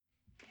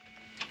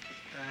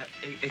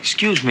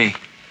Excuse me.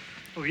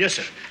 Oh, yes,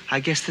 sir. I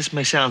guess this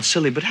may sound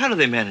silly, but how do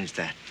they manage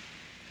that?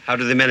 How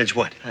do they manage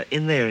what?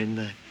 In there, in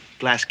the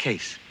glass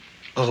case.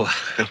 Oh,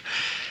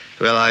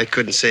 well, I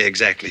couldn't say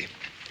exactly.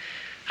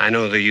 I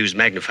know they use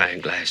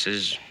magnifying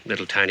glasses,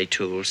 little tiny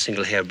tools,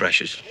 single hair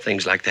brushes,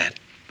 things like that.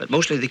 But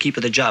mostly they keep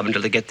at the job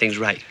until they get things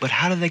right. But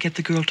how do they get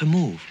the girl to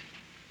move?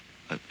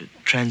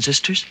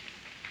 Transistors?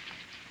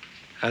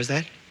 How's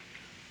that?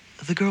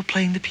 The girl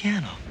playing the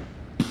piano.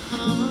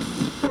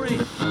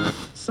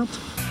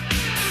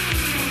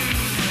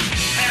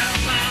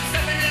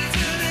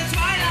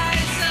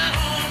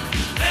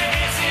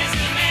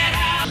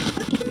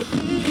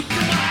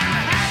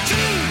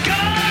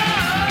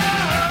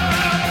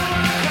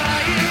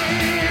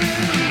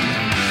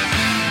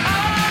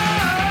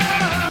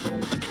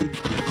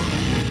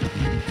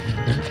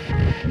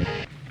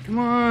 Come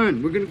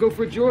on, we're gonna go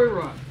for a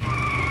joyride.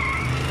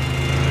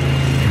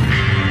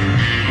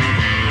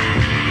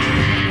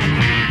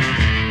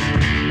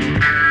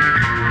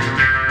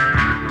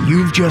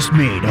 You've just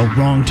made a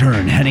wrong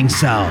turn heading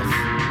south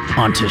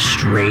onto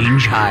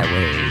strange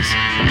highways.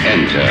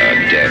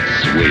 Enter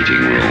Death's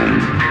waiting room,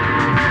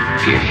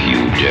 if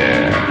you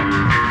dare.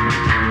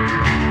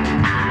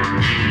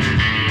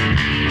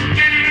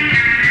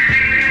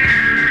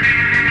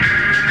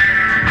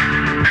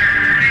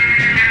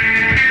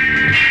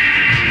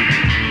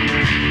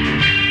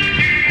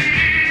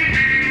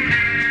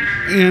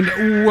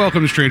 And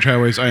welcome to Strange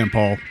Highways. I am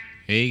Paul.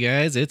 Hey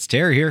guys, it's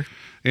Terry here.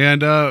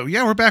 And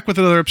yeah, we're back with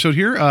another episode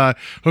here.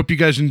 Hope you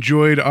guys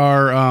enjoyed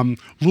our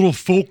little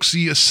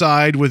folksy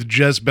aside with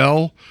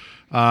Jezebel.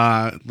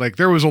 Like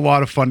there was a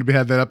lot of fun to be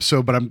had that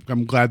episode, but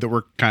I'm glad that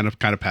we're kind of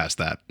past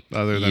that.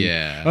 Other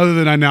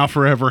than I now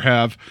forever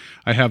have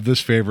this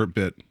favorite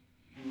bit.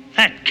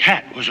 That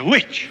cat was a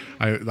witch.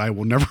 I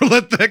will never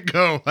let that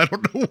go. I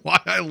don't know why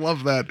I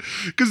love that,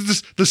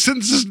 because the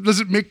sentence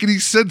doesn't make any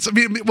sense. I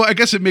mean, well, I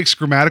guess it makes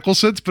grammatical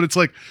sense, but it's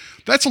like,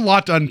 that's a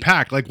lot to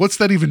unpack. Like, what's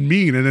that even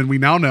mean? And then we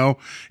now know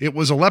it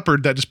was a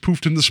leopard that just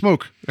poofed in the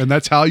smoke, and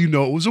that's how you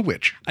know it was a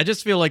witch. I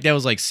just feel like that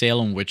was like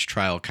Salem witch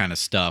trial kind of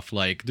stuff.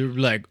 Like, they're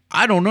like,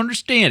 I don't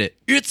understand it.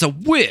 It's a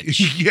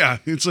witch. Yeah,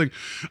 it's like,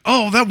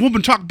 oh, that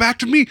woman talked back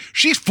to me.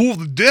 She's full of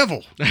the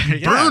devil. Yeah,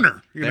 burn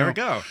her. There we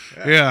go.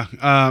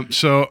 Yeah.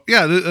 So,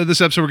 yeah, this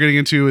episode we're getting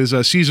into is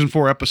Season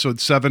 4,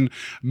 Episode 7,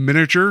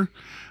 Miniature.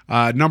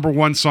 Number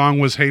one song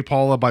was Hey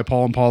Paula by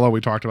Paul and Paula.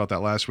 We talked about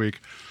that last week.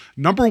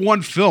 Number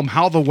one film,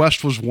 How the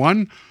West Was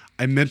Won.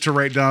 I meant to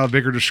write down a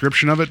bigger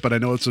description of it, but I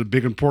know it's a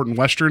big, important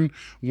Western,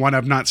 one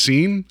I've not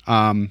seen.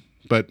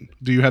 But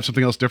do you have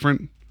something else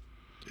different?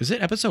 Is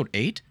it episode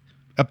 8?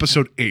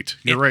 Episode 8.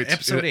 You're right.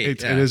 Episode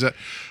 8. It is.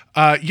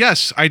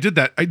 Yes, I did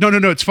that.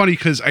 No. It's funny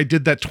because I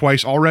did that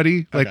twice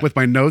already, like with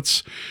my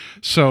notes.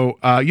 So,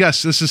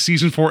 yes, this is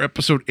Season 4,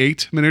 Episode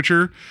 8,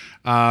 Miniature.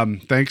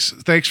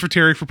 Thanks for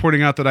Terry for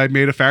pointing out that I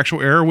made a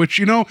factual error, which,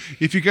 you know,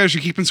 if you guys are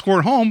keeping score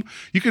at home,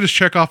 you could just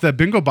check off that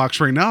bingo box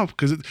right now,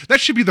 because that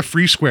should be the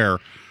free square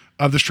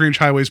of the Strange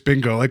Highways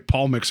bingo. Like,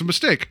 Paul makes a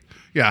mistake.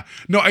 Yeah.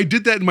 No, I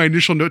did that in my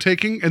initial note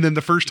taking, and then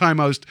the first time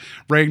I was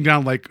writing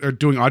down, or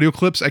doing audio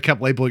clips, I kept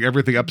labeling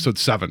everything Episode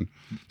 7.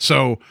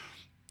 So,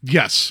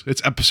 yes,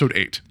 it's Episode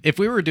 8. If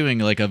we were doing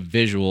like a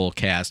visual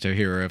cast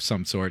here of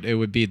some sort, it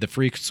would be, the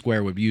free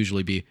square would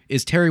usually be,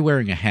 is Terry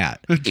wearing a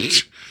hat?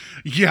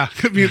 Yeah,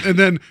 I mean, and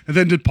then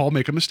did Paul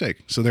make a mistake?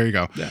 So there you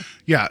go.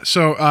 Yeah.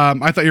 So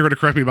I thought you were going to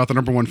correct me about the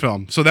number one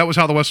film. So that was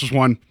How the West Was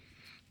Won.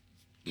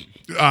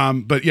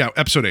 But yeah,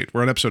 Episode 8.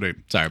 We're on Episode 8.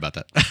 Sorry about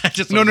that.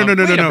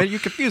 No. You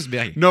confused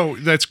me. No,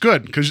 that's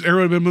good, because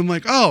everyone would have been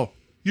like, "Oh,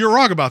 you're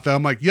wrong about that."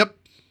 I'm like, "Yep."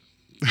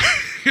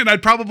 And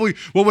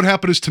what would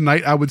happen is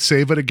tonight I would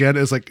save it again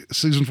as like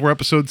Season 4,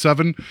 Episode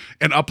 7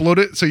 and upload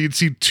it, so you'd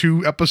see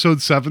 2 Episode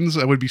 7s.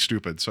 That would be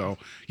stupid. So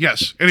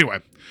yes. Anyway,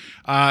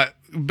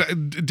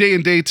 day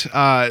and date,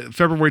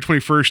 February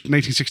 21st,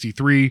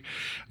 1963.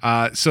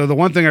 So the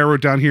one thing I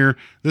wrote down here,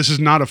 this is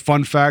not a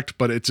fun fact,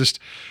 but it's just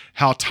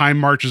how time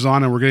marches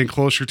on, and we're getting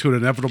closer to an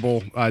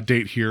inevitable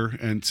date here,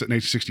 and it's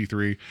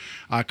 1963.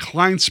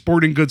 Klein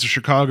Sporting Goods of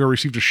Chicago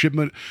received a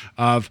shipment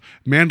of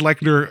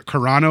Mannlicher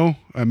Carano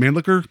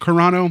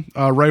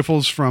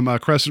rifles from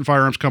Crescent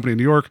Firearms Company in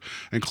New York,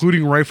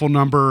 including rifle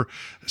number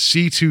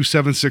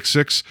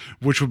C2766,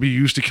 which would be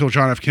used to kill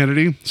John F.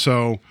 Kennedy.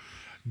 So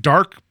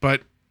dark,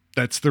 but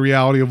that's the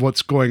reality of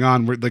what's going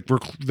on. We're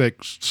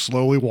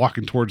slowly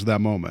walking towards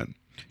that moment.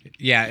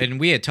 Yeah, and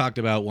we had talked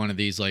about one of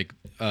these like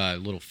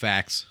little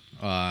facts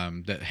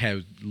that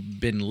have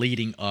been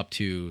leading up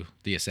to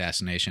the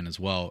assassination as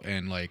well,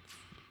 and like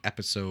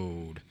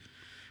episode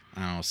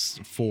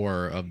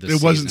 4 of the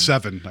season. Wasn't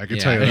 7, I can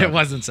tell you that. It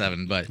wasn't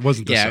 7, but it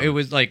wasn't 7. It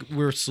was like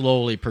we're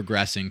slowly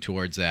progressing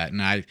towards that,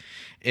 and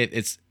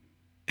it's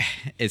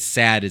as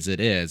sad as it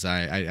is,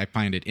 I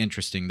find it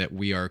interesting that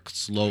we are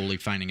slowly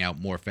finding out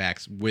more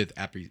facts with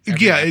every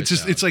Yeah,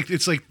 episode.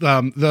 it's like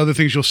the other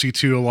things you'll see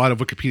too. A lot of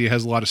Wikipedia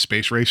has a lot of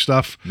space race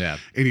stuff. Yeah.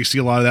 And you see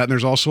a lot of that. And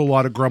there's also a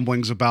lot of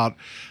grumblings about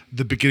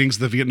the beginnings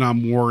of the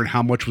Vietnam War and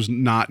how much was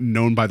not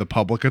known by the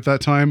public at that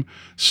time.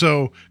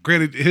 So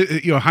granted,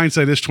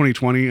 hindsight is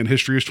 2020 and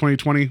history is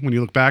 2020 when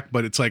you look back,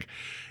 but it's like,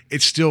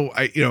 it's still,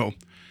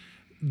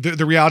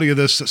 the reality of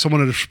this,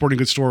 someone at a sporting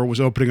goods store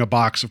was opening a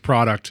box of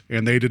product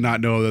and they did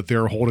not know that they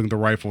were holding the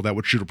rifle that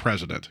would shoot a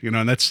president,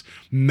 and that's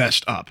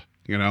messed up,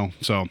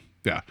 So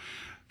yeah.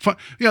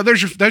 Yeah,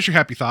 that's your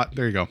happy thought.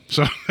 There you go.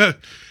 So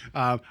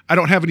I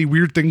don't have any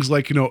weird things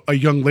like, a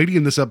young lady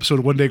in this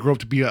episode one day grew up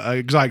to be an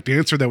exotic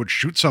dancer that would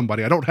shoot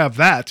somebody. I don't have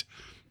that,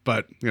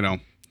 but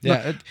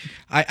Yeah,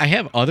 I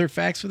have other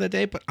facts for the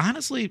day, but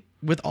honestly,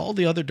 with all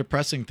the other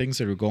depressing things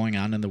that are going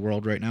on in the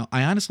world right now,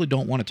 I honestly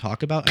don't want to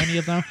talk about any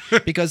of them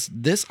because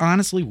this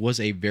honestly was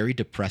a very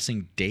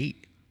depressing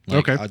date.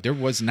 Okay. There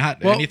was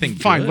not anything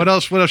fine. good. What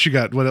else you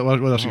got? What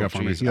else you got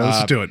for me? geez. Yeah,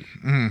 let's do it.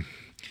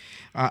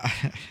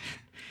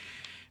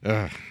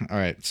 All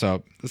right,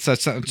 so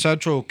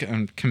Central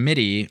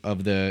Committee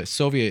of the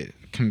Soviet...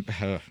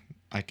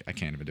 I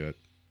can't even do it.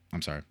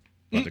 I'm sorry.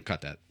 I'll have to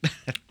cut that.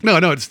 No,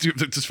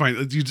 it's fine.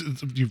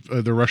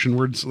 The Russian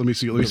words. Let me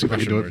see. Let me see if I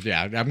can do it.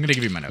 Yeah, I'm going to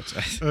give you my notes.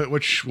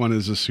 Which one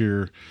is this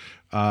here?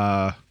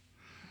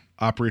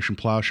 Operation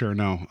Plowshare?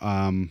 No.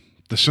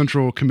 The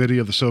Central Committee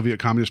of the Soviet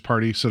Communist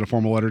Party sent a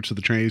formal letter to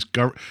the Chinese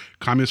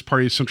Communist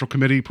Party Central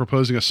Committee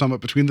proposing a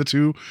summit between the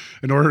two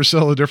in order to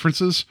settle the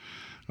differences.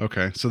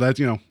 Okay, so that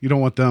you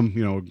don't want them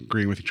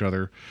agreeing with each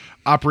other.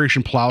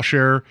 Operation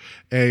Plowshare,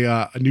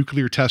 a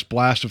nuclear test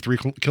blast of 3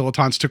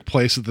 kilotons took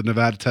place at the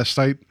Nevada test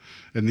site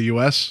in the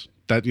U.S.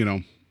 That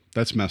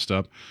that's messed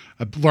up.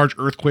 A large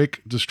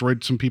earthquake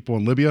destroyed some people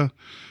in Libya.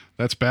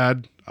 That's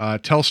bad.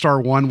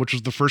 Telstar 1, which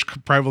was the first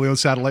privately owned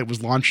satellite,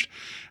 was launched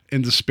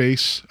into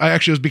space.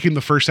 It became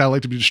the first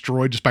satellite to be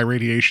destroyed just by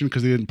radiation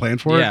because they didn't plan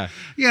for it.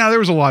 Yeah, there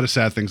was a lot of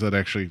sad things that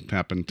actually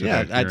happened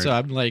today. Yeah, so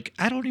I'm like,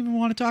 I don't even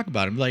want to talk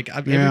about it.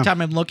 Every time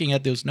I'm looking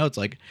at those notes,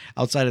 like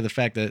outside of the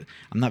fact that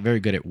I'm not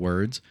very good at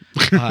words,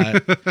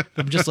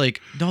 I'm just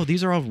like, no,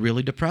 these are all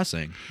really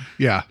depressing.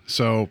 Yeah,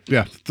 so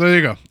there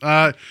you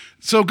go.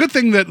 So good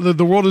thing that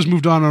the world has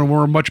moved on and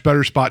we're in a much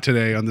better spot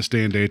today on this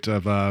day and date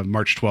of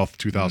March 12th,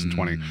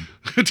 2020.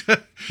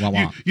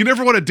 You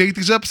never want to date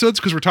these episodes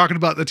because we're talking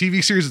about the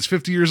TV series that's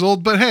 50 years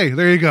old, but hey,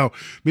 there you go.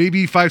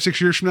 Maybe 5-6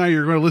 years from now,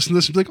 you're going to listen to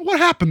this and be like, what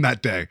happened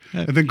that day?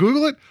 And then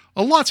Google it.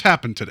 A lot's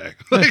happened today.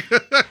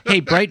 Hey,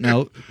 bright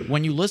note,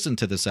 when you listen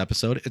to this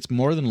episode, it's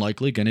more than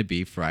likely going to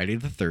be Friday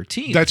the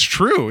 13th. That's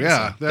true,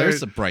 yeah.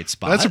 There's a bright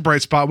spot. That's a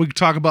bright spot. We could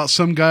talk about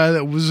some guy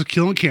that was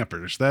killing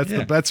campers. That's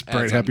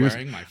bright happiness.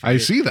 I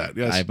see that,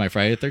 yes. I have my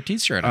Friday the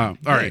 13th shirt on.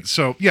 All right,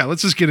 so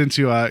let's just get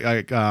into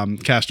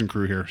cast and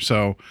crew here.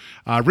 So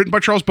written by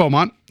Charles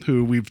Beaumont,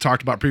 who we've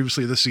talked about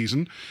previously this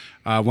season.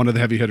 One of the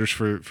heavy hitters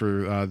for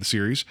the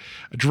series.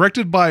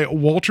 Directed by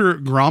Walter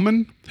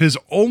Grauman, his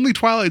only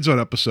Twilight Zone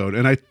episode.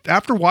 And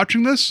after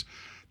watching this,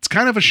 it's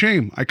kind of a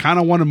shame. I kind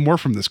of wanted more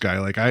from this guy.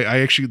 Like I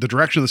actually, the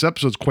direction of this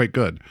episode is quite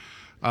good.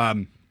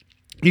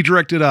 He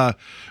directed, the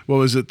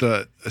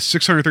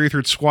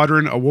 633rd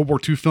Squadron, a World War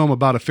II film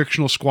about a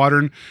fictional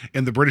squadron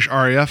in the British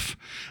RAF.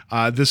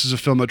 This is a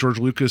film that George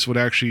Lucas would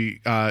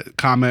actually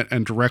comment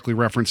and directly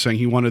reference, saying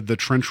he wanted the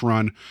trench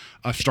run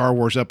of Star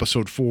Wars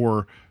Episode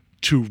 4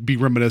 to be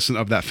reminiscent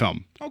of that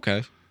film.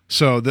 Okay.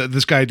 So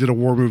this guy did a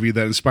war movie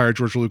that inspired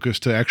George Lucas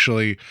to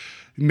actually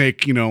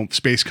make,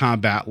 space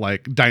combat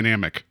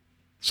dynamic.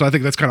 So I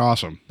think that's kind of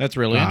awesome. That's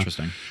really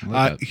interesting.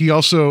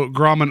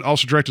 Grauman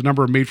also directed a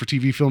number of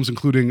made-for-TV films,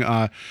 including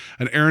an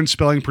Aaron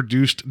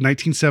Spelling-produced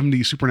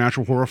 1970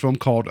 supernatural horror film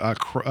called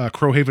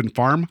Crowhaven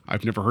Farm.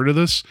 I've never heard of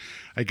this.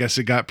 I guess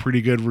it got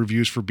pretty good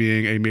reviews for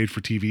being a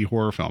made-for-TV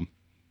horror film.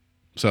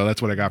 So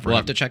that's what I got for him. We'll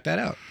have to check that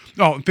out.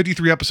 Oh,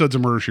 53 episodes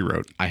of Murder, She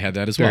Wrote. I had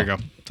that as well. There you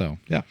go. So,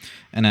 yeah.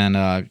 And then,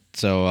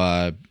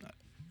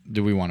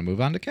 do we want to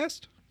move on to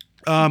cast?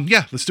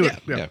 Yeah, let's do it.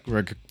 Yeah.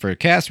 For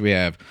cast, we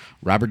have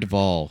Robert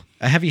Duvall,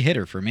 a heavy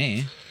hitter for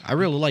me. I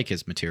really like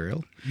his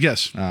material.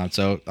 Yes.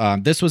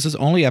 This was his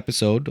only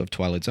episode of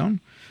Twilight Zone,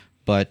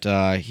 but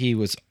he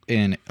was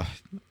in,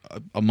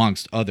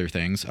 amongst other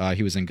things,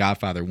 he was in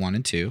Godfather 1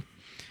 and 2.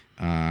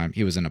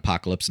 He was in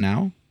Apocalypse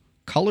Now,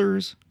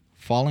 Colors,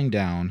 Falling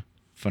Down,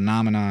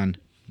 Phenomenon,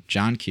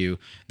 John Q.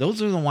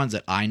 Those are the ones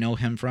that I know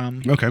him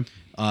from. Okay.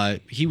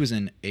 He was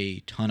in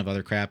a ton of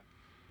other crap.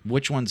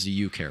 Which ones do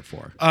you care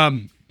for?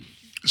 Falling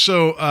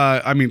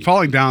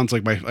Down's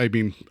like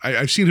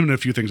I've seen him in a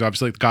few things,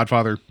 obviously, like The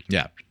Godfather.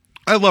 Yeah.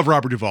 I love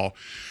Robert Duvall.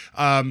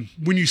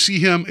 When you see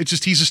him,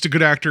 he's just a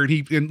good actor.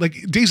 And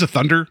like Days of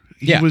Thunder,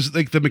 he was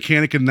like the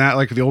mechanic in that,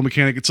 like the old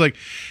mechanic. It's like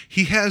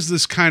he has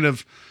this kind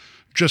of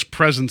just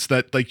presence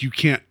that like you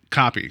can't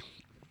copy.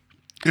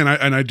 And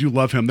I do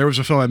love him. There was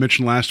a film I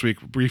mentioned last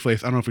week briefly. I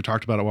don't know if we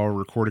talked about it while we were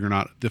recording or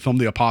not. The film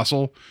The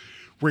Apostle,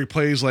 where he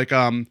plays like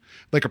a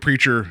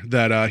preacher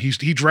that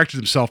he directed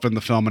himself in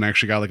the film and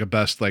actually got like a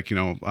best best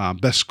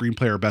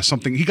screenplay or best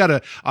something. He got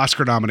an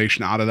Oscar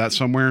nomination out of that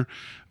somewhere.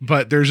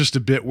 But there's just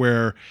a bit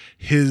where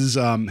his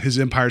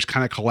empire's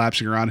kind of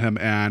collapsing around him,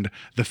 and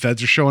the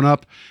feds are showing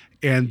up,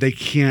 and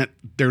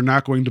they're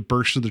not going to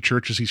burst into the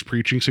church as he's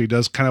preaching. So he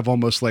does kind of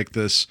almost like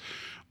this,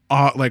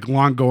 like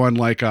long going,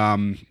 like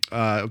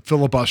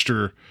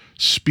filibuster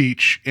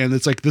speech. And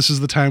it's like, this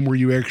is the time where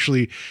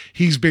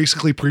he's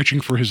basically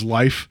preaching for his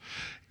life.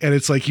 And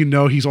it's like,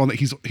 he's on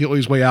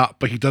his way out,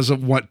 but he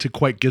doesn't want to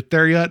quite get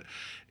there yet.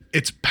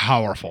 It's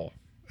powerful.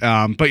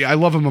 But yeah, I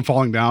love him on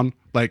Falling Down.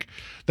 Like,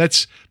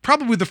 that's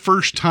probably the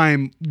first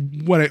time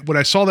when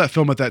I saw that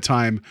film at that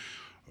time.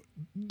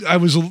 I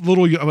was I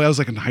was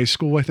like in high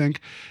school, I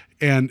think.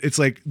 And it's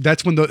like,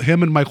 that's when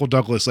him and Michael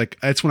Douglas, like,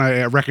 that's when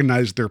I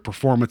recognized their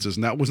performances.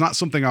 And that was not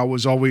something I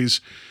was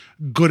always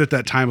good at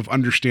that time of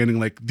understanding,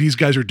 like, these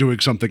guys are doing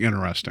something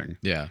interesting.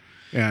 Yeah.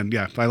 And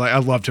yeah, I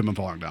loved him in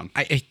Falling Down.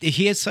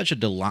 He has such a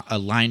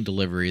line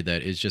delivery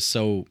that is just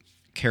so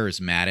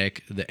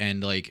charismatic.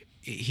 And like,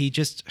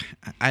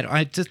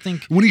 I just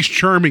think when he's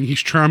charming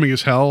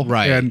as hell.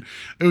 Right. And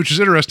which is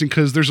interesting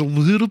because there's a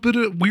little bit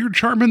of weird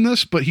charm in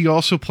this, but he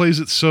also plays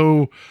it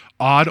so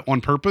odd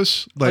on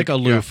purpose. Like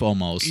aloof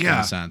almost in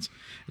Yeah. a sense.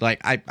 Like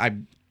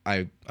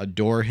I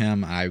adore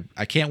him.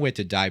 I can't wait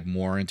to dive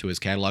more into his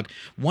catalog.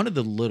 One of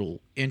the little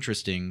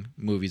interesting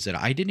movies that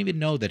I didn't even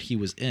know that he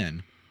was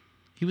in.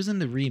 He was in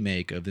the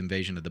remake of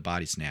Invasion of the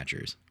Body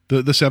Snatchers.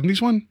 The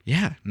 70s one?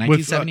 Yeah,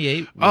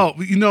 1978.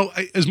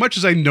 As much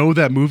as I know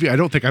that movie, I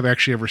don't think I've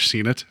actually ever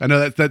seen it. I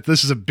know that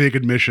this is a big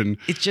admission.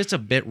 It's just a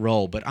bit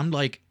role, but I'm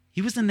like,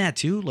 he was in that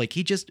too. Like,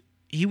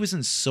 he was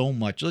in so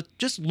much.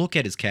 Just look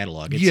at his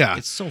catalog.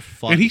 It's so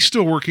fun. And he's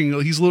still working.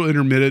 He's a little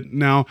intermittent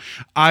now.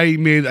 I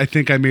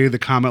think I made the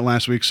comment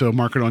last week, so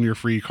mark it on your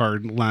free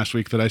card last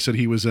week, that I said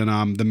he was in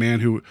The Man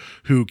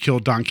Who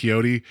Killed Don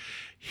Quixote.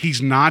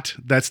 He's not.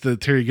 That's the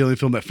Terry Gilliam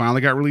film that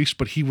finally got released,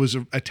 but he was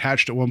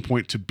attached at one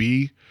point to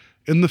be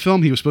in the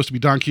film. He was supposed to be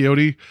Don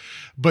Quixote.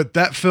 But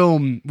that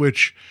film,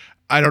 which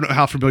I don't know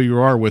how familiar you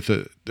are with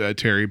it,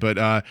 Terry,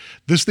 but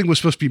this thing was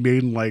supposed to be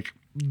made in like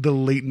the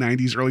late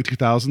 90s, early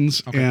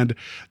 2000s. Okay. And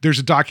there's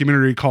a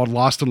documentary called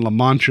Lost in La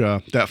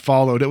Mancha that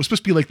followed. It was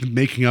supposed to be like the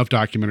making of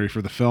documentary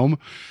for the film.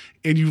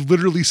 And you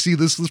literally see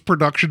this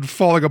production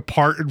falling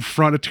apart in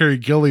front of Terry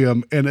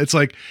Gilliam. And it's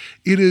like,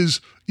 it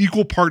is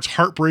equal parts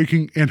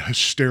heartbreaking and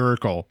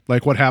hysterical.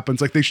 Like what happens,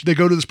 like they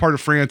go to this part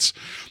of France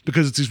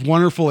because it's this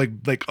wonderful,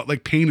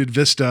 like painted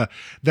vista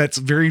that's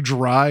very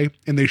dry.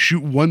 And they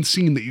shoot one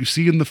scene that you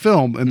see in the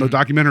film and the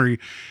documentary.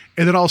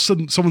 And then all of a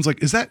sudden someone's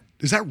like, is that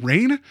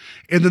rain?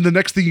 And then the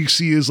next thing you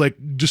see is like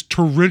just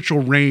torrential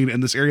rain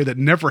in this area that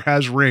never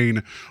has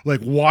rain,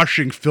 like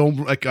washing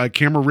film, like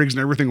camera rigs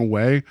and everything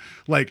away.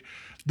 Like,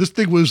 this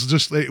thing was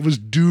just, it was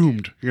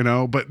doomed,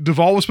 but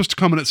Duvall was supposed to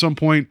come in at some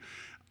point.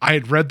 I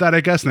had read that, I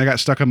guess, and I got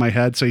stuck in my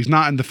head. So he's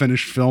not in the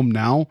finished film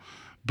now,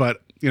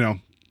 but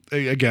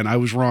again, I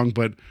was wrong,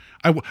 but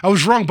I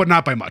was wrong, but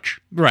not by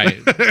much.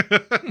 Right.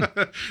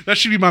 That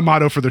should be my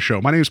motto for the show.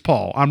 My name is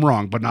Paul. I'm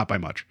wrong, but not by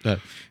much.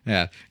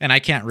 Yeah. And I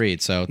can't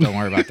read, so don't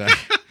worry about that.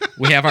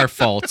 We have our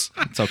faults.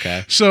 It's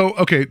okay. So,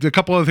 a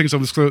couple other things.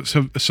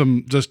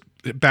 Some just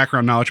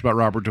background knowledge about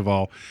Robert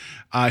Duvall.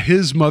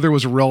 His mother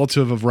was a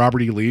relative of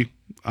Robert E. Lee,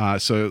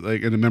 and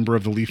a member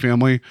of the Lee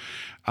family.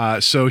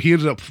 So he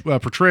ended up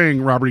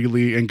portraying Robert E.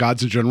 Lee in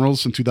Gods and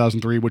Generals in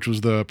 2003, which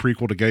was the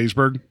prequel to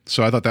Gettysburg.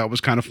 So I thought that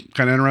was kind of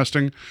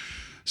interesting.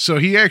 So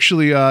he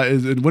actually,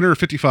 in winter of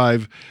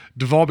 '55,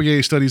 Duvall began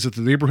his studies at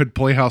the Neighborhood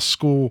Playhouse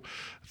School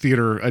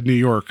Theater at New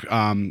York.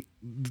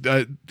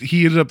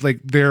 He ended up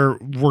there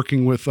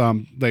working with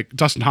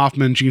Dustin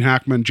Hoffman, Gene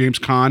Hackman, James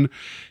Caan.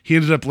 He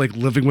ended up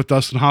living with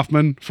Dustin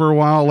Hoffman for a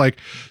while.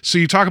 So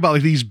you talk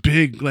about these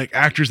big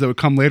actors that would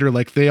come later,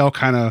 they all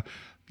kind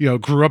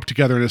of grew up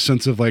together in a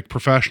sense of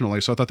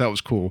professionally. So I thought that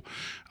was cool.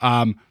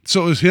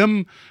 So it was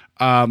him,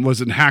 was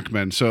in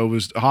Hackman. So it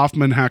was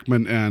Hoffman,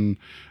 Hackman, and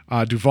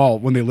Duvall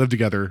when they lived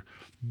together.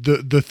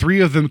 The three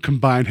of them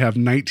combined have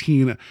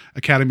 19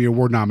 Academy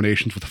Award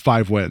nominations with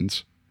 5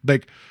 wins.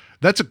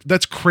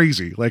 That's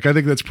crazy. I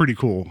think that's pretty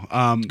cool.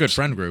 Good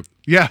friend group.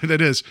 Yeah,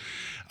 that is.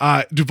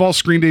 Duvall's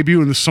screen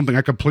debut, and this is something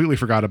I completely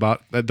forgot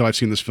about, though I've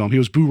seen this film. He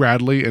was Boo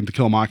Radley in To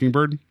Kill a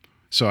Mockingbird,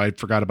 so I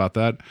forgot about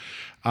that.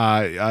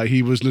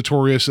 He was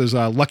notorious as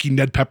Lucky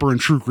Ned Pepper in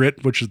True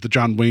Grit, which is the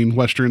John Wayne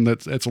Western.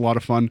 That's a lot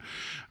of fun.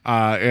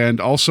 And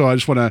also, I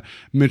just want to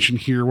mention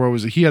here, where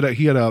was it? He had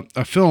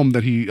a film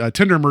that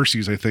Tender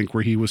Mercies, I think,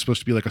 where he was supposed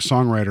to be a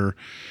songwriter,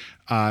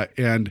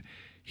 and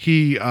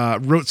he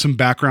wrote some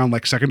background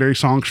secondary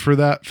songs for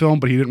that film,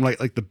 but he didn't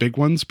write the big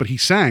ones. But he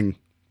sang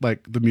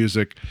the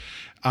music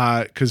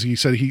because he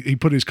said he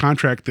put in his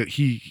contract that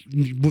he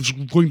was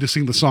going to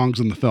sing the songs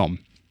in the film.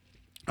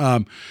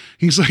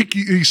 He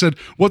said,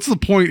 what's the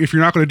point if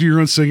you're not going to do your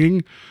own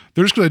singing?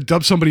 They're just going to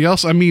dub somebody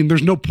else. I mean,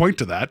 there's no point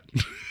to that.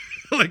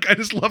 I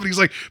just love it. He's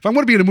like, if I want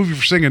to be in a movie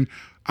for singing,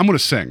 I'm going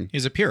to sing.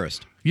 He's a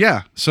purist.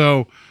 Yeah.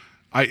 So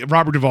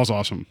Robert Duvall's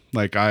awesome.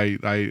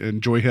 I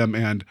enjoy him.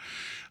 And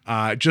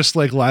Just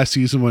like last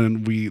season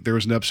when there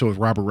was an episode with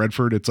Robert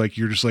Redford, it's like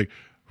you're just like,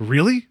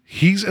 really?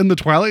 He's in the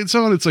Twilight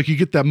Zone? It's like you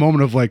get that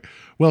moment of like,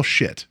 well,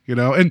 shit, you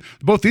know. And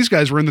both these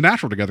guys were in The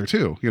Natural together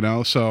too, you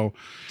know. So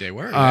They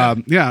were.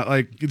 yeah,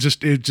 like it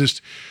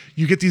just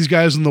you get these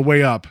guys on the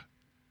way up,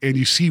 and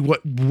you see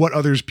what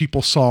others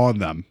people saw in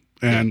them,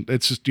 and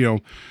it's just, you know,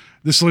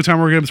 this is the only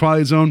time we're getting the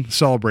Twilight Zone.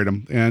 Celebrate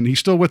him, and he's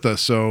still with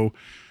us. So,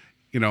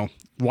 you know,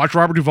 watch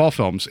Robert Duvall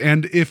films,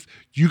 and if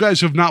you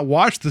guys have not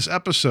watched this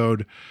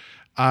episode,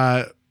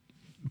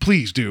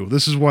 please do.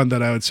 This is one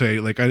that I would say,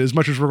 like, as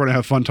much as we're going to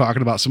have fun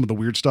talking about some of the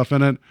weird stuff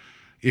in it,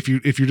 if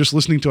you're just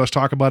listening to us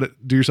talk about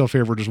it, do yourself a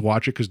favor, just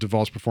watch it, because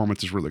Duvall's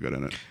performance is really good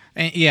in it.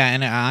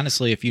 And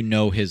honestly, if you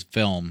know his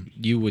film,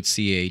 you would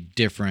see a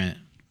different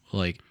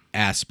like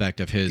aspect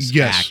of his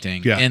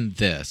acting in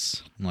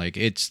this. Like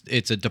it's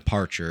a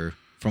departure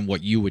from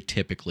what you would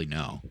typically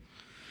know.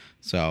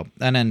 So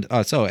and then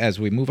so as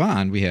we move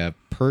on, we have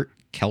Pert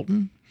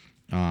Kelton.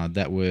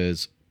 That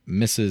was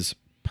Mrs.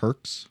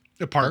 Parks.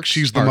 Parks.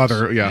 She's the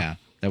mother. Yeah,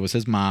 that was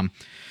his mom.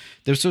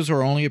 This was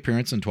her only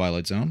appearance in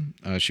Twilight Zone.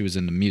 She was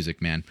in The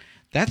Music Man.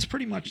 That's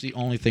pretty much the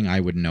only thing I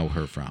would know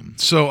her from.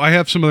 So I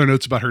have some other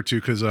notes about her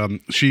too, because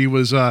she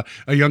was a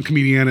young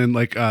comedian in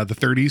like the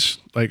 30s,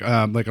 like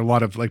a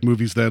lot of like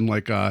movies then,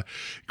 like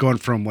going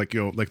from like,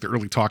 you know, like the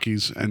early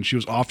talkies, and she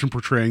was often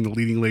portraying the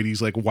leading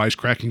lady's like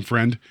wisecracking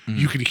friend.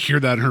 You could hear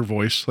that in her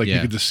voice, like you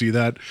could just see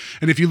that.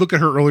 And if you look at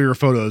her earlier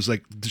photos,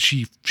 like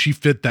she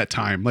fit that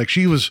time. Like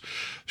she was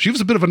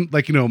a bit of a,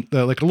 like, you know,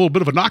 like a little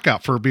bit of a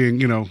knockout for being,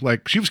 you know,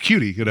 like she was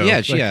cutie, you know. Yeah,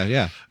 like,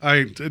 yeah.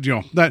 You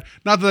know, that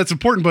not that that's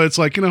important, but it's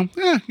like, you know,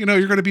 you know,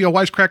 you're going to be a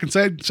wisecracking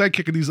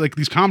sidekick in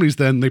these comedies.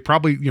 Then they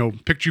probably, you know,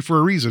 picked you for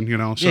a reason, you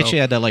know. So. Yeah, she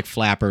had that like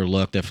flapper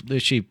look.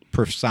 She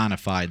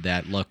personified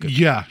that look.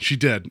 Yeah, she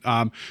did.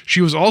 She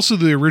was also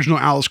the original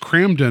Alice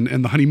Cramden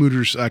in the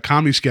Honeymooners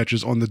comedy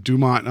sketches on the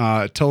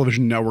Dumont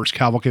television network's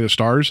Cavalcade of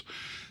Stars.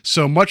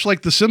 So much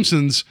like The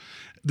Simpsons,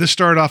 this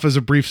started off as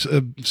a brief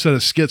set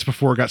of skits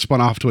before it got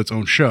spun off to its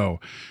own show.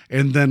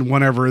 And then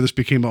whenever this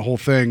became a whole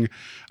thing,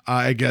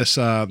 I guess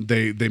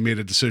they made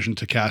a decision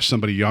to cast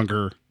somebody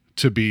younger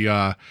to be,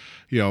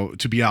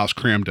 to be Alice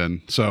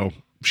Cramden. So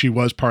she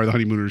was part of the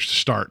Honeymooners to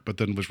start, but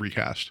then was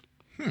recast.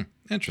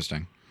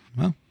 Interesting.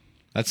 Well,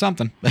 that's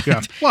something.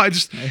 Yeah. Well, I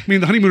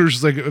mean, the Honeymooners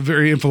is like a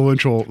very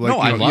influential. Like,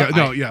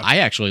 I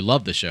actually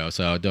love the show,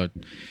 so don't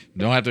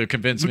have to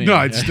convince me. No,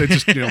 it's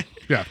just you know,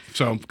 yeah.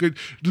 So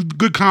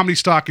good comedy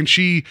stock, and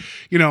she,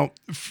 you know,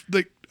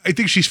 I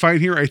think she's fine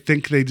here. I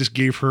think they just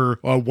gave her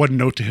one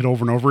note to hit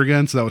over and over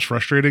again, so that was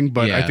frustrating.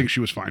 But I think she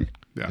was fine.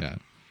 Yeah,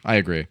 I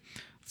agree.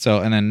 So,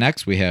 and then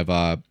next we have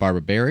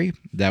Barbara Barry.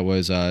 That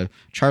was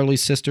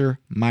Charlie's sister,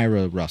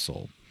 Myra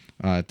Russell.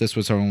 This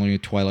was her only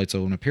Twilight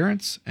Zone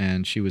appearance,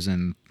 and she was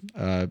in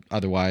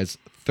otherwise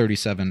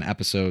 37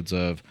 episodes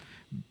of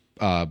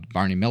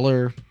Barney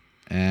Miller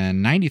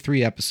and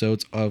 93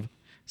 episodes of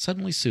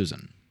Suddenly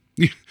Susan.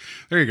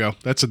 There you go.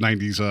 That's a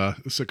 90s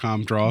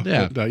sitcom draw.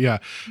 Yeah.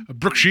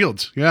 Brooke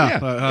Shields. Yeah.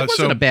 It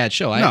wasn't a bad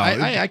show.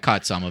 I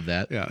caught some of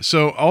that. Yeah.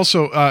 So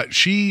also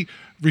she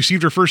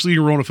received her first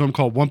leading role in a film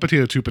called One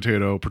Potato, Two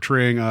Potato,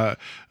 portraying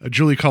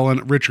Julie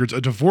Cullen Richards,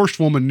 a divorced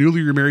woman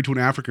newly remarried to an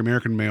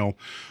African-American male,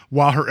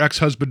 while her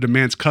ex-husband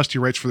demands custody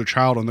rights for their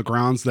child on the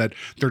grounds that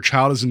their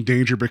child is in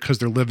danger because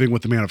they're living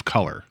with a man of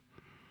color.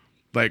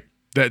 Like,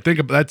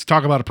 let's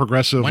talk about a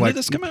progressive. When did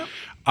this come out?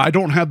 I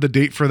don't have the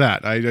date for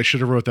that. I should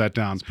have wrote that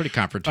down. It's pretty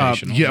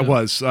confrontational. It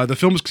was. The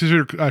film was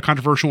considered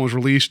controversial and was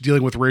released,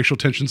 dealing with racial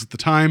tensions at the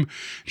time.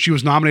 She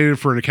was nominated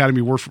for an Academy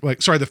Award.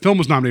 The film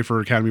was nominated for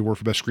an Academy Award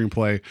for Best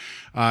Screenplay.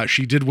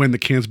 She did win the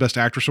Cannes Best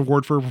Actress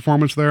Award for her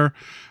performance there.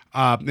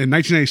 In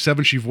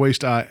 1997, she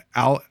voiced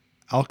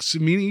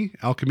Alcemini.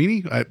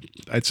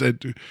 I'd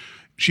said.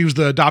 She was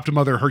the adopted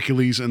mother of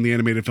Hercules in the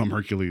animated film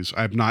Hercules.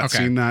 I have not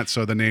seen that,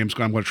 so the name's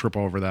I'm going to trip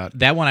over that.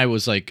 That one I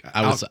was like,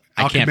 I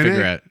can't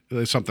figure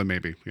it. Something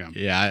maybe, yeah.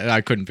 Yeah, I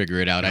couldn't figure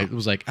it out. No. I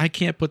was like, I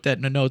can't put that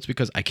in the notes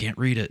because I can't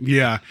read it.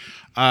 Yeah.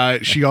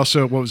 She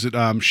also, what was it?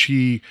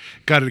 She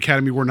got an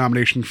Academy Award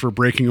nomination for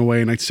Breaking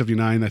Away in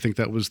 1979. I think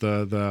that was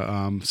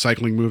the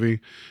cycling movie.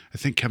 I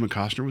think Kevin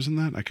Costner was in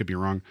that. I could be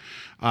wrong.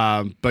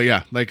 But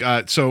yeah,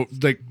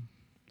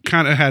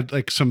 kind of had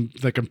like some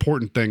like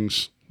important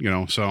things, you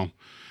know, so.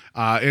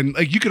 And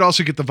like you could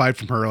also get the vibe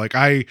from her. Like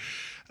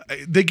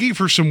they gave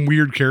her some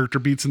weird character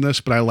beats in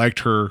this, but I liked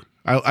her.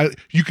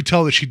 You could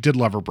tell that she did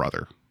love her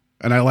brother,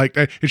 and I liked.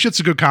 And it's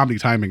a good comedy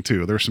timing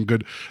too. There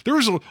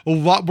was a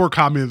lot more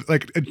comedy,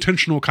 like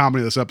intentional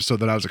comedy in this episode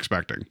than I was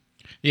expecting.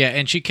 Yeah,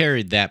 and she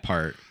carried that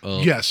part.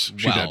 Yes,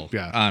 she did.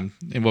 Yeah,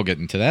 and we'll get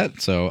into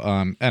that. So,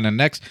 and then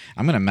next,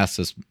 I'm gonna mess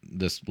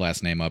this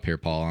last name up here,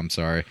 Paul. I'm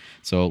sorry.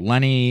 So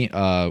Lenny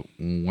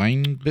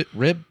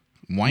Weinrib.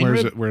 Where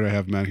is it? Where do I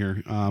have Matt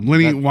here?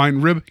 Lenny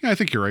Weinrib. Yeah, I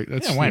think you're right.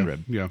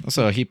 Weinrib. Yeah.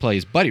 So he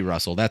plays Buddy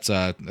Russell. That's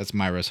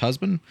Myra's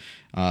husband.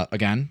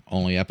 Again,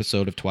 only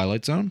episode of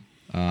Twilight Zone.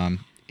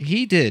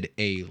 He did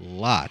a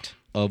lot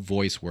of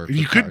voice work.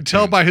 You for couldn't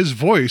tell cartoons. by his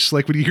voice.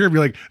 Like when you hear him,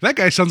 you're like, that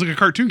guy sounds like a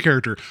cartoon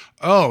character.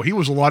 Oh, he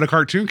was a lot of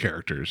cartoon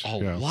characters. A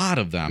Yeah. lot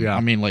of them. Yeah.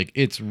 I mean, like,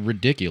 it's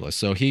ridiculous.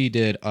 So he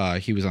did,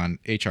 he was on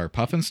HR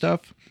Puff and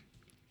stuff.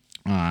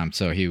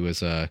 So he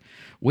was,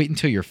 Wait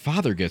Until Your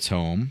Father Gets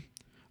Home,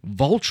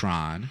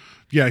 Voltron.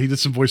 Yeah, he did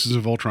some voices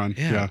of Voltron.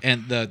 Yeah.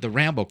 And the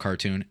Rambo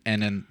cartoon.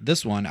 And then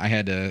this one I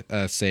had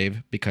to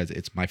save because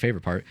it's my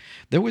favorite part.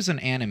 There was an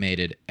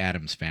animated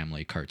Addams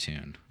Family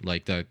cartoon,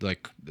 like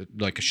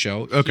like a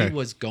show. Okay. He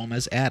was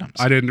Gomez Addams.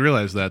 I didn't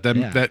realize that.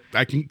 Yeah. That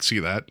I can see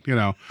that, you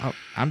know. Oh,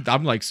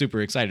 I'm like super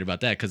excited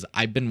about that because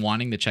I've been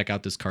wanting to check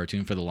out this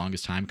cartoon for the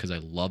longest time because I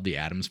love the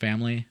Addams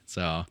Family.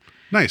 So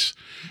Nice.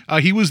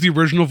 He was the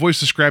original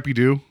voice of Scrappy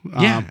Doo.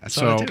 Yeah, I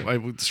saw so that too. I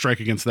would strike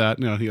against that.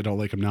 You know, I don't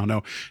like him now.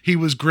 No, he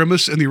was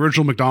Grimace in the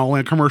original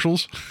McDonald's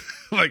commercials.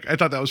 Like, I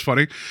thought that was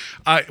funny.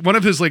 One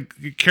of his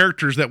like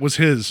characters that was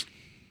his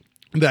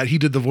that he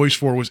did the voice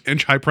for was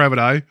Inch High Private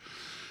Eye.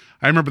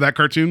 I remember that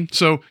cartoon.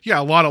 So yeah,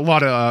 a lot of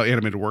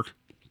animated work.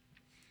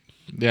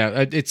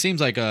 yeah, it seems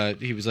like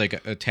he was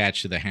like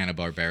attached to the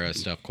Hanna-Barbera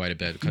stuff quite a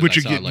bit. 'cause Which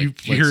I saw, again,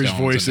 like, you hear his Flintstones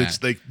voice. and It's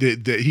that.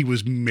 like that he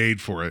was made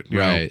for it. You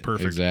know? Right,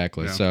 Perfect.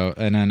 exactly. Yeah. So,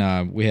 and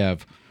then we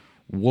have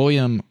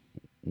William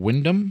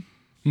Wyndham.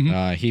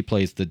 Mm-hmm. He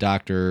plays the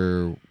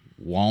Dr.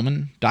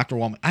 Wallman. Dr.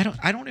 Wallman.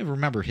 I don't even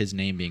remember his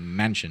name being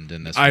mentioned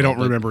in this. I film, don't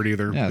but- remember it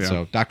either. Yeah,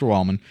 so Dr.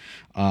 Wallman.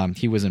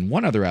 He was in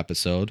one other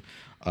episode.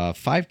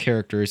 5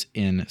 characters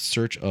in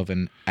search of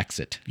an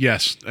exit.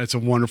 Yes, it's a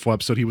wonderful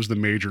episode. He was the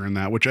major in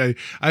that, which I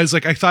was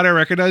like, I thought I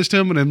recognized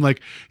him, and I'm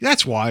like,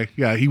 that's why.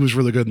 Yeah, he was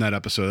really good in that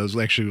episode. It was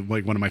actually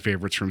like one of my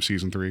favorites from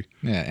season 3.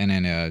 Yeah, and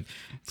then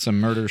some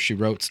Murder, She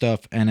Wrote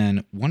stuff, and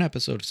then one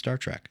episode of Star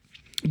Trek.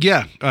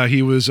 Yeah,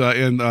 he was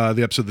in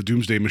the episode "The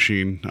Doomsday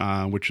Machine,"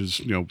 which is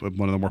one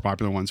of the more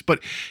popular ones.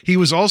 But he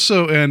was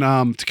also in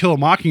 "To Kill a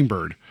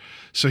Mockingbird,"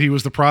 so he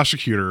was the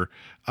prosecutor,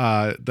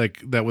 like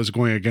that was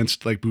going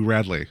against like Boo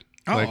Radley.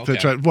 Oh, like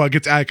okay.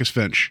 against Atticus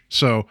Finch.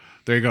 So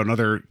there you go,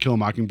 another Kill a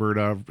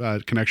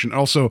Mockingbird connection.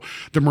 Also,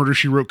 the Murder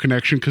She Wrote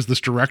connection because this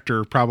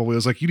director probably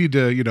was like, you need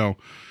to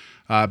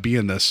be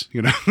in this,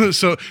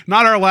 So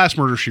not our last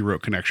Murder She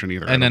Wrote connection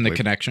either. I And then don't the believe.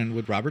 connection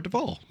with Robert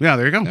Duvall. Yeah,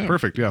 there you go.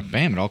 Perfect. Yeah.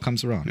 Bam, it all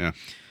comes around. Yeah.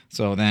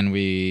 So then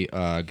we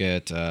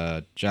get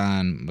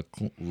John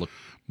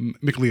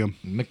McLiam.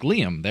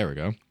 McLiam. There we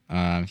go.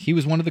 He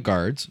was one of the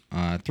guards.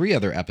 3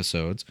 other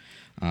episodes.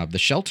 The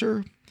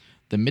Shelter,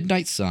 The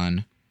Midnight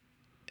Sun,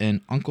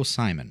 and Uncle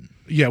Simon.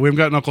 Yeah, we haven't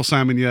gotten Uncle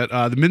Simon yet.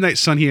 The Midnight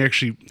Sun,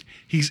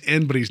 he's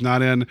in, but he's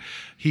not in.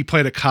 He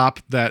played a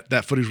cop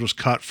that footage was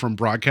cut from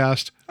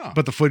broadcast,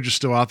 but the footage is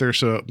still out there.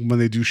 So when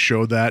they do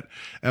show that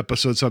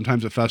episode,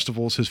 sometimes at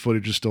festivals, his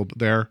footage is still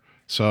there.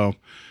 So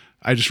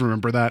I just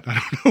remember that. I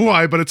don't know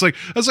why, but I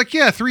was like,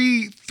 yeah,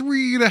 three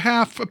and a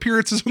half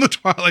appearances on the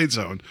Twilight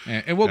Zone.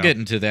 And we'll get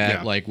into that,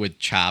 Yeah. like with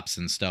chops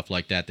and stuff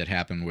like that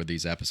happened with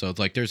these episodes.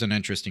 Like, there's an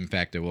interesting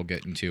fact that we'll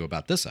get into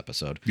about this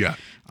episode. Yeah.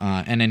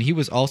 And then he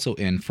was also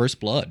in First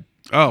Blood.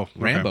 Oh, okay.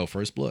 Rambo,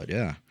 First Blood,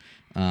 yeah.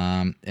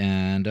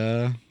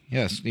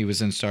 Yes, he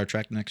was in Star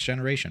Trek Next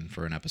Generation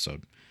for an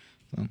episode.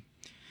 So.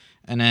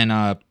 And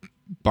then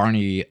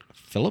Barney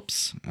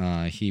Phillips,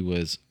 he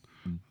was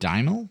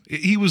Daimel.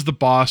 He was the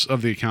boss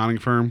of the accounting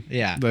firm.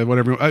 Yeah.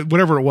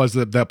 Whatever it was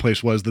that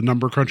place was, the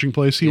number crunching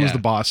place. He was Yeah. the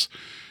boss.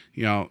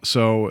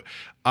 So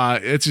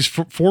it's his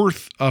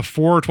fourth of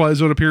 4 Twilight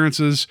Zone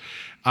appearances.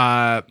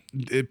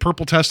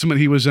 Purple Testament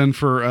he was in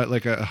for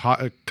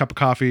a cup of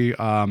coffee.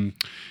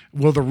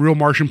 Will the Real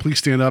Martian Please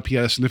Stand Up? He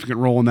had a significant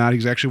role in that.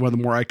 He's actually one of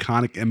the more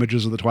iconic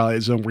images of the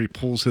Twilight Zone where he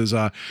pulls his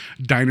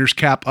diner's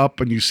cap up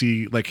and you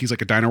see like he's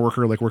like a diner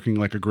worker like working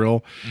like a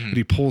grill, and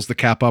he pulls the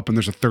cap up and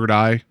there's a third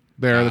eye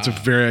there. That's a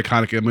very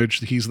iconic image.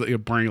 He's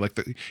wearing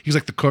he's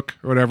like the cook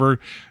or whatever,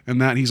 and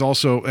that he's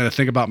also in A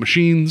Thing About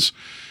Machines.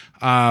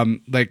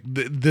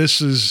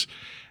 This is.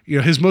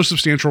 His most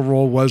substantial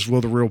role was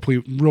Will the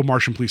Real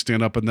Martian Please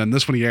Stand Up, and then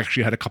this one he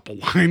actually had a couple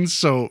lines.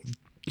 So,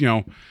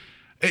 a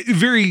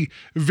very,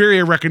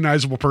 very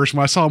recognizable person.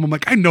 When I saw him, I'm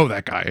like, I know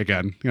that guy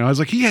again. I was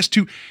like, he has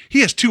two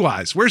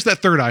eyes. Where's that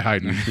third eye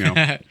hiding?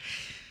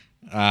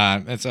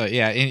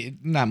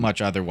 Not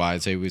much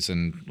otherwise. He was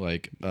in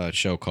like a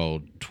show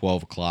called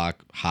 12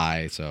 O'Clock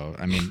High. So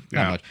I mean,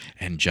 not much.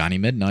 And Johnny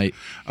Midnight.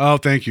 Oh,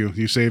 thank you.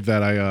 You saved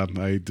that.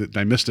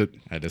 I missed it.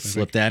 I had to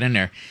slip that in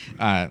there.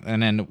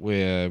 And then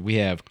we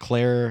have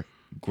Claire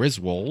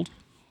Griswold.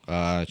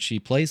 She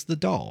plays the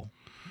doll.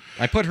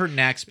 I put her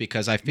next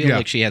because I feel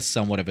like she has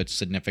somewhat of a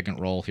significant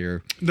role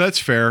here. That's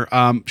fair.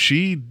 Only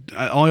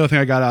other thing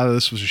I got out of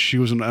this was she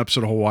was in an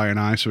episode of Hawaiian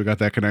Eye, so we got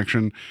that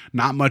connection.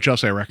 Not much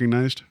else I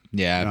recognized.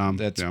 Yeah,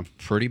 that's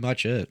pretty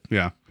much it.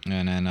 Yeah.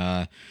 And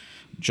then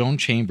Joan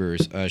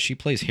Chambers, she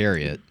plays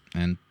Harriet,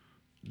 and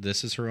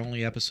this is her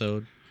only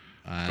episode.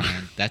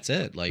 And that's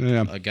it. Like,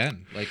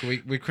 again, like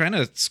we're kind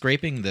of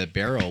scraping the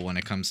barrel when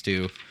it comes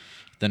to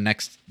the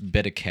next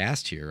bit of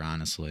cast here,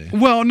 honestly.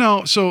 Well,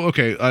 no. So,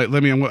 okay, I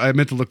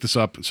meant to look this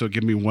up. So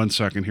give me 1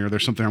 second here.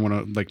 There's something I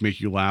want to make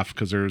you laugh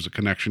because there's a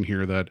connection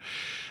here that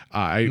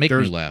me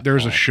laugh,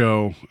 There's Paul. a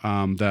show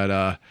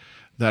that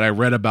that I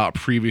read about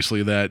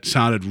previously that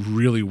sounded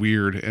really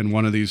weird, and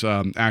one of these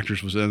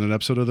actors was in an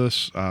episode of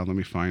this. Let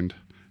me find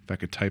if I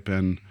could type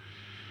in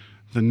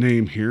the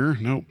name here.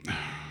 Nope.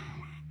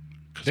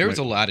 There was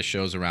a lot of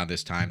shows around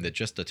this time that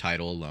just the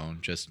title alone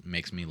just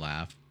makes me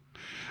laugh.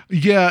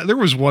 Yeah, there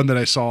was one that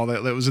I saw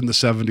that was in the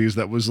 70s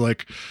that was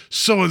like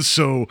so and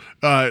so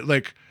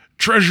like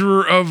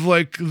treasurer of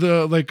like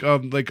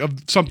the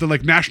of something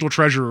like national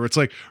treasurer. It's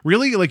like,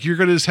 really? Like you're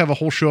gonna just have a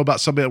whole show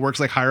about somebody that works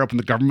like higher up in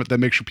the government that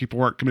makes sure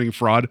people aren't committing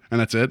fraud and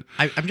that's it?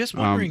 I'm just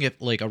wondering if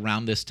like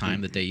around this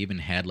time that they even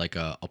had like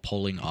a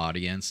polling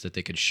audience that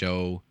they could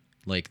show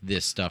like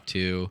this stuff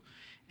to,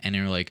 and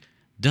they're like,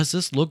 does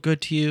this look good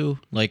to you?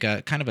 Like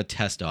a kind of a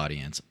test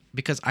audience,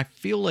 because I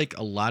feel like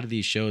a lot of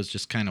these shows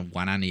just kind of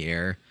went on the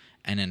air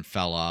and then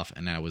fell off,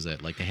 and that was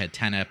it. Like they had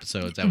 10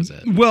 episodes, that was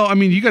it. Well, I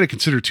mean, you got to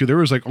consider too, there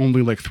was like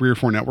only like 3 or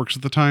 4 networks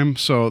at the time,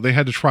 so they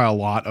had to try a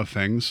lot of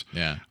things.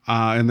 Yeah.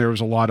 And there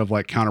was a lot of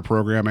like counter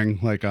programming,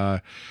 like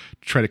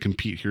try to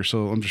compete here.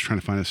 So I'm just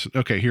trying to find this.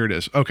 Okay, here it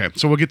is. Okay,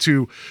 so we'll get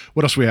to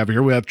what else we have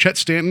here. We have Chet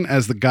Stanton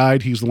as the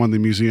guide. He's the one in the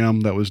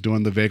museum that was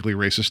doing the vaguely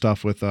racist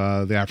stuff with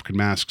the African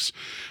masks.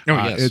 Oh,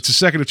 yes. It's a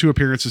second of 2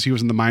 appearances. He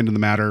was in The Mind and the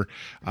Matter.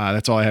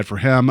 That's all I had for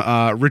him.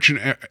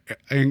 Richard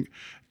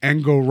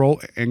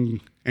Angorola.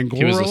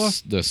 He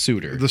was the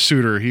suitor. The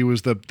suitor. He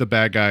was the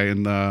bad guy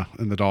in the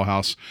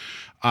dollhouse.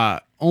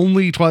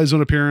 Only Twilight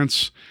Zone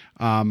appearance.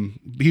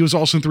 He was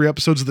also in 3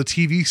 episodes of the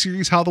TV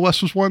series How the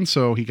West Was Won,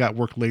 so he got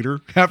work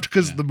later after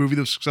because the movie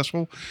was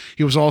successful.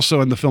 He was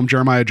also in the film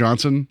Jeremiah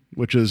Johnson,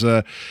 which is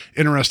a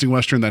interesting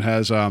Western that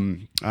has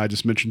I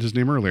just mentioned his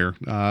name earlier.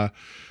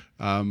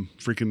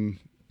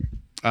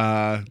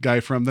 Guy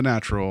from The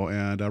Natural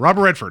and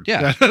Robert Redford.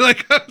 Yeah. I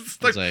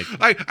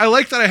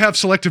like that I have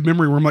selective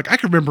memory where I'm like, I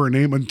can remember a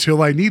name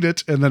until I need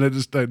it. And then I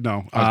just,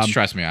 no.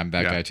 Trust me, I'm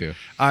that guy too.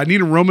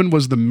 Nina Roman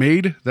was the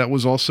maid that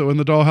was also in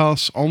the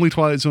dollhouse. Only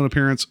Twilight Zone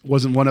appearance,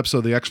 was in 1 episode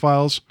of The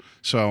X-Files.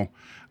 So,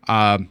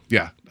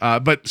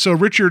 but so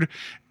Richard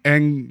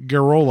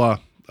Angarola,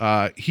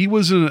 he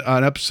was in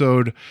an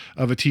episode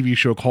of a TV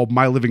show called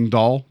My Living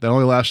Doll that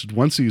only lasted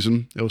 1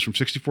 season. It was from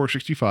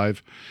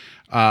 64-65.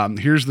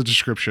 Here's the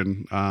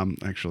description.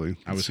 Actually,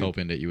 I was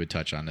hoping that you would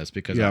touch on this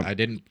because Yeah.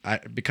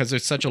 because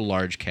there's such a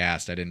large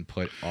cast, I didn't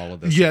put all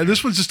of this. Yeah, in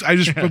this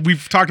there. was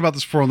we've talked about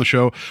this before on the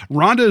show.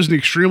 Rhonda is an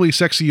extremely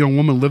sexy young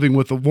woman living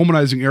with a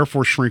womanizing Air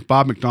Force shrink,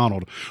 Bob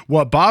McDonald.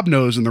 What Bob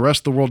knows and the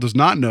rest of the world does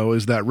not know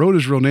is that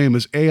Rhoda's real name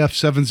is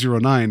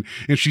AF709,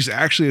 and she's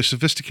actually a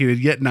sophisticated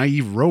yet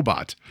naive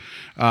robot.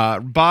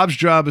 Bob's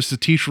job is to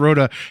teach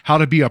Rhoda how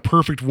to be a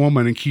perfect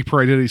woman and keep her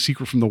identity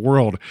secret from the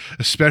world,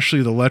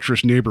 especially the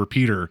lecherous neighbor,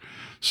 Peter.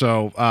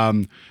 So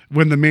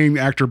when the main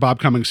actor, Bob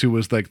Cummings, who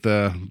was like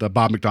the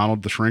Bob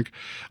McDonald, the shrink,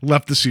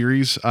 left the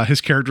series,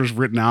 his character was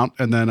written out,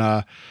 and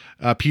then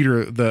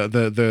Peter,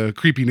 the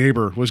creepy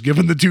neighbor, was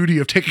given the duty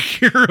of taking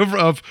care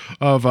of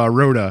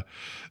Rhoda.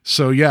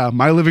 So yeah,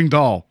 My Living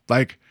Doll,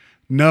 like,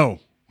 no.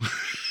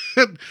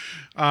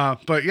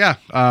 But yeah.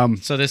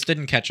 So this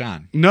didn't catch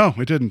on. No,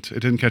 it didn't. It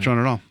didn't catch on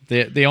at all.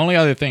 The only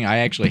other thing I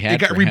actually had,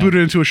 It got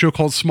rebooted into a show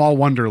called Small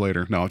Wonder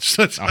later. No, it's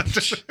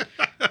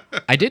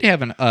I did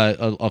have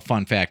a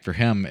fun fact for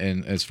him,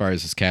 in as far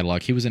as his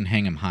catalog. He was in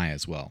Hang 'em High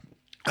as well.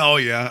 Oh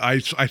yeah, I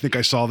think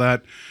I saw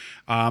that.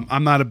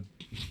 I'm not a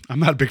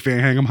big fan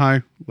of Hang 'em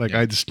High. Like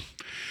Yeah.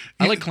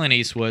 I like Clint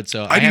Eastwood,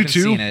 so I haven't do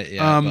too. seen it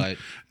yet. But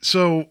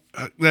So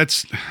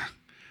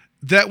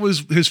that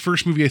was his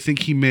first movie. I think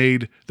he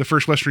made the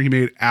first Western he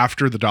made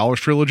after the Dollars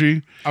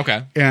trilogy.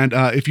 okay, And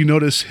if you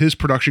notice, his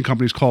production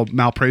company is called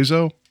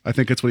Malpreso. I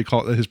think that's what he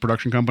called his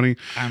production company.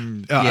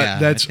 yeah,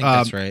 I think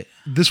that's right.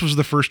 This was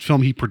the first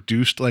film he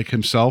produced like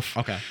himself.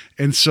 Okay.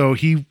 And so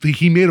he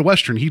made a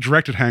Western. He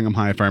directed Hang 'em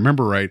High, if I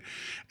remember right.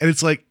 And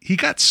it's like he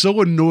got so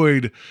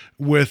annoyed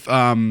with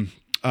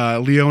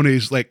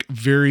Leone's like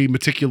very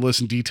meticulous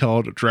and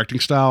detailed directing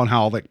style and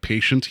how like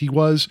patient he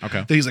was.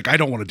 Okay. That he's like, I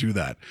don't want to do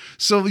that.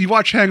 So you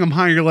watch Hang 'em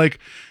High, you're like,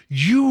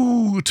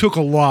 you took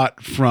a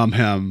lot from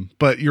him,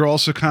 but you're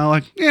also kind of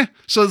like, yeah.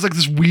 So it's like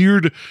this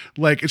weird,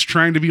 like it's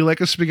trying to be like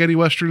a spaghetti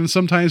Western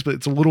sometimes, but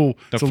it's a little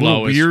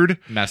weird.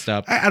 Messed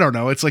up. I don't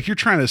know. It's like you're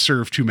trying to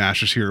serve 2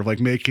 masters here, of like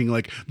making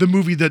like the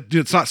movie that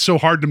it's not so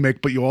hard to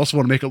make, but you also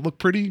want to make it look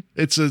pretty.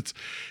 It's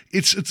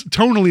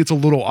tonally it's a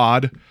little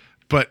odd,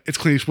 but it's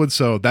Clint Eastwood,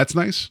 so that's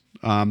nice.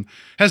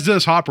 Has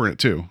Dennis Hopper in it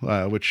too,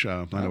 which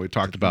I know we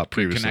talked about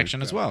previously.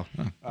 Connection as well.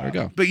 Oh, there we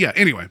go. But yeah,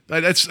 anyway,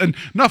 that's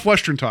enough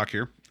Western talk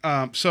here.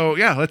 So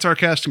yeah, that's our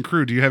cast and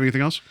crew. Do you have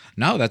anything else?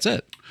 No, that's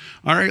it.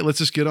 All right, let's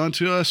just get on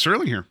to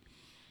Sterling here.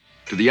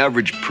 To the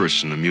average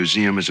person, a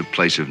museum is a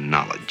place of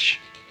knowledge,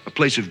 a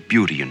place of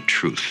beauty and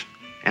truth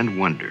and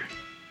wonder.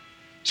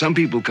 Some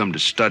people come to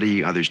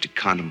study, others to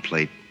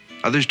contemplate,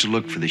 others to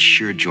look for the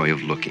sheer joy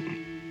of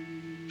looking.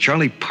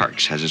 Charlie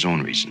Parks has his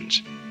own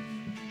reasons.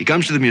 He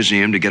comes to the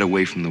museum to get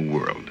away from the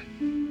world.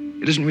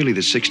 It isn't really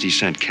the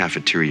 60-cent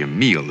cafeteria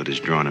meal that has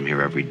drawn him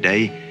here every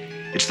day.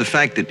 It's the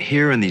fact that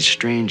here in these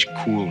strange,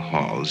 cool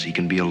halls, he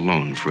can be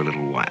alone for a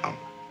little while.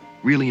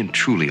 Really and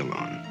truly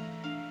alone.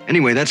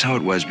 Anyway, that's how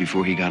it was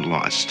before he got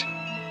lost.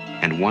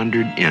 and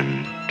wandered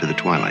in to the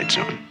Twilight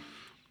Zone.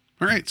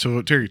 All right,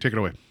 so Terry, take it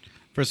away.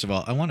 First of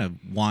all, I want to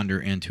wander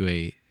into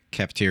a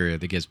cafeteria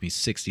that gives me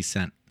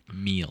 60-cent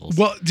meals.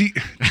 Well,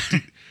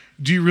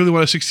 do you really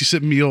want a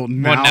 60-cent meal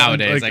now? Well,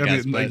 nowadays, like, I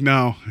guess, but-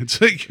 no.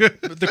 It's like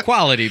the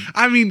quality.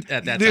 I mean,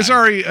 At that there's time.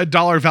 already a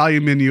 $1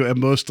 value menu at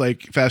most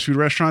like fast food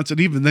restaurants, and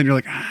even then you're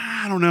like,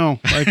 I don't know,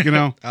 like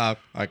All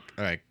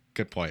right,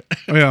 good point.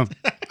 yeah.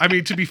 I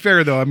mean, to be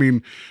fair though, I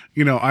mean,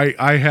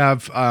 I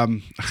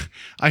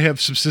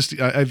have subsisted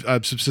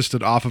I've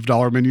subsisted off of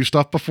dollar menu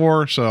stuff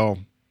before, so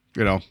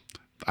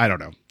I don't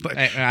know. But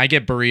I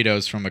get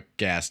burritos from a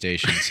gas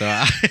station,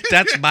 so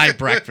that's my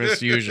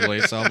breakfast usually.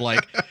 So I'm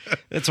like,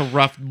 it's a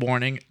rough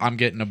morning. I'm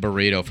getting a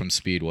burrito from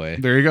Speedway.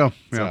 there you go.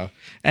 Yeah. So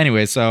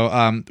anyway,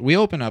 we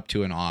open up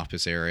to an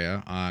office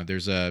area.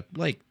 There's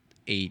like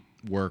 8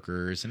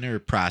 workers, and they're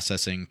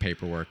processing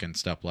paperwork and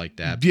stuff like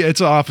that. Yeah,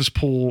 it's an office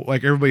pool.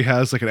 Like everybody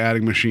has like an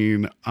adding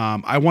machine.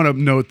 I want to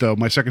note though,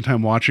 my second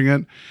time watching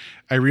it,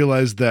 I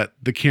realized that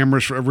the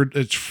camera's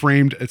it's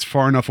framed. It's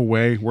far enough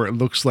away where it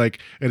looks like,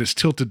 and it's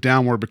tilted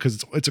downward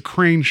because it's a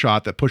crane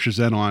shot that pushes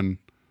in on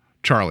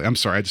Charlie. I'm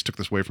sorry, I just took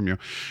this away from you.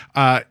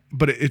 But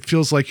it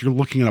feels like you're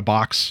looking in a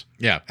box.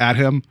 Yeah. At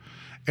him.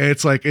 And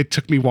it's like it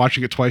took me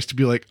watching it twice to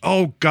be like,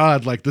 oh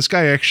God, like this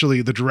guy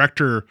actually, the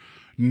director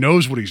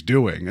knows what he's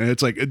doing, and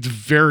it's like it's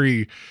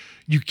very,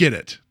 you get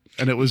it,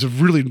 and it was a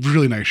really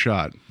really nice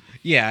shot.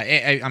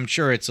 Yeah, I'm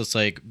sure it's just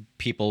like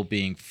people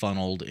being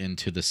funneled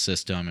into the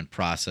system and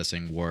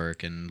processing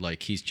work, and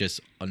like he's just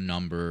a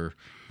number.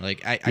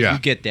 Like I Yeah. you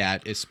get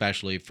that,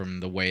 especially from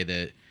the way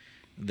that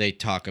they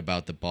talk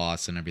about the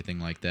boss and everything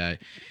like that.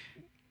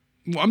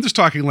 Well, I'm just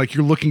talking like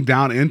you're looking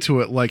down into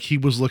it like he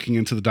was looking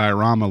into the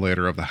diorama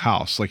later of the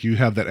house. Like you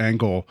have that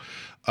angle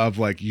of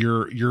like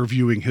you're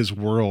viewing his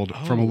world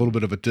from a little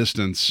bit of a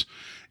distance,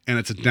 and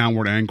it's a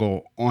downward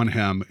angle on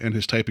him and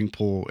his typing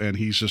pool, and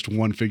he's just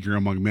one figure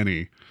among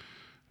many.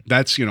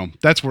 That's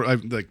that's where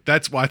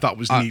that's what I thought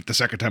was neat the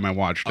second time I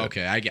watched it.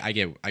 Okay, I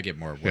get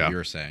more of what Yeah. you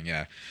were saying.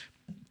 Yeah.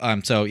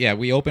 So yeah,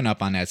 we open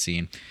up on that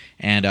scene,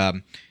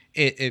 and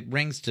it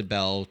rings the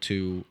bell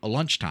to a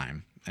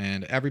lunchtime,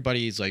 and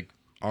everybody's like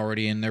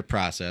already in their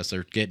process.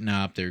 They're getting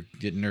up, they're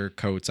getting their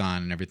coats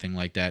on and everything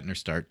like that, and they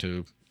start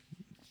to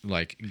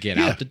like get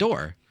Yeah. out the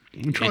door.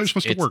 And Charlie's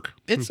supposed to work.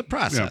 It's a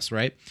process,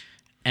 right?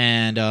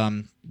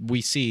 And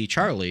we see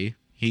Charlie.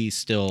 He's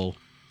still,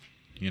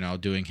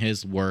 doing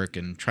his work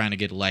and trying to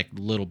get like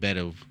a little bit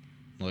of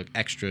like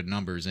extra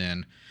numbers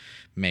in,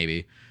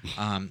 maybe,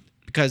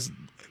 because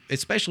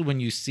especially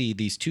when you see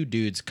these 2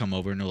 dudes come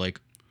over and they're like,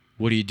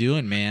 "What are you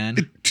doing, man?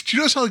 Did you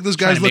notice how like those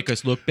Trying guys to look? make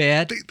us look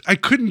bad?" I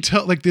couldn't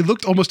tell. Like they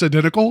looked almost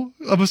identical.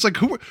 I was like,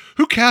 who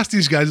cast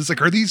these guys? It's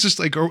like, are these just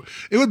like? It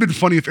would have been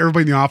funny if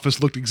everybody in the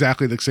office looked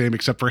exactly the same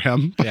except for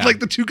him. But Yeah. like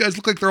the 2 guys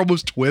look like they're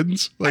almost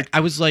twins. Like I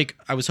was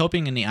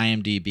hoping in the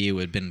IMDb it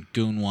would have been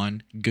Goon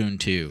 1, Goon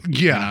 2.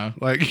 yeah,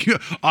 like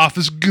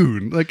office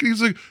goon. Like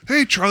he's like,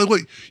 hey Charlie,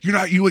 what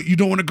you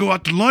don't want to go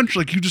out to lunch?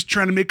 Like you just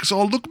trying to make us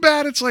all look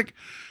bad? It's like,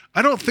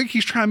 I don't think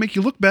he's trying to make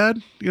you look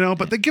bad,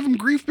 but they give him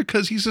grief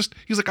because he's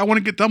like, I want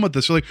to get done with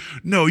this. They're like,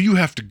 no, you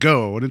have to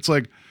go. And it's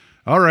like,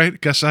 all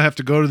right, guess I have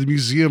to go to the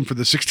museum for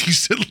the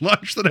 60-cent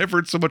lunch that I've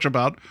heard so much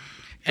about.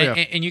 And,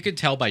 Yeah. and you could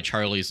tell by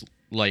Charlie's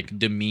like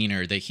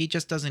demeanor that he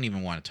just doesn't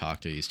even want to talk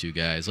to these 2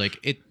 guys. Like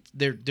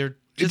they're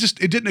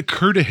It didn't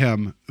occur to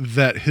him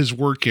that his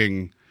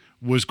working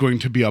was going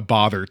to be a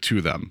bother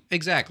to them.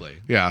 exactly.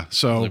 Yeah.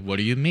 So Like, what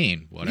do you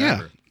mean? yeah,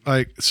 Whatever.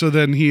 like so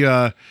then he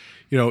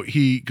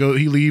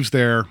he leaves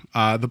there.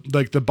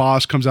 The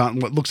boss comes out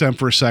and looks at him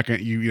for a second.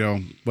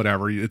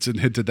 Whatever. It's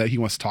hinted that he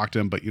wants to talk to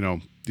him, but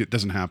it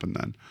doesn't happen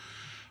then.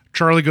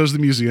 Charlie goes to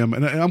the museum,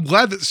 and I'm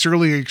glad that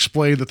Shirley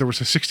explained that there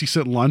was a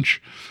 60-cent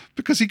lunch,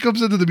 because he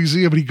comes into the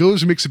museum and he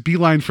goes and makes a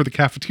beeline for the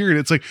cafeteria, and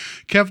it's like,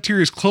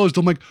 cafeteria's closed.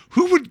 I'm like,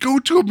 who would go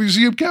to a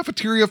museum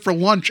cafeteria for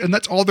lunch and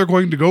that's all they're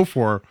going to go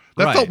for?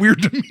 That Right. felt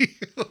weird to me.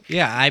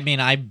 Yeah, I mean,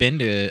 I've been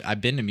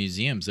to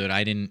museums, but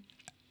I didn't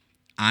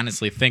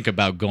honestly think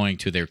about going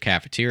to their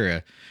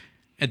cafeteria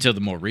until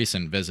the more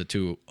recent visit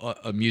to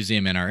a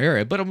museum in our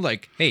area. But I'm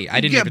like, hey, I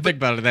didn't Yeah, even but think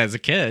about it as a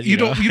kid. You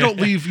know? don't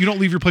leave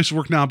your place of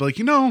work now, but like,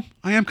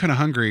 I am kind of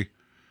hungry.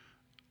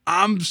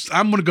 I'm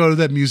going to go to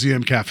that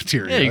museum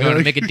cafeteria. Yeah, you're going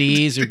to Like, Mickey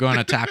D's, you're going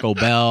to Taco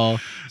Bell,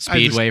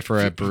 Speedway for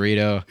a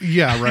burrito.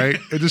 yeah, right.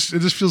 It just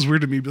feels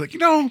weird to me. Be like,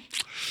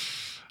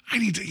 I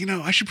need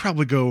to, I should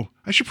probably go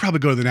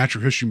to the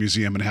Natural History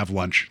Museum and have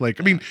lunch. Like,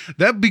 I mean,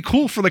 that'd be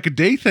cool for like a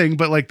day thing,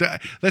 but like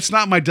that's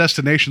not my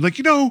destination. Like,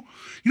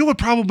 what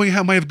probably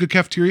might have a good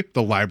cafeteria?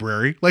 The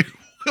library. Like,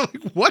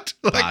 what?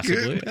 Like,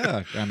 Possibly,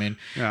 yeah. I mean,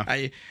 Yeah.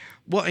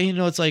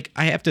 it's like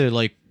I have to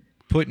like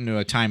put into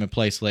a time and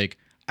place. Like,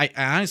 I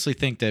honestly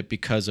think that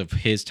because of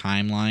his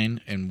timeline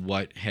and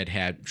what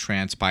had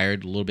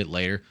transpired a little bit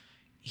later,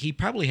 he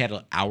probably had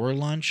an hour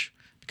lunch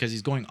because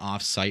he's going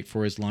off site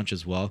for his lunch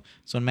as well.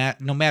 So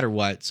no matter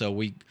what, so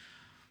we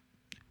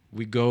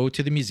go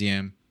to the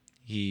museum.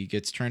 He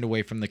gets turned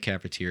away from the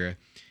cafeteria,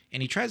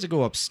 and he tries to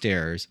go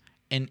upstairs.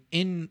 And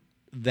in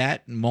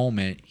that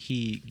moment,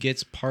 he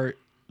gets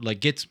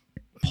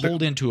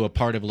pulled into a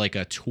part of like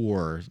a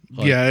tour.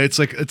 Like, yeah, it's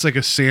like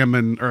a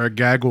salmon or a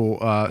gaggle,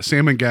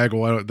 salmon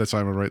gaggle. That's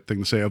not the right thing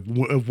to say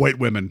of white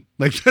women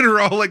like that are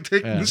all like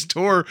taking this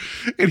tour,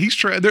 and he's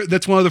trying.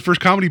 That's one of the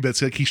first comedy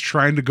bits. Like he's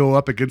trying to go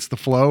up against the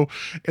flow,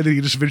 and then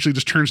he just eventually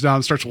just turns down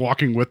and starts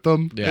walking with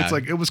them. Yeah. It's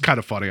like it was kind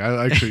of funny.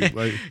 I actually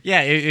like.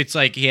 Yeah, it's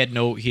like he had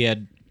no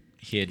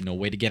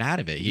way to get out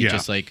of it. He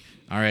just like,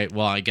 all right,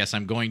 well, I guess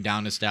I'm going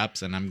down the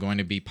steps and I'm going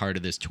to be part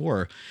of this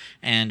tour.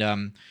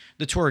 And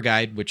the tour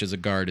guide, which is a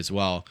guard as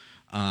well,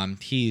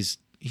 he's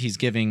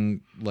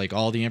giving like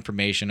all the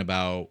information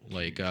about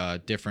like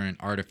different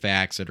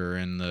artifacts that are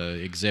in the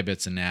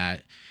exhibits and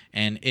that.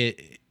 And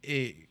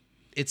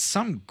it's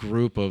some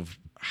group of,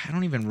 I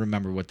don't even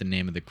remember what the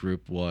name of the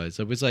group was.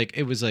 It was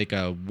like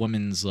a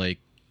woman's like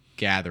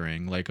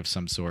gathering, like of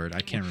some sort.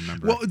 I can't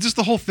remember. Well, just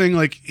the whole thing,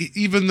 like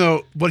even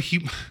though what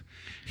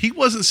he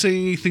wasn't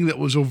saying anything that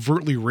was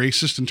overtly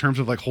racist in terms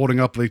of like holding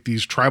up like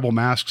these tribal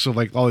masks of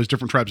like all these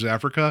different tribes of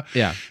Africa.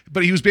 Yeah.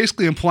 But he was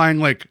basically implying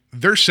like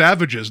they're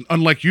savages,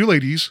 unlike you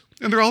ladies,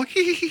 and they're all like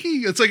hee hee hee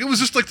hee. It's like it was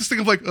just like this thing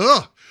of like,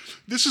 ugh,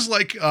 this is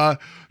like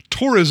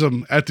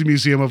tourism at the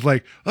museum of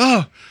like,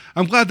 oh,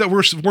 I'm glad that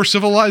we're more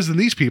civilized than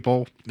these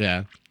people.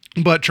 Yeah.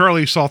 But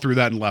Charlie saw through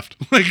that and left.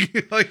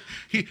 like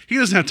he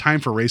doesn't have time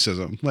for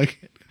racism.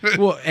 Like,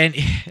 well, and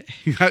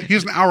he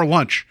has an hour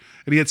lunch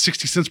and he had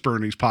 60 cents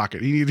burned in his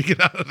pocket. He needed to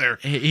get out of there.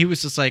 he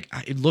was just like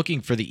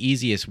looking for the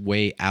easiest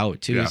way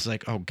out too. Yeah. He's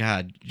like, oh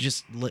God,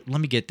 just let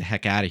me get the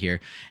heck out of here.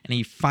 And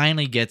he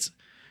finally gets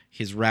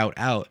his route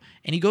out,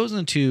 and he goes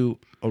into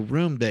a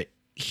room that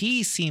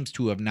he seems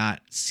to have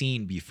not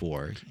seen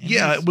before. And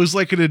Yeah, it was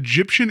like an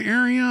Egyptian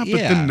area, but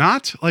Yeah. then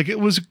not. Like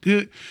it was,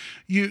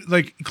 you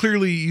like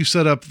clearly you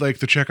set up like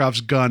the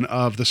Chekhov's gun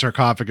of the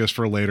sarcophagus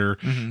for later,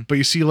 but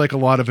you see like a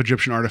lot of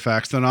Egyptian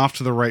artifacts. Then off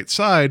to the right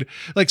side,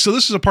 like so,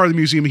 this is a part of the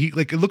museum. He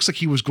like it looks like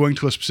he was going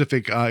to a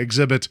specific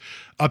exhibit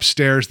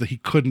upstairs that he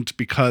couldn't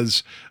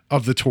because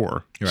of the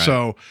tour. Right.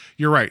 So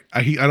you're right.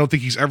 I don't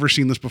think he's ever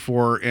seen this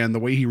before, and the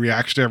way he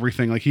reacts to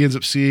everything, like he ends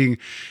up seeing,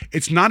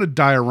 it's not a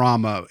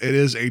diorama. It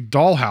is a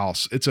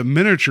dollhouse. It's a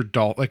miniature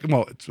doll. Like,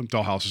 well,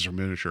 dollhouses are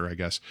miniature, I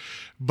guess,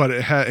 but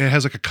it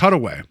has like a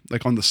cutaway,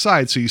 like on the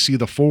side, so you see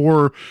the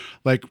four,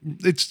 like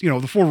it's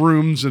the 4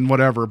 rooms and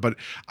whatever. But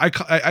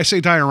I say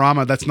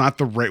diorama. That's not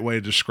the right way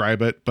to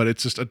describe it, but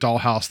it's just a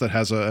dollhouse that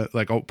has a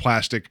like a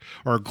plastic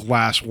or a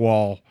glass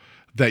wall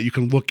that you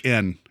can look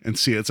in and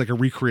see. It's like a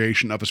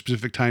recreation of a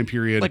specific time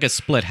period, like a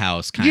split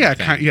house kind of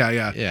thing.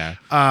 Yeah.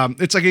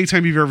 It's like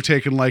anytime you've ever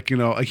taken like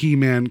a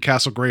He-Man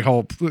Castle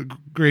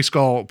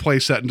Grayskull play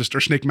set and just or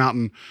Snake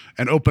Mountain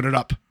and open it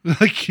up,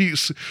 like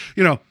he's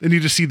and you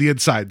just see the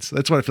insides.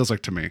 That's what it feels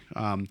like to me.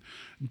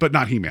 But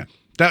not He-Man.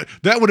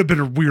 That would have been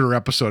a weirder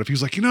episode if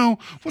he's like,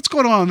 what's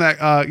going on in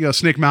that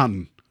Snake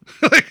Mountain.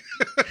 Like,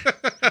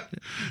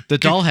 the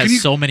doll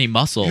has so many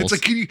muscles.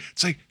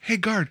 It's like, hey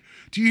guard,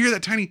 do you hear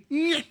that tiny?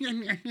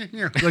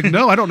 Like,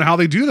 no, I don't know how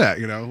they do that.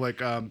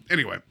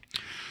 Anyway.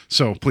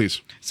 So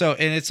please. So,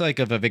 and it's like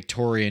of a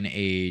Victorian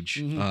age,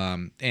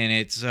 and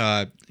it's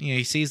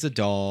he sees the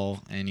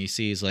doll, and he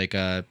sees like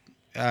a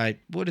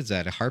what is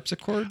that? A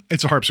harpsichord?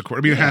 It's a harpsichord.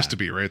 I mean, it has to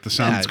be, right? The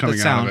sound's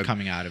coming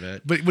out of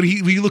it. But when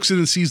he looks in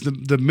and sees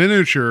the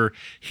miniature,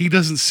 he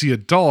doesn't see a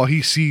doll.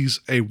 He sees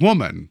a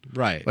woman,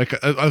 right? Like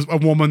a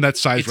woman that's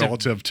sized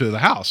relative to the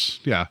house.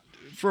 Yeah.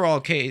 For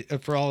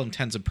all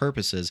intents and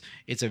purposes,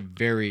 it's a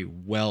very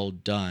well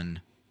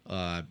done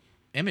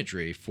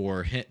imagery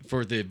for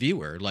the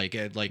viewer. Like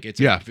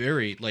it's a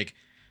very like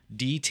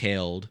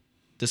detailed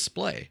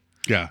display.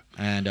 Yeah.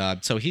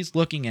 And so he's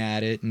looking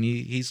at it, and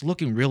he's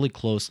looking really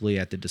closely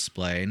at the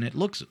display, and it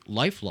looks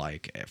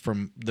lifelike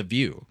from the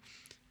view.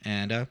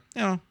 And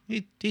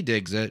he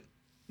digs it,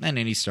 and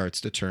then he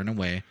starts to turn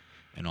away,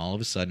 and all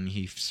of a sudden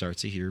he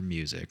starts to hear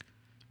music,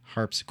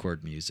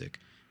 harpsichord music,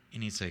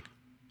 and he's like,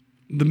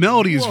 the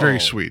melody is very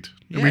sweet.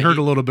 And Yeah, we heard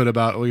a little bit of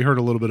it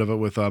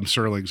with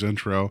Serling's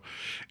intro,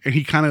 and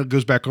he kind of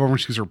goes back over and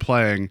sees her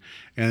playing,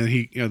 and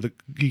he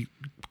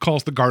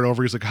calls the guard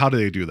over. He's like, "How do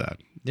they do that?"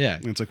 Yeah.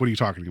 And it's like, "What are you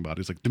talking about?"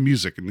 He's like, "The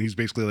music," and he's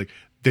basically like,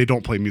 "They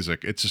don't play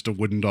music. It's just a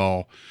wooden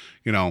doll."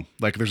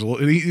 Like there's a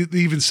little. And they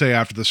even say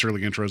after the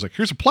Serling intro, "Is like,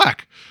 here's a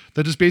plaque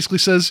that just basically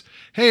says,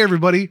 hey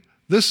everybody,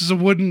 this is a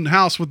wooden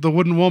house with the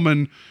wooden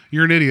woman.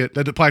 You're an idiot."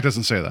 That the plaque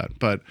doesn't say that,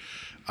 but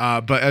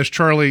as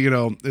Charlie,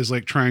 is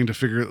like trying to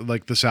figure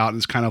like this out and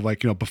is kind of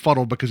like,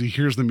 befuddled because he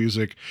hears the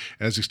music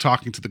as he's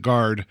talking to the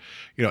guard,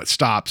 it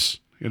stops,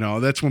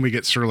 that's when we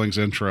get Serling's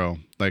intro,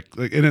 like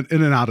in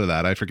and out of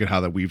that. I forget how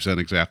that weaves in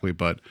exactly,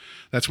 but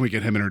that's when we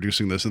get him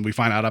introducing this, and we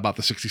find out about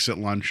the 60-cent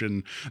lunch.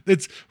 And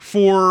it's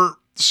for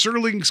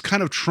Serling's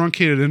kind of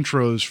truncated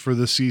intros for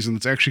this season.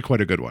 It's actually quite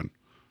a good one.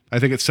 I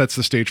think it sets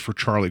the stage for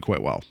Charlie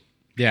quite well.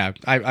 Yeah,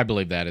 I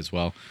believe that as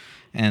well.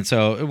 And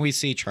so we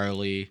see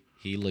Charlie.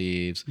 He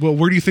leaves. Well,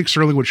 where do you think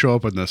Sterling would show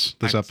up in this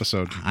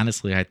episode?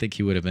 Honestly, I think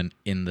he would have been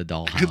in the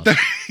dollhouse.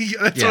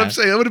 That's what I'm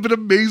saying. That would have been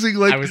amazing.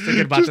 Like I was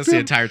thinking about this the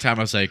entire time.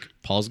 I was like,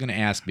 Paul's gonna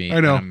ask me. I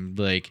know. And I'm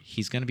like,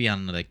 he's gonna be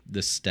on like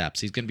the steps.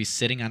 He's gonna be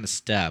sitting on the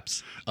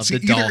steps of the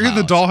either dollhouse. in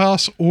the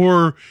dollhouse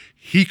or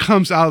he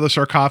comes out of the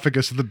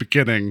sarcophagus at the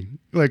beginning,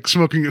 like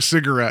smoking a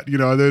cigarette,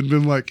 and then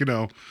been like,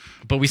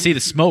 But we see the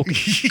smoke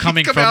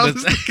coming from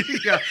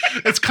yeah,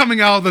 it's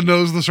coming out of the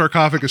nose of the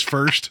sarcophagus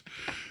first.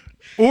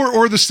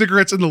 Or the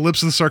cigarette's in the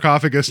lips of the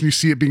sarcophagus and you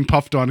see it being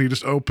puffed on. He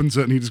just opens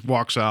it and he just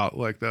walks out.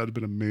 Like, that would have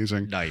been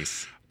amazing.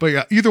 Nice. But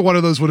yeah, either one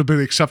of those would have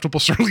been acceptable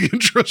Sterling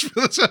intros for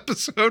this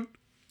episode.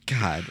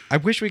 God, I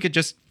wish we could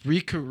just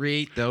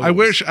recreate those. I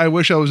wish I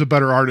was a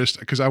better artist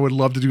because I would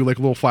love to do like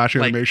little flash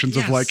animations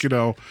of like,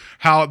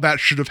 how that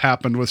should have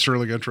happened with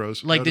Sterling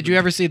intros. Like, did you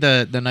ever see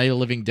the Night of the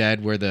Living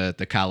Dead where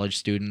the college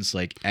students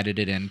like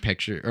edited in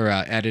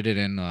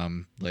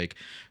like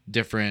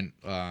different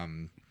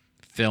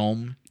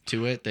film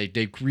to it?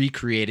 They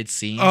recreated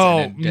scenes.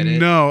 Oh, did it.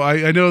 No,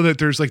 I know that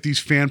there's like these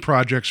fan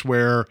projects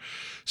where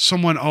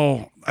someone,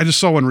 I just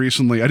saw one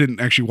recently. I didn't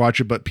actually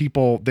watch it, but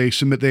people, they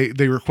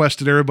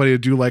requested everybody to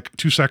do like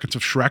 2 seconds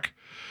of Shrek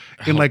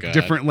in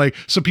different, like,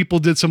 so people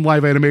did some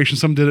live animation,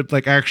 some did it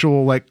like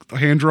actual like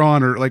hand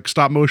drawn or like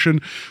stop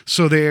motion.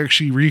 So they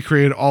actually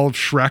recreated all of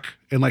Shrek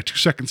in like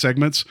 2-second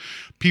segments.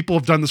 People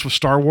have done this with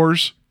Star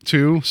Wars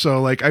too.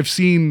 So like I've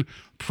seen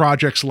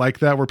projects like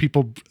that where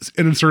people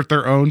insert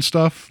their own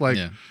stuff. Like,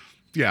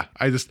 yeah,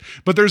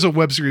 but there's a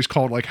web series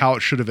called like How It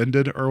Should Have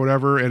Ended or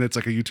whatever. And it's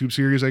like a YouTube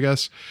series, I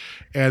guess.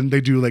 And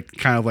they do like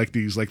kind of like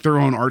these, like their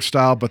own art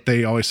style, but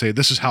they always say,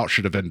 this is how it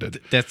should have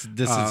ended. This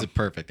is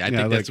perfect. I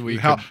think that's like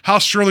how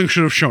Sterling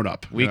should have shown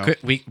up. We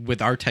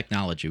with our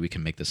technology, we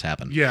can make this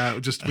happen. Yeah.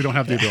 Just, we don't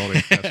have the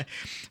ability. Yes.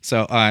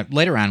 So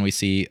later on, we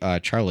see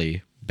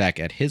Charlie back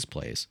at his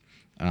place.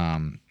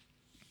 I'm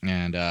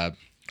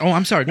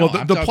sorry. No,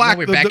 well, the plaque.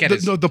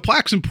 The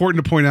plaque's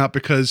important to point out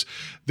because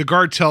the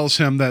guard tells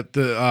him that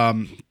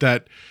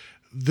that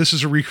this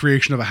is a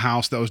recreation of a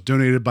house that was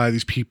donated by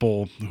these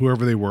people,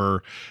 whoever they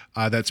were.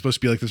 That's supposed to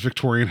be like this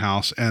Victorian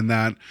house, and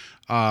that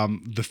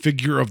the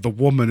figure of the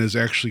woman is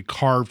actually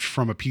carved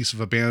from a piece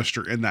of a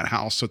banister in that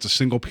house. So it's a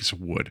single piece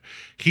of wood.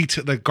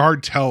 The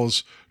guard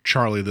tells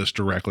Charlie this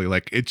directly,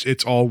 like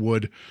it's all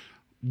wood.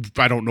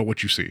 I don't know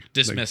what you see.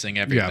 Dismissing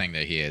everything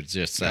that he had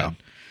just said,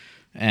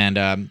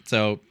 and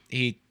so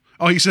he.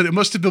 Oh, he said it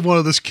must have been one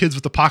of those kids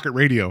with the pocket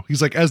radio.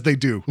 He's like, as they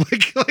do.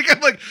 Like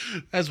I'm like,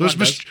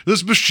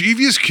 those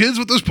mischievous kids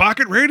with those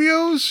pocket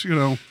radios,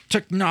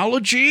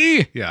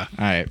 Technology. Yeah.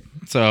 All right.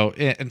 So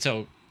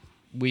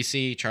we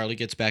see Charlie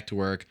gets back to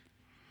work.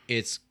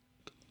 It's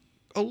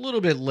a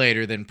little bit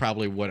later than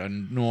probably what a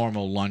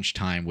normal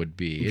lunchtime would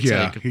be. It's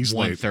like he's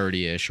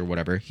 1:30-ish or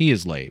whatever. He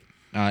is late.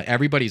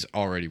 Everybody's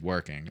already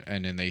working,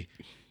 and then they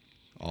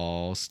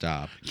all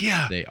stop.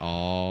 Yeah. They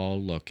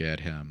all look at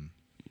him.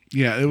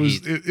 Yeah, it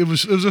was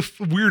a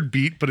weird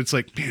beat, but it's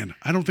like, man,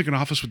 I don't think an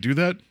office would do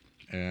that.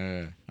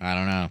 I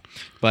don't know,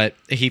 but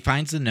he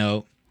finds the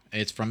note.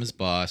 It's from his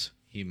boss.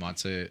 He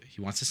wants to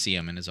see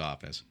him in his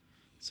office,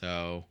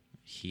 so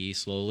he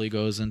slowly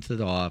goes into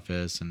the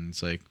office, and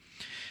it's like,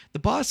 the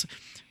boss.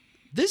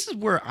 This is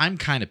where I'm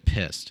kind of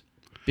pissed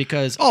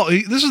because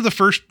this is the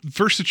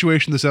first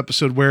situation this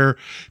episode where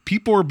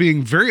people are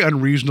being very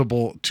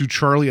unreasonable to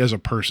Charlie as a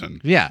person.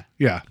 Yeah.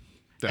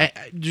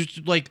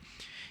 Just like.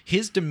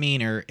 His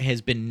demeanor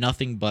has been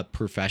nothing but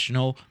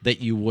professional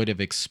that you would have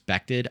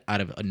expected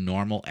out of a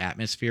normal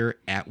atmosphere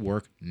at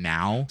work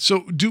now.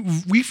 So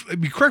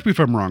correct me if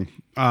I'm wrong,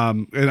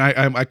 and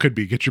I could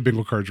be. Get your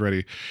bingo cards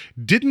ready.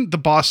 Didn't the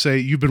boss say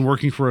you've been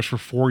working for us for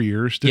 4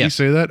 years? Did he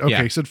say that?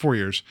 Okay, He said 4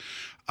 years.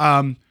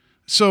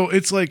 So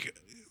it's like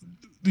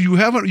you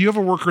have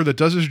a worker that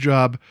does his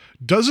job,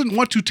 doesn't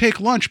want to take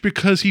lunch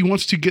because he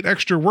wants to get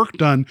extra work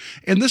done,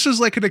 and this is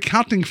like an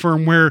accounting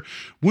firm where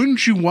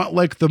wouldn't you want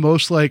like the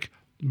most like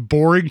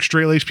boring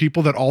straight-laced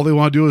people that all they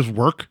want to do is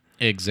work?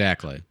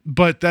 Exactly.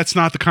 But that's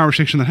not the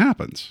conversation that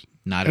happens.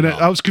 Not at all.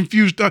 I was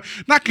confused.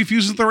 Not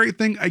confused is the right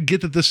thing. I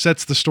get that this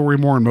sets the story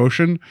more in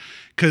motion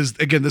because,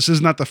 again, this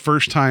is not the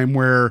first time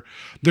where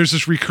there's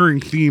this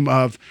recurring theme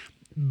of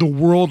the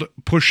world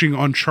pushing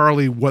on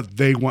Charlie what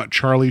they want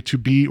Charlie to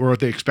be or what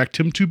they expect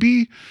him to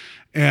be.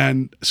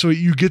 And so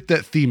you get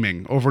that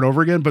theming over and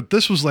over again. But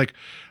this was like,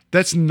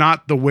 that's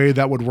not the way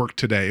that would work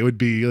today. It would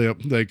be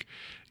like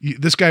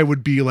this guy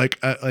would be like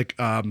a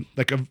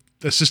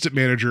assistant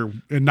manager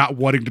and not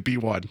wanting to be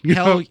one.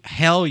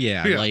 Hell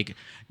yeah. Like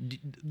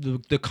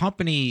the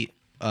company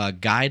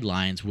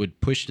guidelines would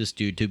push this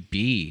dude to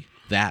be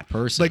that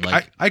person.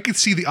 Like I could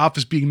see the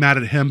office being mad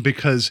at him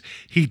because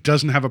he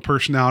doesn't have a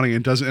personality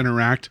and doesn't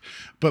interact,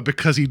 but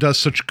because he does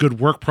such good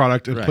work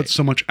product and puts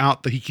so much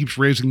out that he keeps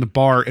raising the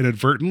bar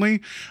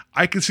inadvertently,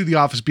 I could see the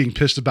office being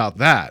pissed about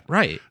that.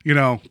 Right.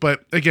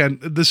 But again,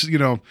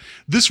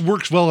 this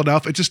works well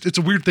enough. It's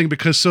a weird thing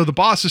because so the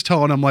boss is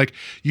telling him like,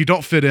 you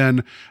don't fit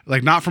in,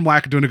 like not from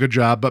lack of doing a good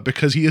job, but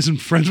because he isn't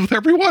friends with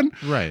everyone.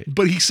 Right.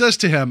 But he says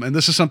to him, and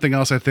this is something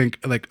else I think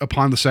like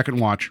upon the second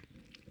watch,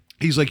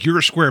 He's like, you're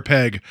a square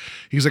peg.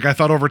 He's like, I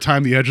thought over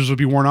time the edges would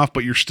be worn off,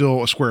 but you're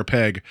still a square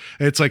peg.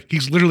 And it's like,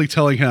 he's literally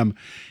telling him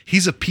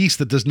he's a piece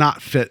that does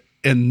not fit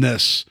in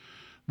this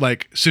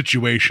like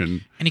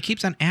situation. And he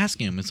keeps on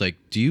asking him, it's like,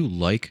 do you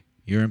like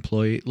your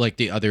employee, like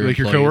the other like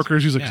employees? your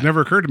coworkers? He's like, it's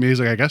never occurred to me. He's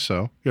like, I guess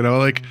so. You know,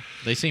 like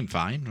They seem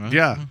fine. Right?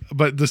 yeah.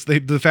 But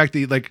the fact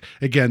that like,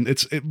 again,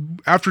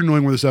 after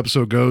knowing where this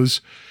episode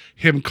goes,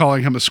 him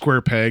calling him a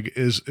square peg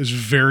is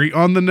very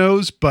on the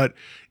nose, but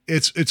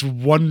it's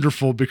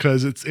wonderful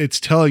because it's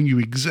telling you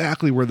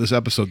exactly where this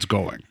episode's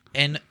going.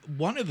 And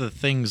one of the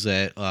things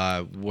that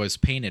was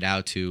painted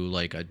out to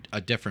like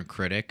a different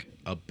critic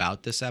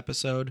about this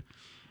episode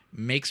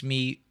makes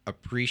me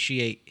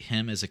appreciate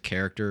him as a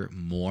character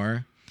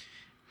more.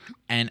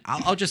 And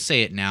I'll just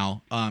say it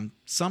now.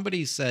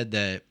 Somebody said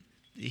that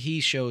he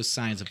shows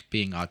signs of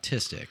being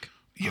autistic.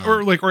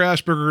 Or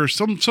Asperger, or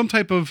some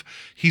type of,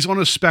 he's on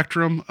a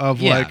spectrum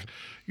of Yeah. like,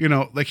 you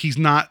know, like he's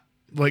not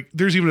like,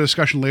 there's even a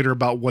discussion later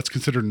about what's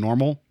considered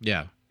normal.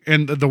 Yeah.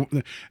 And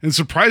and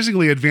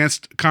surprisingly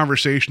advanced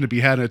conversation to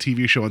be had in a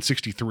TV show in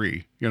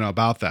 63, you know,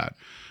 about that.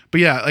 But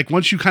yeah, like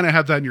once you kind of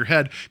have that in your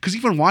head, because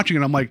even watching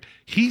it, I'm like,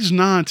 he's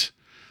not,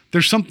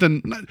 there's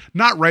something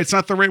not right. It's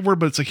not the right word,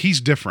 but it's like,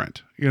 he's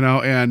different, you know?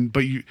 And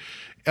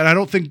I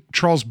don't think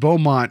Charles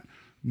Beaumont,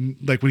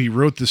 like when he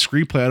wrote the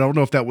screenplay, I don't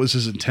know if that was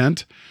his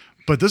intent,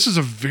 but this is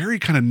a very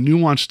kind of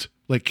nuanced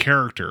like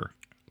character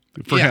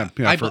for him.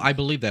 Yeah, I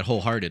believe that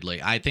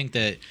wholeheartedly. I think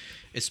that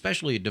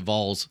especially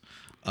Duvall's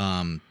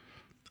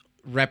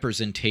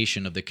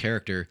representation of the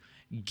character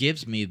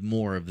gives me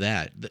more of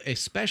that,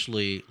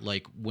 especially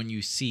like when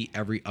you see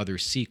every other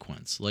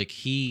sequence. Like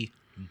he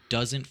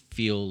doesn't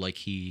feel like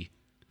he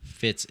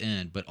fits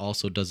in, but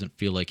also doesn't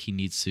feel like he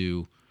needs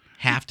to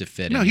have to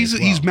fit in. No, he's as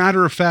well. he's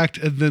matter of fact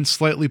and then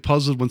slightly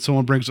puzzled when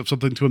someone brings up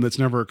something to him that's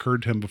never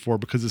occurred to him before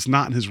because it's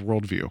not in his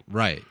worldview.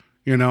 Right.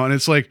 You know, and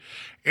it's like,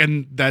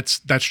 and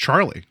that's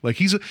Charlie. Like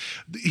he's a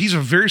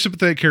very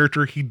sympathetic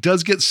character. He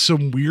does get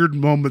some weird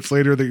moments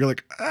later that you're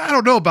like, I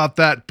don't know about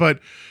that, but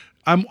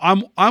I'm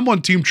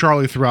on Team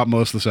Charlie throughout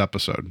most of this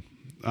episode.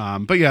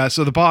 But yeah,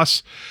 so the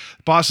boss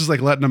is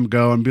like letting him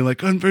go and be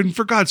like, and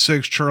for God's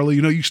sakes, Charlie,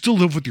 you know, you still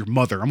live with your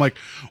mother. I'm like,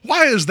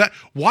 why is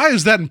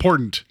that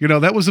important? You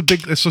know, that was a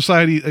big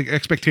society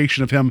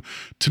expectation of him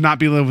to not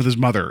be living with his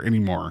mother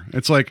anymore.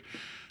 It's like,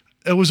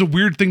 it was a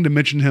weird thing to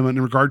mention him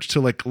in regards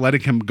to like letting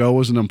him go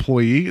as an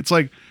employee. It's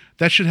like,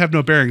 that should have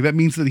no bearing. That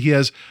means that he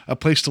has a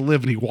place to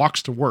live and he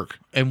walks to work.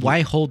 And why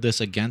hold this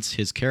against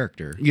his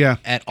character? Yeah.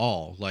 At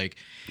all. Like,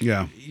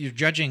 yeah, you're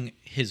judging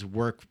his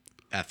work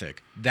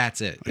ethic.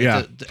 That's it.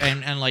 Yeah.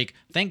 And like,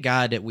 thank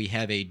God that we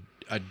have a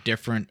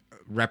different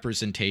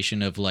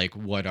representation of like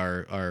what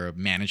our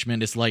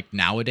management is like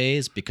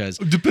nowadays, because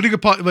depending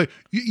upon like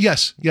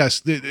yes in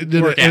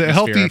a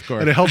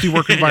healthy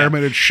work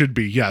environment, it should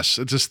be, yes.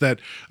 It's just that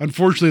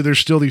unfortunately there's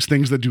still these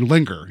things that do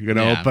linger, you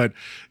know. Yeah. But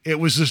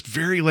it was just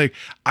very like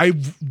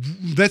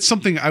that's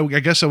something I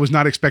guess I was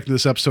not expecting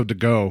this episode to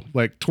go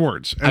like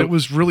towards, and it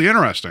was really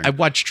interesting. I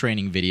watch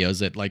training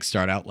videos that like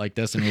start out like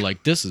this and we're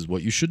like, this is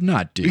what you should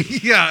not do.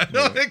 Yeah.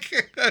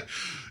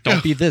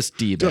 Don't be this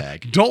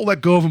D-bag. Don't let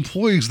go of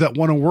employees that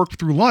want to work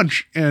through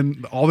lunch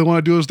and all they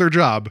want to do is their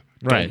job.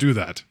 Right. Don't do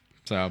that.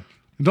 So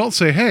And don't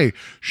say, hey,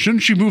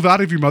 shouldn't you move out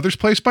of your mother's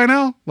place by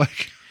now?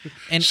 Like,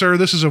 sir,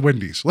 this is a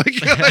Wendy's. Like,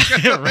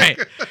 right.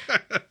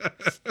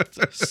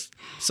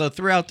 So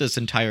throughout this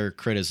entire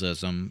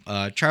criticism,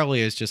 Charlie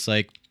is just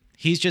like,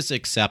 he's just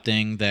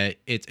accepting that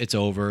it's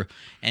over.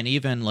 And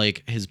even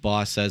like his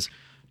boss says,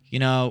 you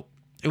know,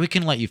 we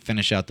can let you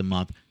finish out the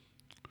month.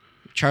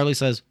 Charlie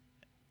says,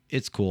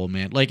 it's cool,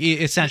 man. Like he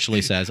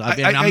essentially says,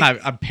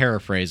 I'm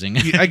paraphrasing.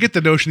 I get the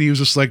notion he was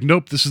just like,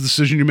 nope, this is the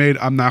decision you made.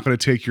 I'm not going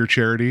to take your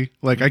charity.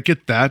 Like, I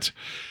get that.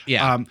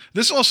 Yeah.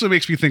 This also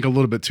makes me think a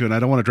little bit too, and I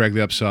don't want to drag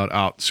the episode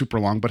out super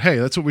long, but hey,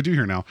 that's what we do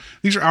here now.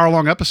 These are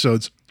hour-long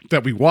episodes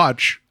that we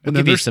watch. And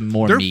then there's some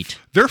more meat.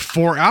 They're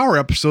 4-hour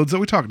episodes that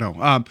we talk.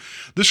 No.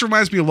 This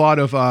reminds me a lot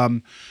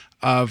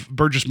of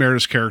Burgess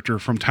Meredith's character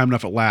from Time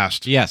Enough at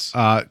Last. Yes.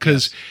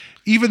 Because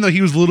even though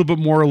he was a little bit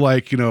more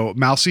like, you know,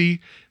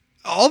 mousy,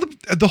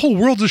 the whole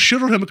world just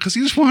shit on him because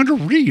he just wanted to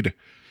read,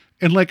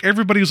 and like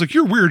everybody was like,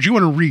 "You're weird. You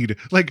want to read?"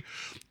 Like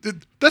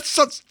that's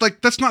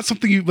not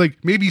something you like.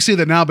 Maybe you say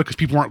that now because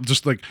people aren't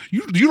just like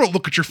you don't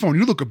look at your phone.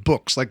 You look at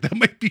books. Like that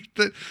might be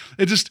that.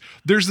 It just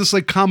there's this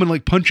like common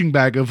like punching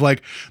bag of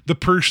like the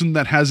person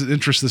that has an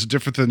interest that's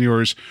different than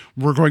yours.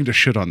 We're going to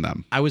shit on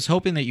them. I was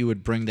hoping that you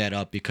would bring that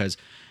up because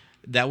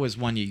that was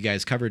one you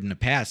guys covered in the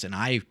past, and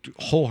I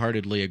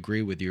wholeheartedly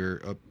agree with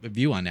your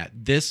view on that.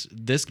 This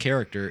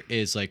character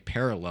is like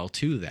parallel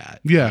to that.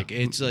 Yeah, like,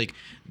 it's like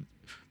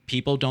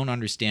people don't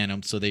understand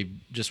him, so they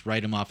just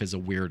write him off as a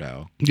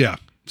weirdo. Yeah,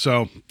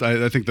 so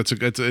I think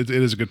it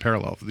is a good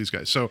parallel for these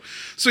guys. So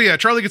yeah,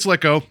 Charlie gets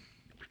let go.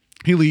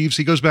 He leaves.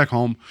 He goes back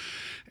home,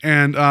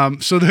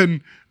 and so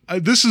then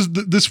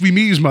we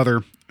meet his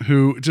mother,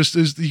 who just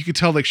is. You could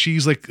tell like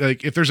she's like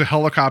if there's a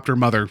helicopter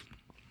mother,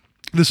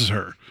 this is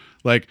her.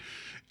 Like,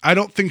 I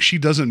don't think she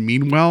doesn't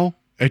mean well,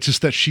 It's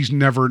just that she's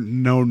never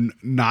known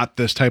not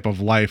this type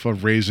of life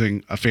of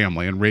raising a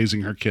family and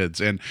raising her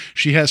kids. And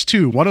she has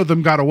two. One of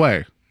them got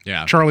away.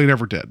 Yeah. Charlie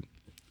never did.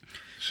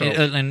 So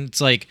And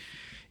it's like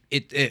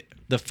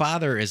the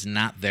father is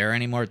not there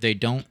anymore. They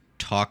don't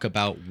talk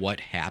about what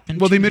happened.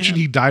 well, to they mentioned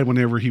him. he died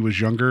whenever he was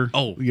younger.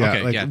 Oh, yeah,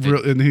 okay, like,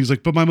 yeah. and he's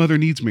like, but my mother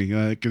needs me.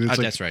 And it's like,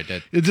 that's right.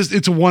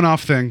 It's a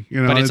one-off thing,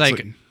 you know. But it's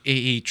like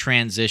he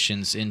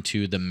transitions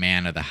into the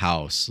man of the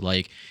house.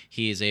 Like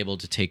he is able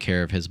to take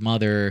care of his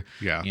mother.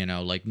 Yeah. You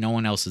know, like no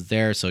one else is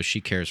there, so she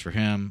cares for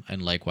him,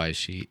 and likewise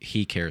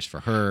he cares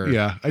for her.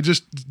 Yeah, I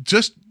just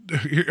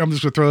here, I'm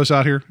just gonna throw this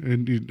out here,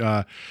 and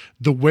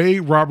the way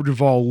Robert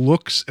Duvall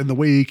looks and the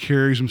way he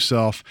carries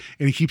himself,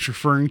 and he keeps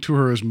referring to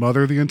her as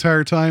mother the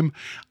entire time.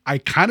 I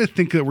kind of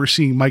think that we're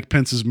seeing Mike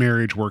Pence's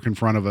marriage work in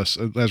front of us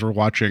as we're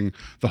watching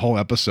the whole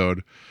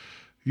episode.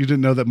 You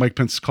didn't know that Mike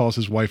Pence calls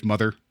his wife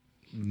mother?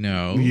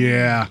 No.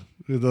 Yeah.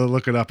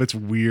 Look it up. It's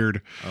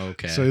weird.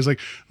 Okay. So he's like,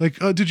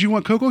 did you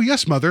want cocoa?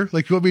 Yes, mother.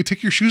 Like, you want me to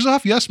take your shoes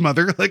off? Yes,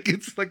 mother. Like,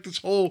 it's like this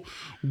whole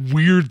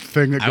weird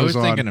thing that goes on. I was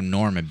thinking of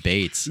Norman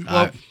Bates.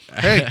 Well,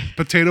 hey,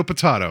 potato.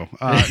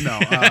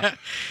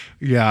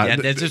 Yeah.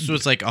 This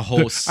was like a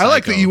whole. I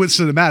like that cycle. you went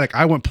cinematic.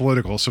 I went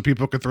political, so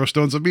people can throw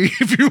stones at me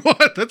if you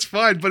want. That's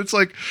fine. But it's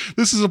like,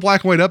 this is a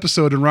black and white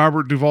episode, and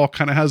Robert Duvall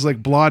kind of has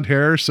like blonde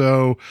hair,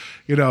 so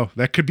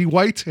that could be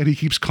white. And he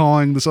keeps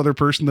calling this other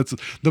person that's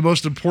the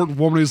most important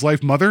woman in his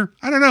life mother.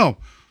 I don't know.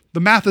 The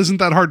math isn't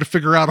that hard to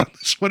figure out on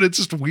this one. It's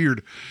just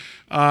weird.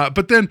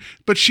 But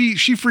she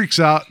freaks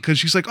out because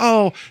she's like,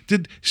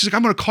 she's like,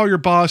 I'm going to call your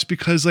boss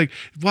because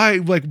why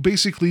would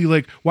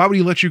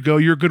he let you go?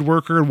 You're a good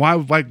worker. And why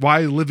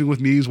living with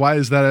me why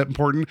is that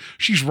important?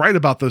 She's right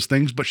about those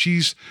things, but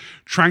she's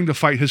trying to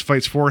fight his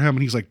fights for him.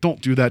 And he's like,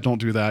 don't do that. Don't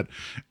do that.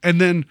 And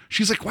then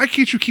she's like, why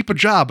can't you keep a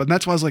job? And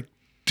that's why I was like,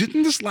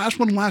 didn't this last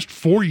one last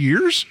 4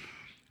 years?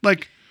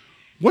 Like,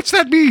 what's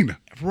that mean?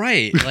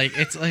 Right. Like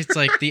it's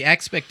like the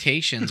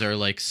expectations are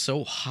like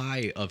so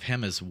high of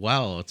him as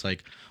well. It's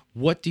like,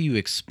 what do you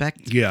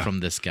expect from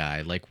this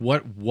guy? Like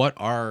what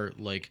are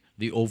like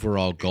the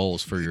overall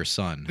goals for your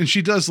son? And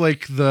she does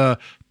like the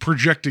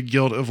projected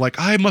guilt of like,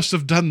 I must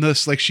have done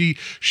this. Like she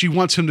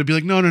wants him to be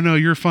like, no,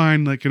 you're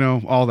fine. Like,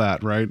 all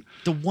that, right?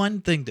 The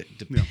one thing that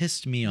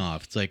pissed me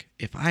off, it's like,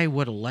 if I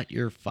would have let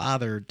your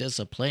father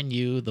discipline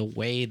you the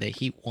way that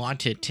he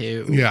wanted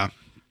to. Yeah.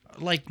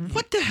 Like,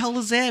 what the hell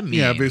does that mean?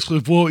 Yeah,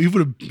 basically, well,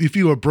 if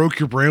you broke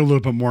your brain a little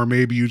bit more,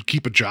 maybe you'd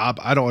keep a job.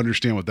 I don't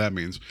understand what that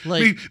means.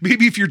 Like,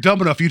 maybe if you're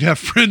dumb enough, you'd have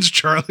friends,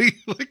 Charlie.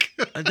 Like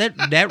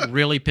that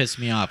really pissed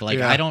me off. Like,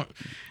 yeah. I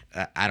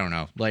don't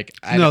know. Like,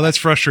 that's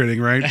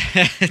frustrating, right?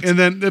 And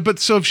then, but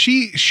so if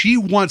she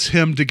wants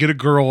him to get a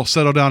girl,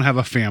 settle down, have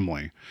a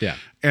family. Yeah.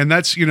 And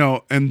that's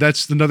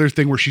another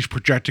thing where she's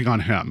projecting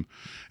on him.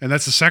 And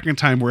that's the second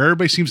time where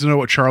everybody seems to know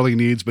what Charlie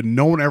needs, but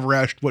no one ever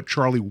asked what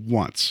Charlie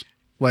wants.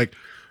 Like,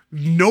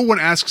 no one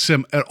asks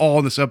him at all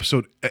in this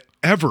episode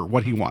ever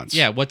what he wants.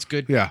 Yeah, what's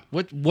good? Yeah.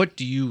 What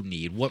do you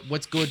need?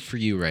 What's good for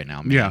you right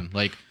now, man? Yeah.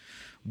 Like,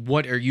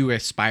 what are you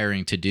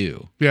aspiring to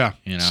do? Yeah.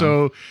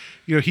 So,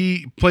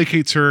 he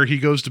placates her, he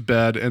goes to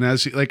bed, and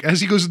as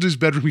he goes into his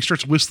bedroom, he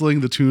starts whistling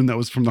the tune that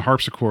was from the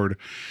harpsichord.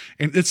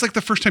 And it's like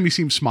the first time you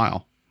see him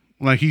smile.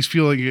 Like he's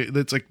feeling it.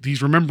 It's like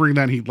he's remembering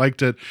that and he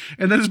liked it.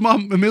 And then his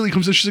mom immediately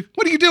comes in. She's like,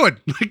 "What are you doing?"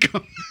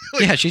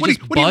 Yeah, she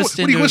just buzzed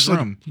into his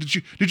room. Did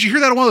you hear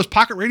that on one of those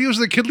pocket radios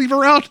that the kid leave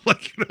around?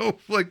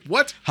 Like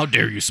what? How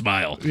dare you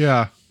smile?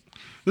 Yeah,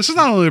 this is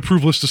not only a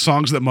proof list of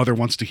songs that mother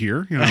wants to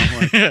hear.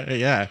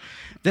 Yeah,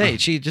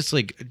 she just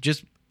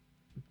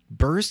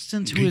bursts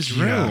into his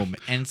room,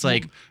 and it's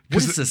like,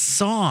 what is this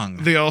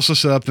song? They also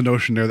set up the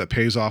notion there that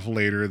pays off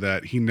later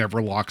that he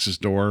never locks his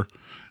door.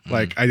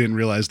 Like, I didn't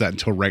realize that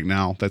until right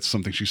now. That's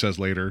something she says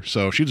later.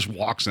 So she just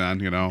walks in,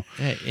 Yeah,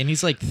 and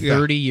he's like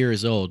 30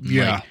 years old. And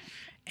yeah.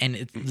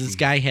 And this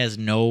guy has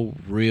no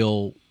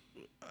real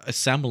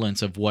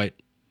semblance of what,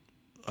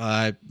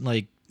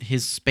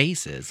 his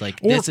space is.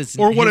 Like, this is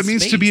or what it his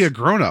means space. to be a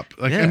grown-up.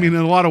 Like, Yeah. I mean,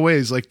 in a lot of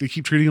ways, like, they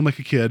keep treating him like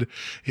a kid.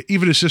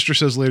 Even his sister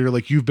says later,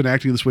 like, you've been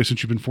acting this way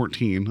since you've been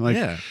 14. Like,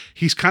 Yeah.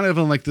 he's kind of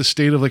in, like, this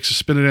state of, like,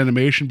 suspended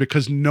animation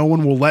because no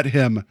one will let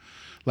him,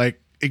 like,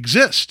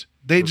 exist.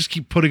 They just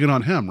keep putting it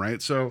on him,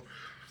 right? So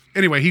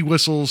anyway, he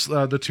whistles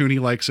the tune, he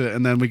likes it,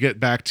 and then we get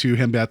back to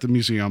him at the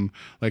museum.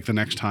 Like the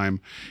next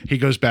time he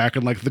goes back,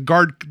 and like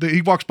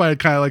he walks by and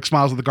kind of like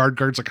smiles at the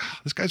guard's like,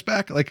 this guy's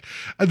back. Like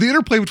the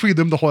interplay between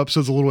them the whole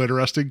episode's a little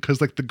interesting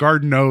because like the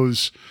guard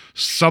knows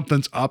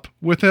something's up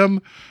with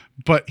him,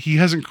 but he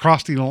hasn't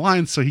crossed any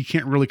lines, so he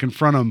can't really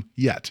confront him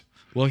yet.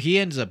 Well, he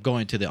ends up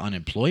going to the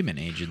unemployment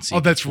agency. Oh,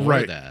 that's before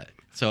right. That.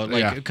 So,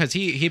 like, because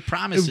he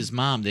promised his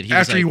mom that he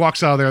after was he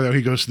walks out of there, though,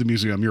 he goes to the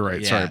museum. You're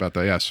right. Yeah. Sorry about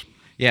that. Yes.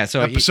 Yeah.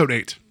 So episode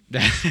 8.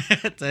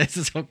 This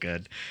is so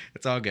good.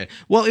 It's all good.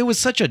 Well, it was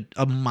such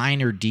a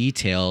minor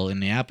detail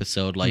in the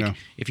episode. Like,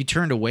 if you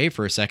turned away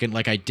for a second,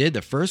 like I did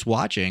the first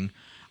watching,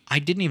 I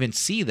didn't even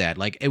see that.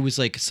 Like, it was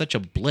like such a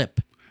blip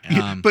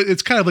But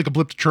it's kind of like a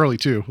blip to Charlie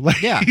too.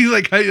 Like, Yeah. he's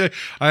like,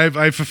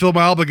 I fulfilled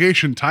my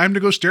obligation. Time to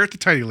go stare at the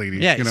tiny lady.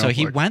 Yeah, you know, so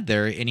he like- went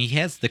there and he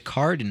has the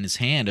card in his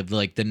hand of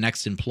like the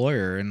next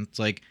employer, and it's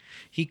like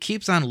he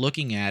keeps on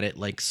looking at it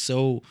like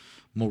so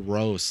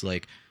morose,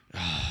 like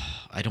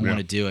I don't want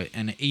to do it.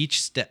 And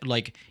each step,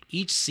 like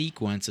each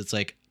sequence, it's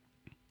like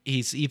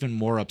he's even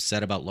more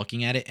upset about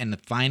looking at it. And the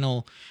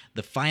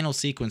final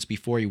sequence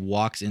before he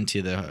walks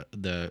into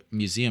the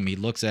museum, he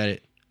looks at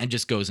it and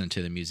just goes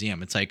into the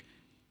museum. It's like,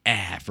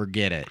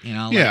 forget it. You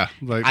know? Like, Yeah,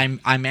 like-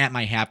 I'm at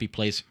my happy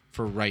place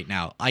for right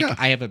now.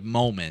 I have a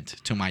moment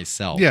to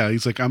myself. Yeah,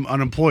 he's like, I'm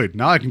unemployed.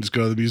 Now I can just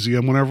go to the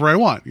museum whenever I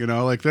want. You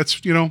know, like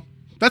that's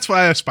what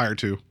I aspire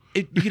to.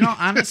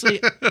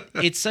 Honestly,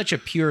 it's such a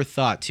pure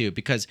thought too,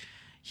 because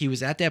he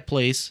was at that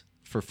place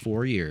for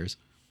 4 years.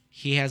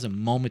 He has a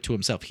moment to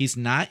himself. He's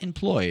not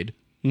employed.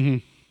 Mm-hmm.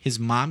 His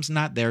mom's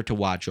not there to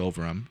watch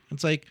over him.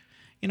 It's like,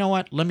 you know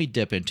what? Let me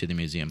dip into the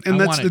museum. And I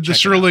that's wanna the check it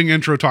Sterling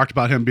intro talked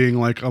about him being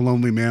like a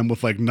lonely man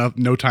with like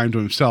no time to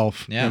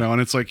himself. Yeah. You know,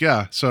 and it's like,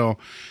 yeah. So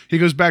he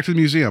goes back to the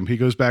museum. He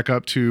goes back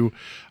up to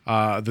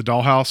the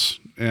dollhouse,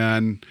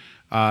 and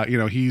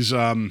he's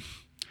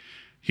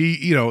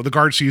the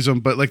guard sees him,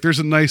 but like there's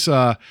a nice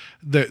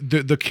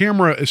the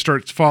camera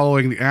starts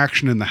following the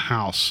action in the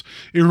house.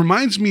 It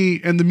reminds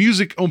me, and the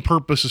music on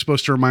purpose is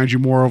supposed to remind you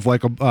more of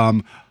like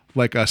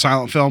a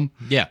silent film,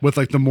 Yeah. with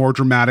like the more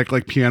dramatic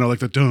like piano, like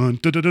the dun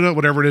dun dun, dun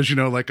whatever it is,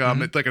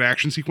 it's like an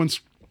action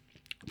sequence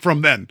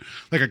from then,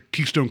 like a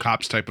Keystone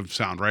Cops type of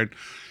sound, right?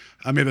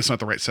 Maybe that's not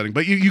the right setting,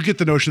 but you get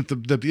the notion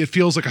that it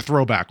feels like a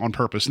throwback on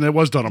purpose, and it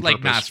was done on like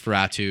purpose.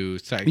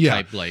 Nosferatu type,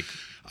 Yeah. like.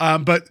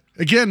 But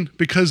again,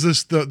 because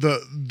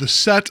the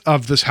set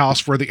of this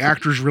house where the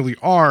actors really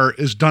are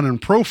is done in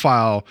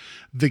profile,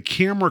 the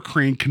camera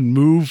crane can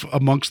move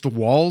amongst the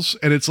walls,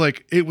 and it's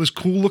like it was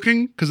cool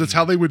looking because that's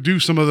how they would do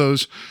some of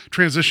those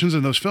transitions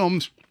in those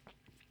films.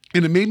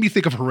 And it made me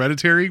think of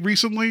Hereditary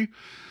recently.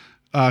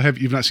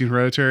 You've not seen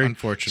Hereditary?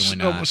 Unfortunately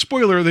not.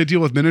 Spoiler, they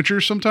deal with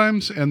miniatures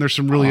sometimes, and there's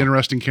some really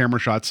interesting camera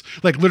shots.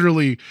 Like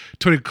literally,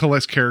 Toni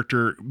Collette's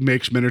character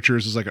makes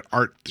miniatures as like an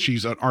art.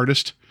 She's an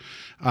artist.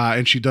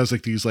 And she does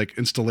like these like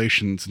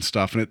installations and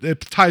stuff, and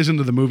it ties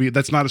into the movie.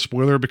 That's not a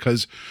spoiler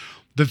because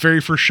the very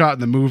first shot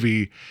in the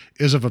movie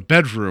is of a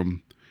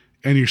bedroom,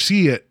 and you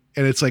see it,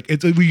 and it's like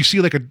you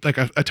see like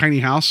a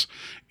tiny house,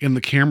 and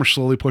the camera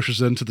slowly pushes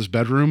into this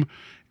bedroom,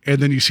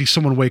 and then you see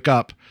someone wake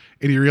up,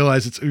 and you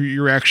realize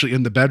you're actually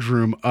in the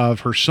bedroom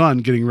of her son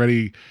getting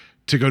ready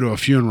to go to a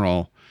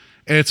funeral,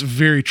 and it's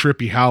very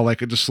trippy how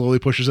like it just slowly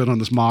pushes in on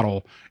this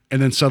model, and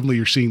then suddenly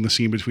you're seeing the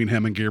scene between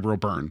him and Gabriel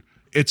Byrne.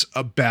 It's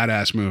a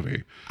badass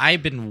movie.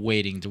 I've been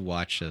waiting to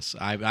watch this.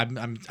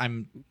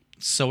 I'm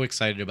so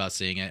excited about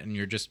seeing it, and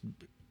you're just.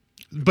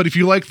 But if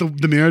you like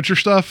the miniature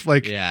stuff,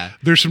 like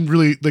there's some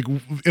really like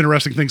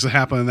interesting things that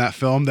happen in that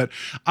film that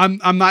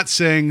I'm not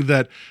saying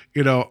that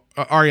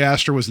Ari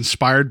Aster was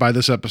inspired by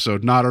this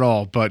episode, not at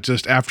all. But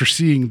just after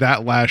seeing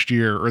that last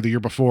year or the year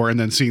before, and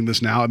then seeing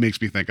this now, it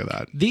makes me think of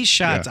that. These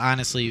shots,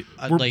 honestly,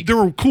 they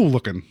were cool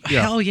looking.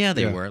 Yeah. Hell yeah,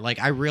 they were. Like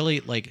I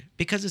really like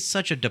because it's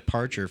such a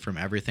departure from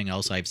everything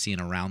else I've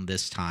seen around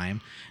this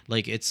time.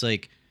 Like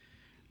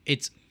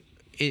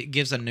it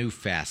gives a new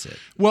facet.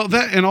 Well,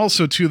 that, and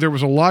also too, there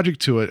was a logic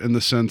to it in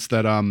the sense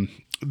that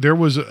there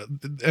was,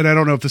 and I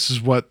don't know if this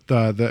is what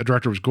the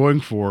director was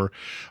going for,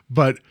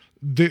 but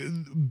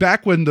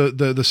back when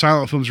the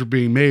silent films were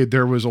being made,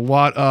 there was a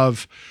lot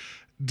of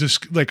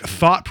just like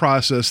thought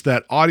process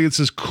that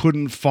audiences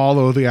couldn't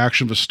follow the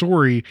action of a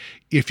story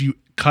if you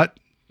cut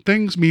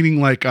things, meaning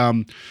like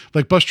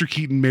Buster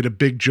Keaton made a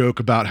big joke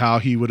about how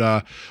he would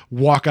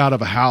walk out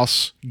of a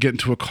house, get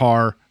into a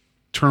car,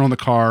 turn on the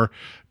car,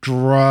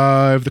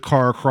 drive the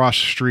car across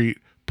the street,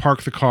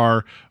 park the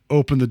car,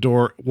 open the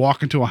door,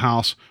 walk into a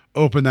house,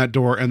 open that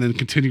door, and then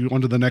continue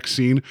on to the next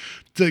scene.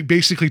 Like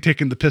basically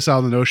taking the piss out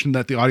of the notion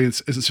that the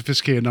audience isn't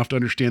sophisticated enough to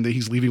understand that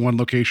he's leaving one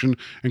location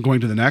and going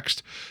to the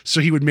next.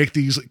 So he would make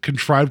these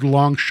contrived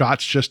long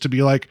shots just to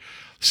be like,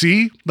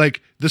 see,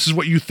 like this is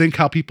what you think,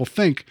 how people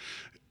think.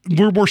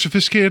 We're more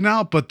sophisticated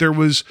now, but there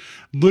was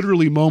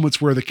literally moments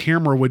where the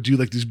camera would do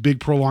like these big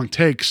prolonged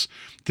takes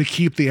to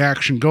keep the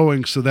action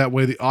going, so that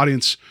way the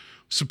audience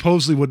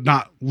supposedly would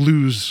not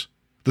lose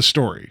the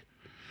story.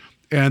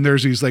 And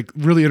there's these like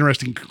really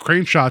interesting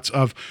crane shots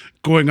of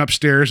going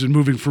upstairs and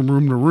moving from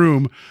room to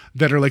room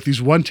that are like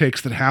these one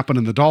takes that happen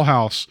in the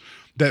dollhouse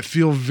that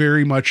feel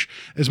very much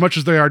as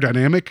they are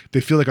dynamic,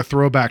 they feel like a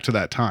throwback to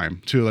that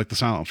time, to like the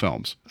silent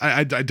films.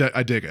 I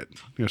dig it.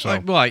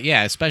 Well,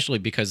 yeah, especially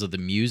because of the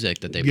music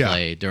that they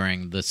play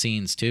during the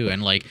scenes too,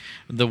 and like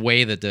the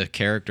way that the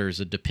characters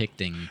are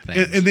depicting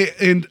things.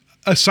 And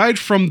aside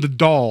from the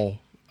doll,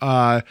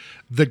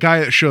 the guy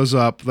that shows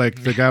up,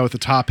 like the guy with the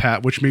top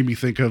hat, which made me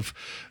think of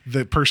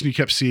the person you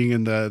kept seeing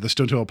in the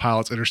Stone Temple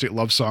Pilots Interstate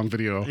Love Song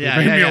video. Yeah,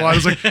 it made me a lot. I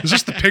was like, is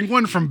this the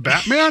penguin from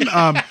Batman?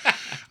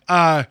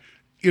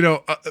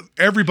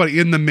 Everybody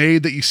in the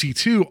maid that you see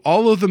too,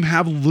 all of them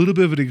have a little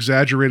bit of an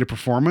exaggerated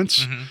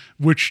performance,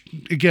 which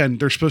again,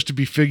 they're supposed to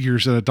be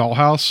figures in a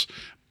dollhouse,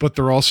 but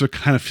they're also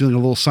kind of feeling a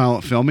little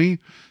silent filmy.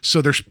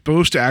 So they're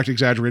supposed to act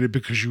exaggerated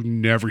because you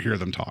never hear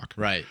them talk.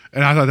 Right.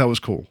 And I thought that was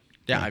cool.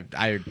 Yeah,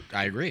 I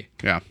agree.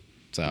 Yeah.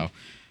 So,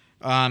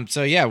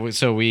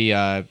 so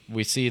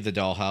we see the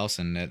dollhouse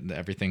and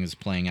everything is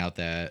playing out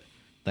that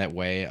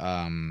way.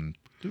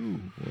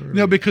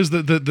 No, because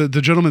the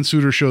gentleman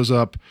suitor shows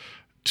up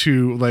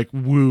to like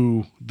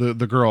woo the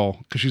girl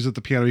because she's at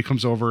the piano. He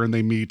comes over and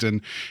they meet,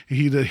 and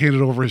he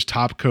handed over his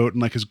top coat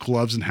and like his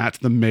gloves and hat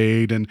to the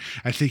maid, and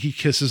I think he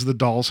kisses the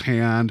doll's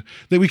hand.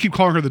 We keep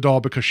calling her the doll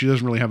because she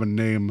doesn't really have a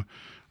name.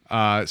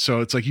 So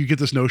it's like you get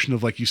this notion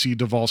of like you see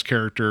Duvall's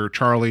character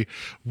Charlie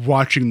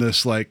watching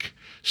this like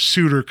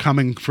suitor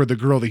coming for the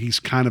girl that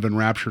he's kind of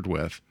enraptured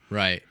with.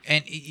 Right,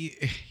 and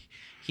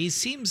he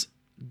seems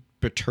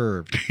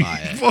perturbed by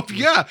it. Well,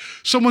 yeah,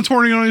 someone's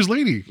horny on his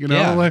lady. You know,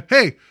 Yeah. like,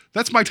 hey,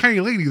 that's my tiny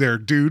lady there,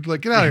 dude.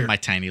 Like, get out of here. My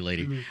tiny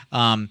lady.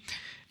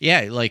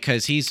 Yeah, like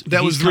because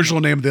That was the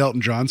original name of the Elton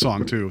John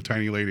song too,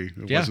 Tiny Lady.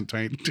 It Yeah. wasn't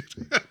tiny.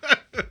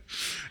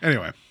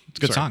 Anyway, It's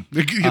a good song.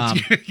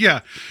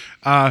 Yeah.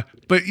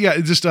 But yeah,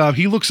 it just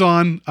he looks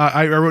on.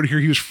 I wrote here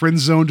he was friend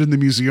zoned in the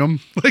museum.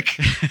 Like,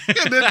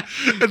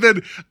 and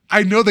then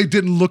I know they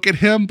didn't look at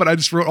him, but I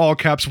just wrote all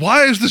caps.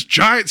 Why is this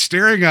giant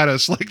staring at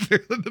us? Like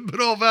they're in the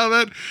middle of all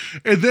that.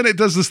 And then it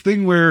does this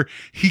thing where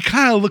he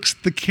kind of looks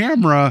at the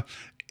camera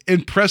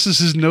and presses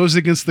his nose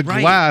against the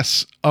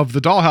glass of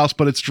the dollhouse,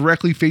 but it's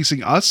directly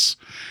facing us.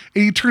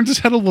 And he turns his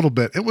head a little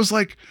bit. It was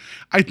like,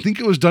 I think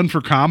it was done for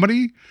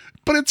comedy,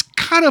 but it's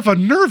kind of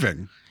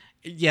unnerving.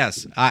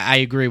 Yes, I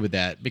agree with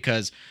that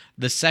because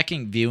the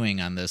second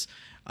viewing on this,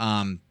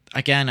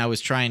 again, I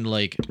was trying to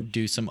like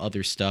do some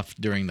other stuff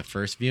during the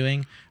first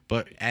viewing,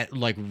 but at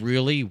like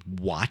really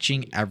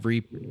watching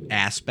every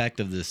aspect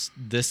of this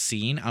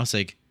scene, I was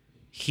like,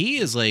 he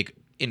is like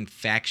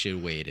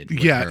infatuated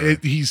with her.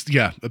 He's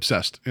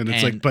obsessed, and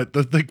it's like, but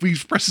he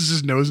presses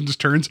his nose and just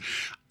turns.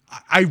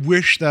 I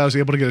wish that I was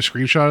able to get a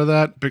screenshot of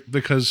that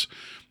because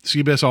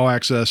CBS All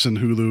Access and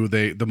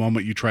Hulu, the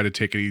moment you try to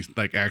take any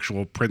like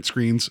actual print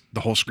screens, the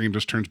whole screen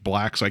just turns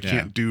black. So I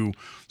can't do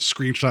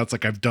screenshots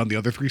like I've done the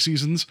other 3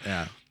 seasons.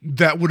 Yeah.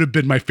 That would have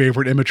been my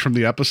favorite image from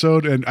the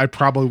episode, and I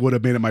probably would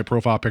have made it my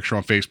profile picture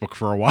on Facebook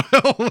for a while.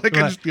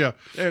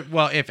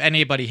 Well, if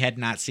anybody had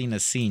not seen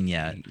the scene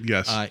yet,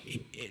 Yes.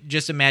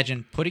 Just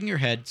imagine putting your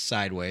head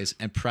sideways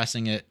and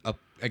pressing it up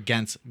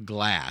against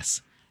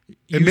glass.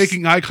 And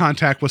making eye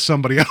contact with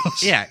somebody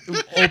else. Yeah,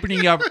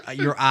 opening up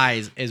your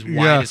eyes as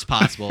wide as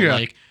possible. Yeah.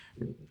 Like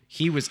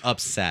he was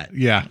upset.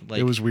 Yeah, like,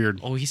 it was weird.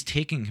 Oh, he's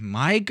taking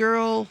my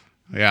girl.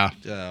 Yeah.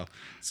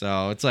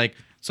 So it's like,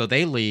 so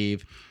they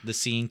leave. The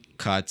scene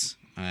cuts,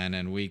 and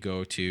then we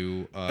go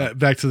to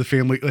back to the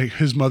family, like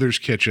his mother's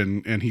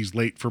kitchen, and he's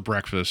late for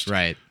breakfast.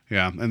 Right.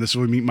 Yeah, and this is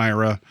when we meet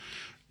Myra.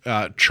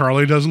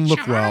 Charlie doesn't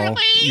look well.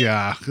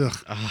 Yeah.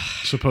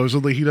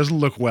 Supposedly he doesn't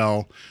look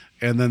well.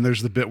 And then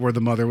there's the bit where the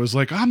mother was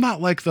like, I'm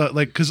not like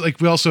because like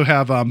we also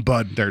have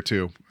Bud there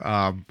too.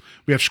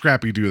 We have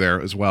Scrappy Doo there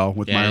as well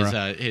with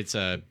Myra. It's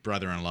a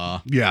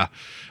brother-in-law. Yeah.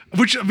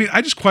 Which, I mean,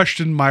 I just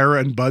question Myra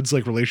and Bud's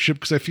like relationship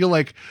because I feel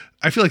like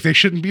they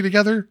shouldn't be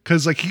together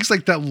because like he's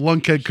like that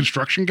lunkhead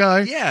construction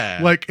guy.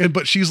 Yeah. Like,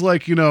 but she's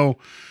like, you know,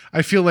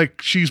 I feel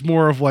like she's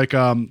more of like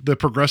the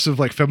progressive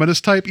like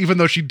feminist type, even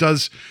though she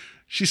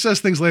says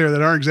things later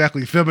that aren't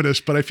exactly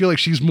feminist, but I feel like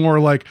she's more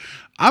like,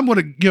 I'm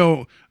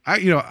gonna,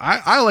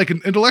 I like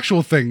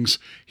intellectual things.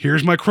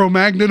 Here's my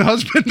Cro-Magnon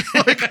husband.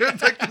 Like,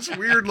 it's like this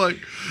weird, like,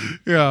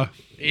 yeah.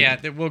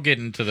 Yeah, we'll get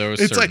into those.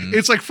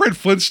 It's like Fred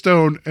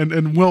Flintstone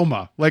and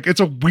Wilma. Like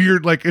it's a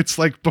weird, like it's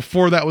like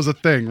before that was a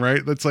thing,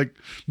 right? That's like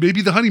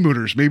maybe the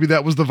honeymooners. Maybe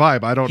that was the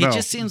vibe. I don't know. He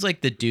just seems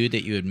like the dude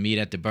that you would meet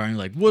at the bar and you're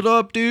like, what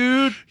up,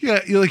 dude? Yeah,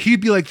 like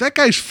he'd be like, that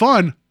guy's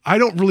fun. I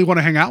don't really want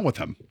to hang out with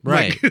him.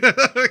 Right.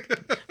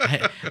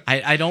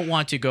 I don't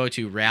want to go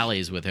to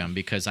rallies with him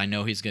because I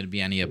know he's going to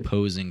be on the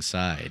opposing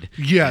side.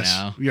 Yes.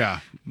 You know? Yeah.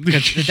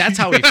 That's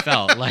how he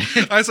felt. Like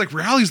I was like,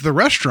 Rally's the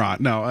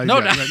restaurant. No. I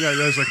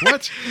was like,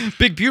 what?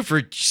 Big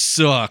Buford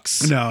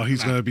sucks. No,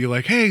 he's going to be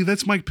like, hey,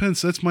 that's Mike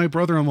Pence. That's my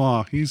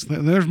brother-in-law.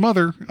 There's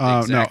mother.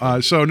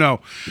 Exactly. So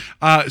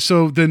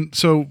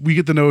we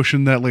get the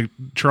notion that like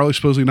Charlie's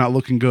supposedly not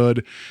looking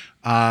good.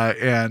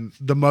 And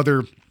the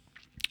mother,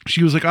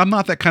 she was like, I'm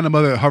not that kind of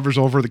mother that hovers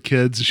over the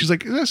kids. And she's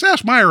like, let's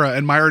ask Myra.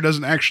 And Myra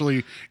doesn't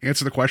actually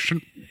answer the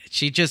question.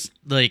 She just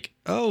like,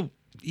 oh,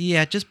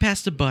 yeah, just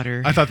pass the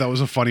butter. I thought that was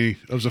a funny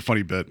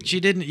bit. She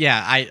didn't.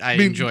 Yeah, I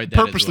mean, enjoyed that.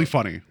 Purposely as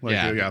well. funny.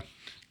 Like, yeah.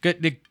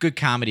 Good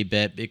comedy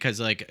bit because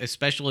like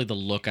especially the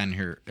look on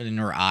her in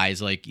her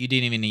eyes, like you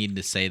didn't even need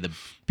to say the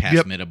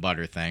pass me the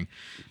butter thing.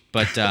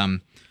 But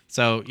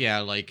so yeah,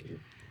 like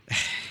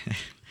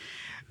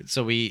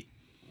so we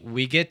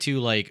get to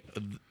like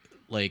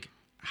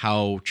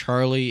how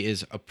Charlie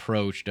is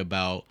approached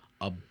about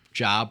a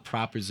job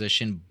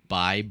proposition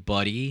by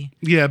Buddy.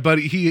 Yeah, but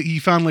he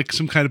found like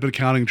some kind of an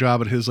accounting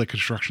job at his like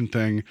construction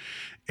thing,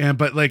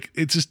 but like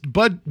it's just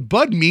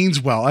Bud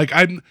means well. Like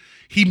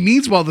he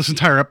means well this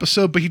entire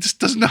episode, but he just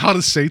doesn't know how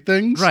to say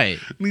things. Right.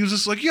 And he was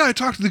just like, yeah, I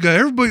talked to the guy.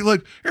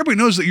 Everybody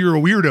knows that you're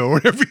a weirdo, or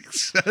whatever he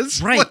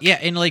says. Right. Like, Yeah.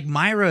 And like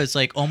Myra is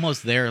like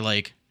almost there,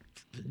 like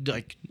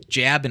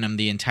jabbing him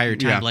the entire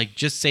time. Yeah. Like,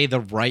 just say the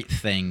right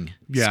thing,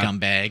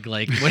 scumbag.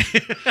 Like,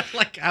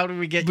 like how do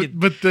we get you?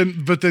 But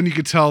then you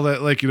could tell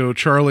that, like,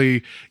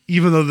 Charlie,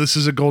 even though this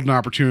is a golden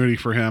opportunity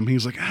for him,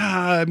 he's like,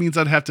 it means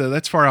I'd have to.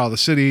 That's far out of the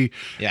city.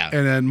 Yeah.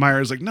 And then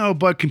Myra's like, no,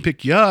 Bud can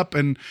pick you up.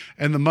 And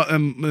the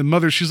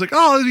mother, she's like,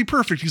 oh, that'd be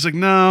perfect. He's like,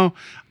 no,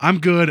 I'm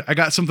good. I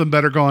got something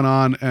better going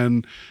on.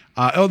 And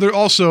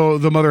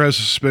the mother has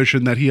a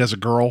suspicion that he has a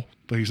girl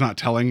that he's not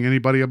telling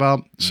anybody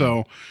about.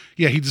 So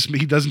yeah, he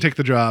doesn't take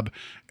the job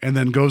and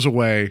then goes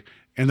away.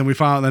 And then we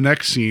find out in the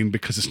next scene,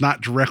 because it's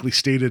not directly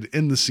stated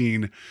in the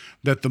scene,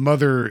 that the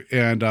mother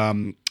and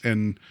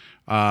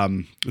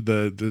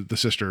the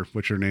sister,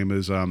 which her name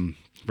is right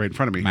in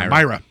front of me,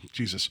 Myra.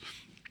 Jesus.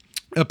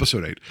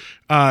 Episode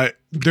 8.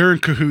 They're in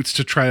cahoots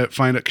to try to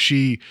find out.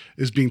 She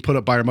is being put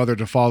up by her mother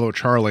to follow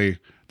Charlie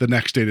the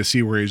next day to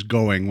see where he's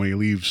going when he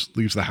leaves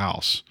the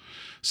house.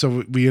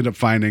 So we end up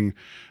finding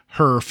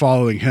her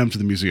following him to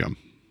the museum.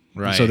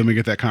 Right. So then we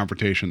get that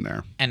confrontation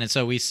there. And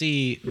so we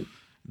see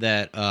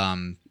that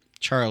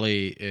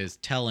Charlie is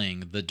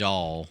telling the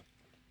doll,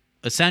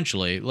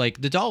 essentially,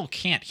 like the doll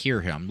can't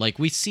hear him. Like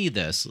we see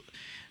this,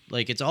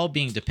 like it's all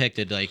being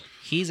depicted. Like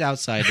he's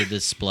outside the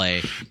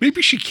display.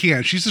 Maybe she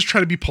can. She's just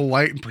trying to be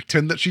polite and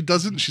pretend that she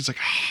doesn't. She's like,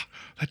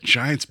 that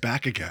giant's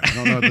back again.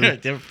 I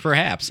don't know.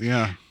 Perhaps.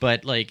 Yeah.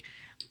 But like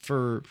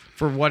for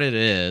what it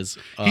is.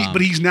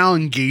 But he's now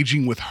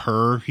engaging with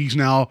her. He's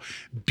now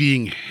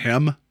being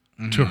him.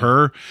 To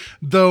her,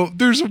 though.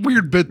 There's a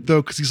weird bit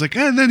though, because he's like,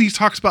 and then he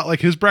talks about like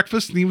his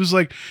breakfast, and he was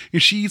like,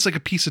 and she eats like a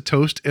piece of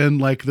toast in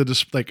like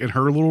in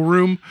her little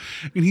room,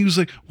 and he was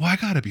like, well, I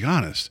gotta be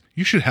honest,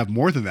 you should have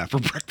more than that for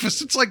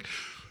breakfast. It's like,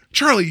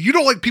 Charlie, you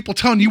don't like people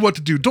telling you what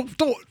to do.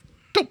 Don't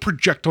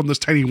project on this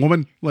tiny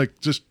woman. Like,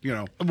 just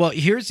Well,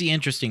 here's the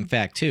interesting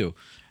fact too.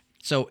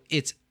 So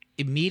it's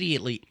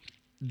immediately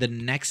the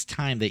next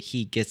time that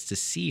he gets to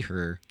see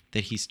her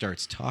that he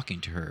starts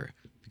talking to her,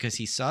 because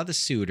he saw the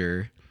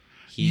suitor.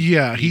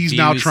 He's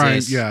now trying.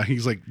 This. Yeah,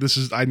 he's like,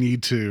 I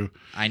need to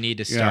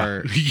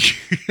start.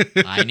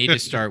 I need to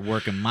start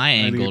working my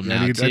angle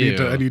now too.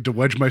 I need to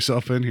wedge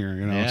myself in here.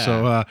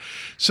 Yeah.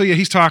 So yeah,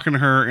 he's talking to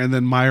her, and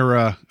then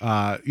Myra,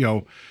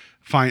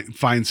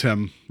 finds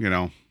him.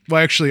 Well,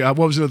 actually, what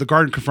was it? The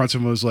guard confronts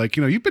him and was like,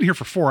 you've been here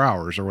for 4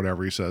 hours or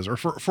whatever he says, or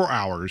for 4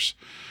 hours,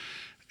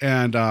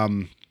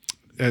 and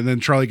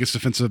then Charlie gets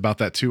defensive about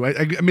that too.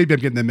 Maybe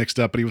I'm getting them mixed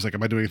up, but he was like,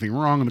 am I doing anything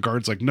wrong? And the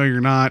guard's like, no,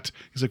 you're not.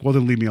 He's like, well,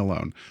 then leave me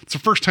alone. It's the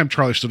first time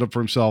Charlie stood up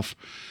for himself.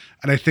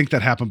 And I think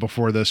that happened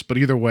before this, but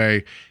either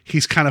way,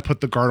 he's kind of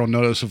put the guard on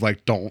notice of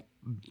like, don't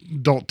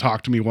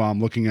talk to me while I'm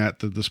looking at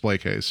the display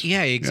case.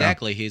 Yeah,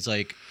 exactly. Yeah. He's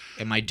like,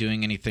 am I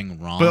doing anything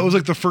wrong? But it was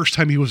like the first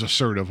time he was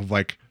assertive of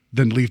like,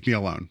 then leave me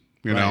alone.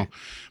 Know,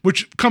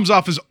 which comes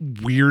off as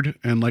weird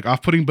and like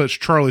off-putting, but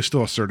Charlie's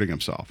still asserting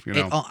himself.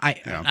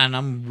 And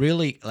I'm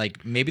really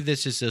like, maybe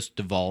this is just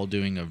Duvall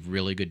doing a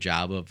really good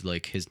job of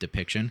like his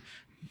depiction,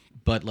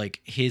 but like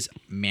his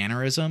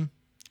mannerism,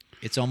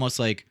 it's almost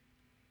like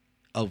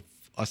a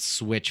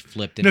switch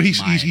flipped in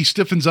his mind. He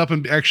stiffens up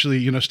and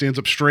actually stands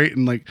up straight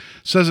and like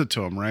says it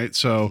to him, right?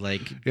 So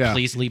like,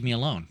 please leave me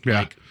alone. Yeah.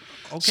 Like,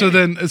 okay. So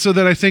then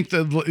I think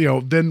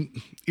that then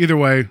either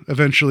way,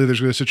 eventually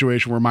there's a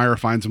situation where Myra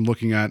finds him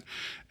looking at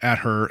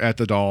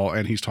the doll,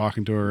 and he's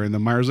talking to her, and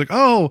then Myra's like,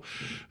 oh,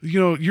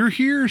 you're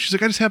here. She's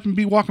like, I just happened to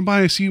be walking by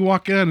and I see you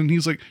walk in, and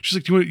she's like,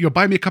 do you want to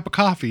buy me a cup of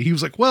coffee? He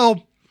was like,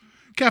 well,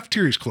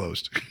 cafeteria's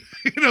closed.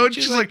 And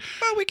she's like,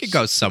 well, we could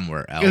go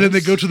somewhere else. And then they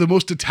go to the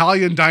most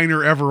Italian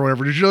diner ever or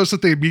whatever. Did you notice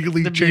that they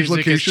immediately change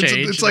locations?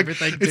 It's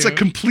like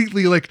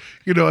completely like,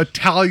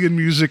 Italian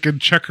music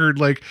and checkered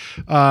like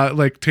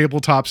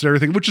tabletops and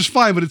everything, which is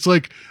fine, but it's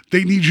like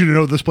they need you to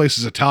know this place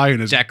is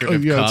Italian.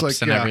 Decorative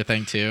cups and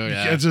everything too.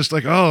 Yeah. It's just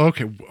like, oh,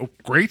 okay,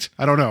 great.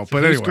 I don't know.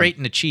 But anyway. Great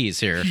in the cheese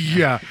here.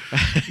 Yeah.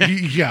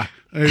 Yeah.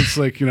 It's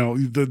like,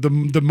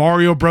 the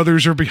Mario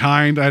brothers are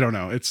behind. I don't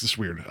know. It's just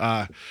weird.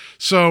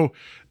 So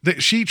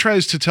she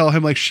tries to tell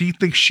him, like, she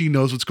thinks she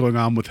knows what's going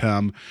on with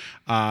him.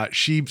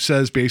 She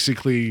says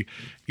basically,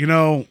 I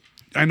know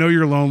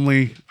you're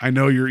lonely. I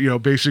know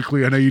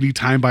basically, I know you need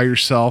time by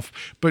yourself.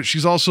 But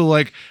she's also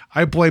like,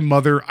 I blame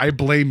Mother. I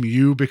blame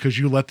you because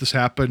you let this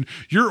happen.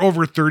 You're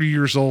over 30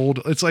 years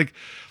old. It's like,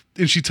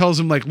 and she tells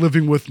him like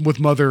living with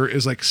Mother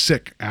is like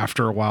sick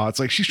after a while. It's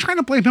like she's trying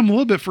to blame him a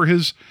little bit for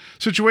his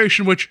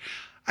situation, which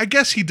I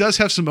guess he does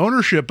have some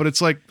ownership, but it's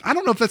like, I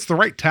don't know if that's the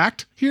right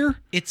tact here.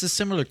 It's a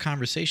similar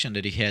conversation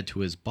that he had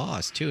to his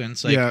boss too. And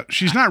it's like, yeah,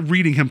 she's not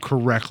reading him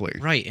correctly.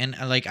 Right. And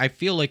like, I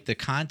feel like the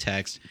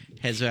context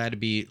has had to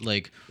be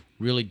like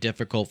really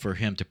difficult for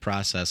him to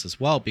process as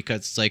well, because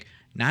it's like,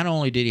 not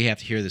only did he have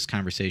to hear this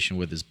conversation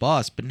with his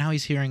boss, but now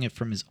he's hearing it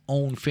from his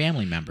own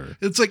family member.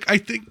 It's like, I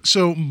think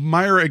so.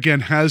 Myra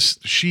again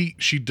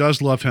she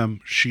does love him.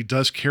 She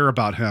does care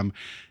about him,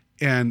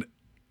 and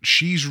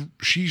she's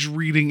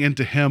reading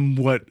into him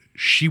what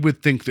she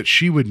would think that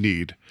she would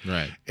need.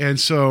 Right. And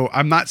so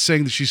I'm not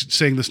saying that she's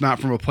saying this not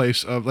from a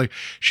place of like,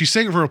 she's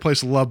saying it from a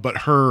place of love, but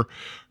her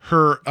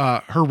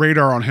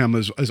radar on him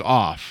is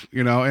off,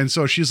 you know? And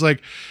so she's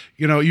like,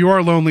 you know, you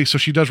are lonely. So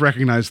she does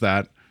recognize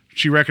that.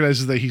 She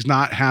recognizes that he's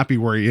not happy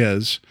where he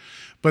is.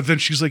 But then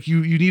she's like,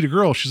 you need a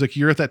girl. She's like,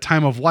 you're at that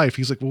time of life.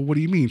 He's like, well, what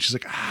do you mean? She's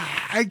like,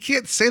 I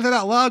can't say that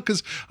out loud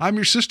because I'm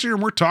your sister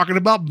and we're talking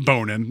about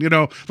boning, you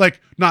know,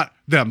 like not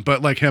them,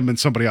 but like him and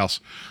somebody else.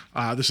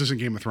 This isn't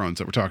Game of Thrones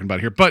that we're talking about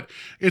here, but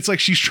it's like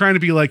she's trying to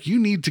be like, you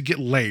need to get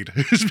laid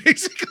is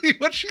basically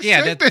what she's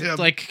saying to him. That's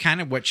like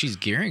kind of what she's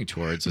gearing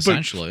towards,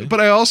 essentially.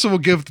 But I also will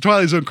give the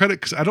Twilight Zone credit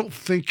because I don't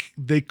think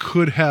they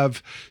could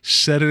have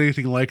said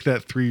anything like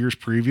that 3 years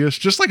previous.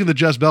 Just like in the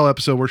Jezebel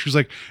episode where she's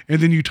like,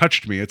 and then you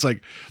touched me. It's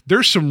like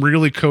there's some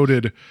really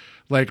coded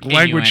like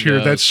language here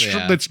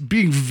that's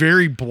being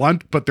very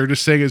blunt, but they're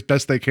just saying as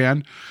best they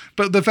can.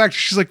 But the fact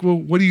she's like, well,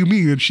 what do you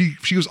mean? And she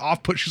was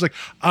off put. She's like,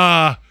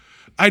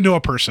 I know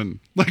a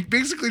person. Like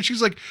basically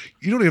she's like,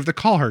 you don't even have to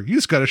call her. You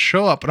just got to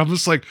show up. And I'm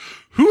just like,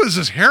 who is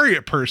this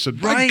Harriet person?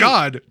 My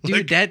God.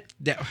 Dude,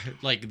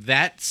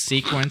 that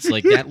sequence,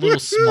 like that little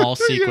small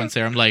sequence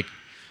there, I'm like,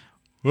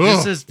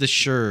 this is the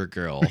sure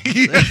girl.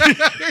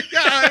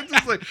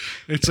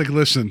 It's like,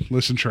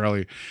 listen,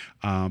 Charlie,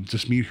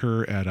 just meet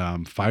her at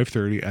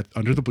 5:30 at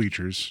under the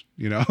bleachers.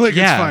 You know, like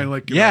it's fine.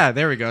 Like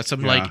there we go.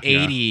 Some like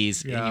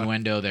 80s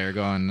innuendo there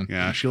going.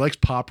 Yeah, she likes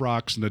Pop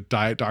Rocks and a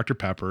Diet Dr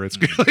Pepper. It's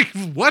like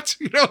what,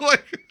 you know,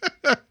 like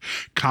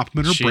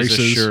compliment her She's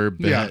braces. A sure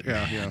bet.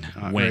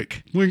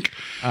 Wink, wink.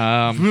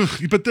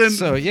 But then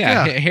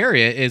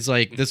Harriet is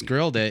like this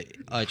girl that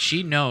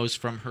she knows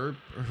from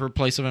her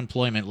place of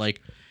employment. Like,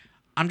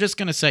 I'm just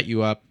gonna set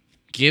you up.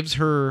 Gives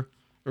him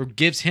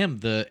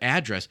the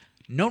address.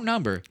 No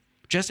number,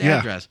 just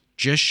address.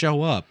 Just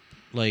show up.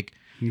 Like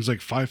he's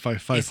like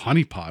 555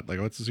 honeypot.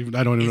 Like what's this even?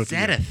 I don't know. Is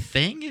that a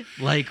thing?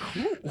 Like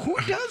who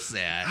does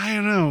that? I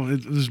don't know.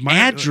 It was my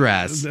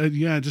address. I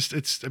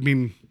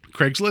mean,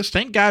 Craigslist.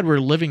 Thank God we're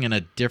living in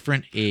a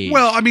different age.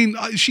 Well, I mean,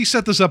 she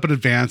set this up in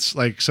advance.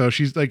 Like, so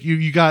she's like,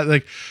 you got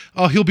like,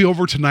 oh, he'll be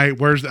over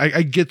tonight.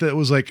 I get that it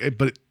was like,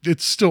 but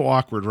it's still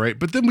awkward, right?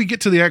 But then we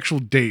get to the actual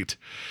date.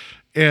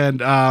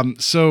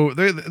 And so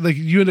they like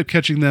you end up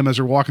catching them as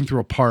they're walking through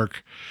a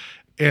park,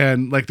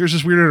 and like there's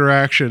this weird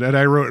interaction. And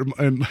I wrote,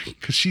 and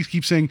because she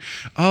keeps saying,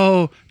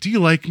 "Oh, do you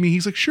like me?"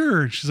 He's like,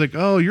 "Sure." She's like,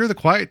 "Oh, you're the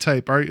quiet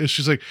type, are you?"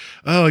 She's like,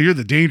 "Oh, you're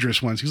the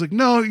dangerous ones." He's like,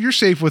 "No, you're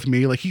safe with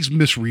me." Like he's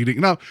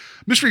misreading. No,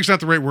 misreading's not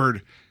the right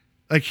word.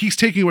 Like he's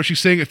taking what she's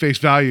saying at face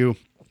value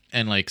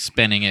and like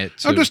spinning it.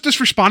 I'm just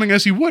responding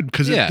as he would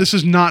because this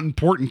is not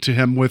important to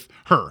him with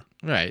her.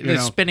 Right,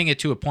 spinning it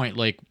to a point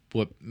like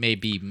what may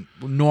be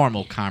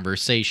normal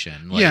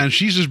conversation. Like, and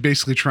she's just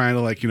basically trying to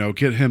like, you know,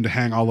 get him to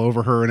hang all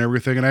over her and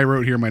everything. And I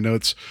wrote here in my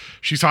notes,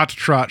 she's hot to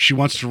trot. She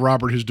wants to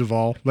Robert his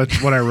Duvall.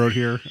 That's what I wrote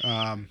here.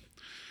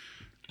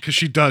 Because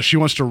she does. She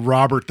wants to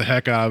Robert the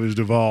heck out of his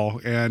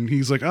Duvall. And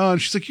he's like, oh,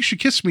 and she's like, you should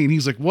kiss me. And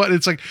he's like, what?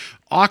 It's like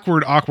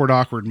awkward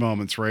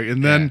moments, right?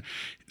 And then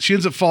she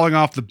ends up falling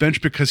off the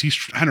bench because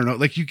I don't know,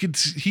 like you could,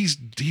 he's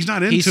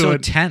not into it. He's so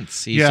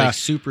tense. He's like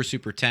super,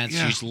 super tense.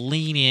 Yeah. She's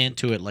leaning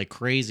into it like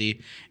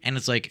crazy. And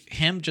it's like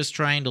him just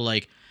trying to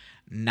like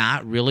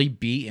not really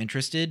be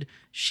interested.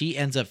 She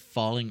ends up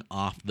falling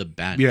off the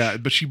bench. Yeah,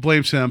 but she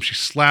blames him. She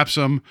slaps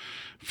him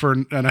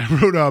and I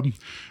wrote, I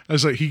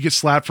was like, he gets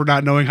slapped for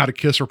not knowing how to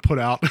kiss or put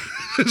out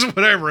is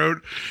what I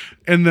wrote.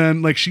 And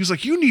then like, she's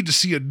like, you need to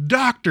see a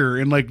doctor,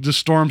 and like just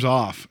storms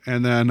off.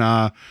 And then,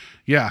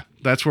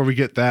 that's where we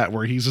get that,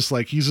 where he's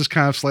just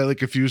kind of slightly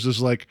confused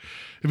as like,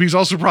 if he's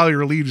also probably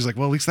relieved, he's like,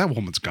 well, at least that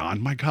woman's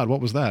gone. My God, what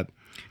was that?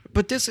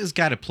 But this has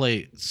got to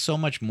play so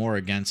much more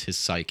against his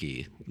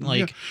psyche.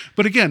 Like,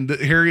 but again,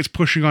 Harriet's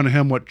pushing on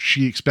him what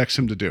she expects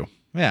him to do.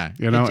 Yeah,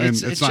 you know,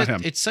 it's not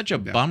him. It's such a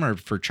bummer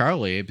for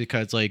Charlie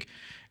because like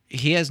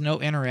he has no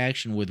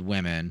interaction with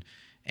women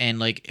and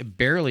like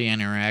barely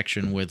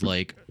interaction with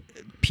like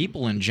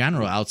people in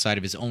general outside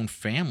of his own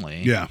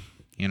family. Yeah,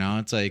 you know,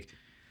 it's like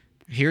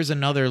here's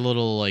another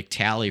little like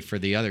tally for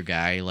the other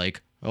guy. Like,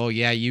 oh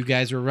yeah, you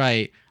guys were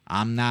right.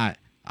 I'm not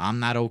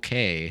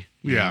okay.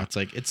 You know, it's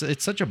like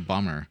it's such a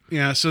bummer.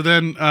 Yeah. So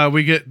then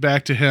we get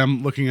back to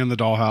him looking in the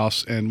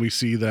dollhouse, and we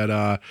see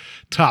that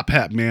Top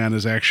Hat Man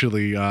is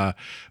actually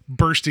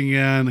bursting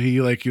in. He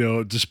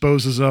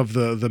disposes of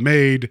the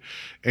maid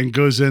and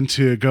goes in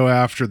to go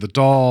after the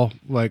doll,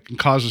 and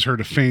causes her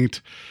to faint.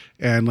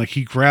 And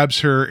he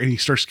grabs her and he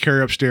starts to carry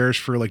her upstairs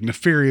for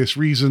nefarious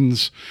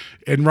reasons.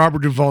 And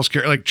Robert Duvall's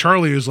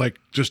Charlie is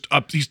just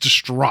up. He's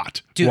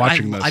distraught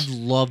watching this. I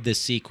love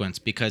this sequence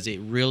because it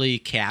really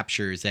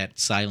captures that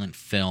silent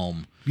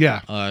film.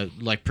 Yeah.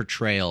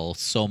 Portrayal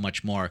so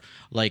much more.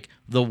 Like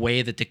the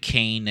way that the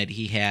cane that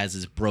he has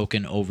is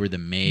broken over the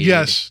maid.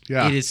 Yes.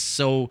 Yeah. It is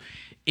so.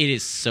 it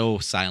is so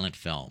silent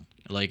film.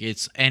 Like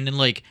and then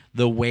like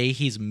the way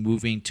he's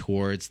moving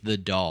towards the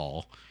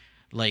doll,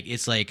 like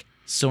it's like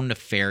so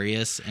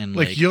nefarious and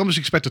like you almost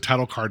expect a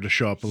title card to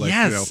show up. Like,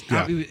 yes,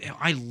 yeah.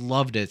 I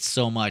loved it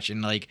so much,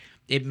 and like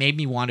it made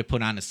me want to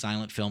put on a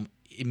silent film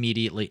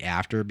immediately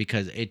after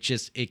because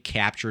it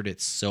captured it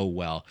so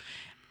well.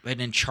 And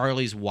then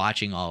Charlie's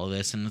watching all of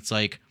this, and it's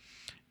like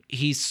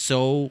he's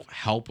so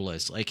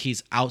helpless. Like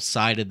he's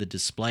outside of the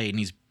display, and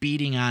he's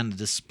beating on the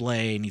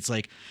display, and he's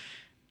like.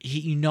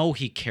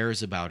 He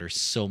cares about her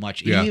so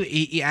much. Yeah.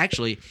 He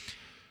actually,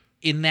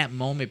 in that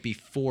moment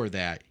before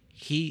that,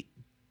 he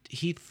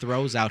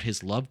throws out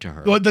his love to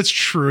her. Well, that's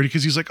true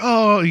because he's like,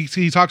 oh,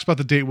 he talks about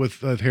the date with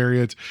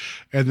Harriet,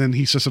 and then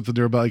he says something to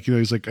her about like,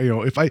 he's like,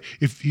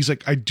 if he's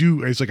like, I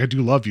do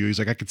love you. He's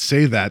like, I could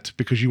say that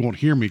because you won't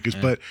hear me,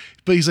 but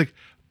he's like,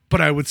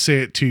 but I would say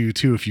it to you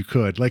too if you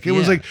could. Like it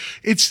was like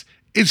it's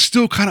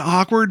still kind of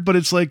awkward, but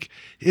it's like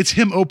it's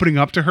him opening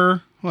up to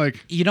her.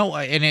 Like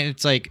and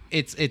it's like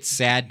it's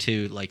sad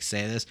to like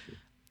say this.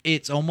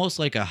 It's almost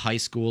like a high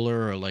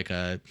schooler or like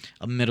a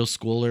middle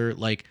schooler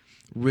like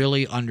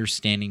really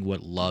understanding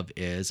what love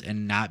is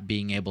and not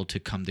being able to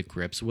come to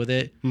grips with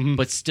it,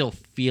 but still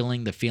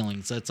feeling the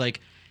feelings. So it's like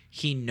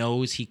he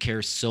knows he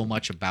cares so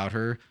much about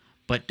her,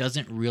 but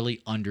doesn't really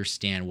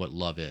understand what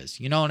love is.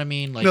 You know what I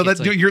mean? Like no,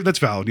 that's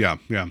valid. Yeah.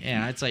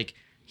 Yeah, it's like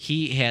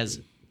he has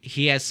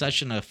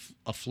such an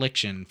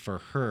affliction for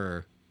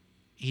her.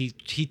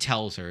 He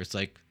tells her, it's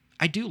like,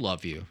 I do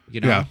love you,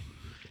 Yeah.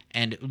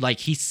 And like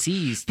he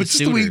sees but just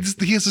the way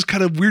he has this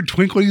kind of weird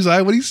twinkle in his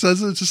eye when he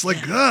says it, it's just like,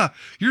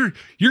 you're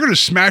gonna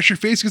smash your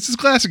face against this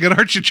glass again,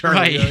 aren't you,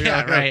 Charlie?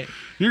 Right, right.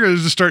 You're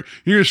gonna start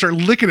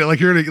licking it like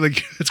you're gonna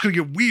like it's gonna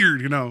get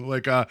weird,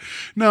 like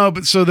no,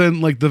 but so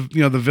then like the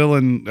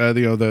villain,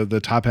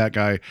 the top hat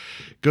guy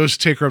goes to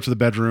take her up to the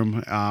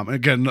bedroom.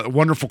 Again, a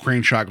wonderful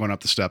crane shot going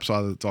up the steps,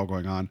 all that's all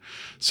going on.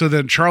 So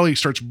then Charlie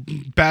starts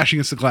bashing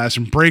against the glass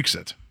and breaks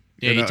it.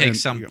 Yeah, he takes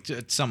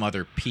some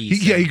other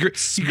piece.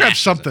 He grabs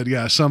something.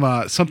 Yeah,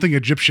 something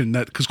Egyptian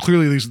that because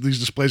clearly these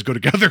displays go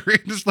together.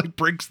 It just like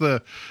breaks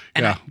the.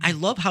 And I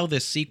love how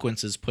this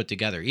sequence is put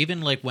together.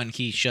 Even like when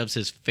he shoves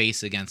his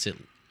face against it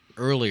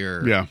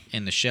earlier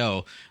in the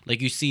show,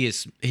 like you see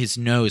his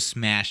nose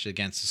smashed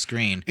against the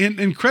screen.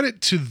 And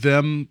credit to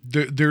them,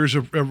 there's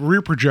a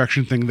rear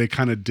projection thing they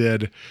kind of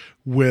did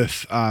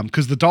with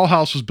because the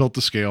dollhouse was built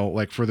to scale,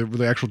 like for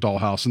the actual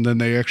dollhouse, and then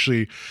they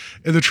actually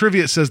in the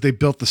trivia it says they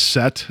built the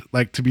set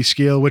like to be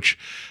scale, which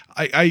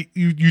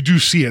you do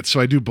see it, so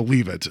I do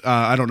believe it.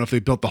 I don't know if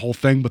they built the whole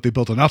thing, but they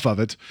built enough of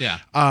it. Yeah.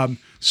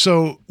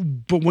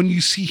 But when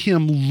you see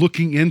him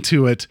looking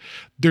into it,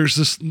 there's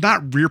this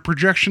not rear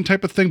projection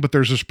type of thing, but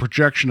there's this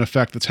projection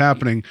effect that's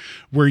happening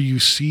where you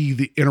see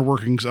the inner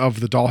workings of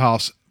the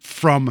dollhouse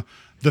from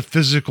the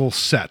physical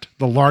set,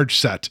 the large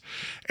set.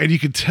 And you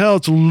can tell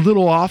it's a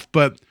little off,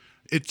 but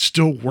it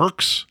still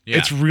works. Yeah.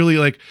 It's really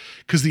like,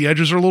 because the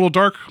edges are a little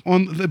dark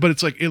but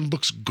it's like, it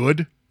looks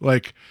good.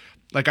 Like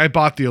I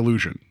bought the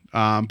illusion.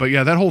 But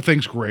yeah, that whole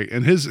thing's great.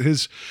 And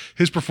his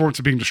performance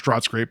of being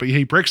distraught's great, but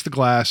he breaks the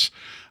glass.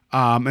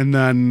 And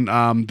then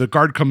the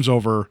guard comes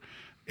over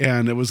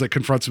and it was like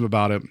confronts him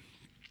about it.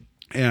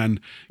 And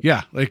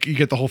yeah, like you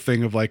get the whole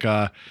thing of like,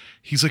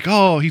 he's like,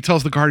 oh, he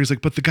tells the guard, he's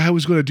like, but the guy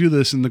was going to do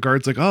this. And the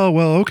guard's like, oh,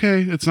 well,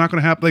 okay, it's not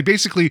going to happen. Like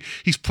basically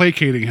he's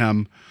placating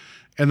him.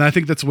 And I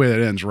think that's the way that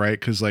ends, right?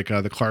 Because like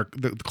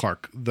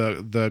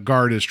the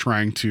guard is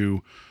trying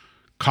to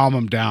calm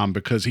him down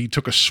because he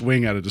took a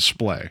swing at a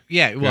display.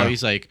 Yeah, well,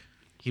 he's like,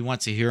 he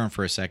wants to hear him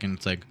for a second.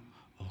 It's like,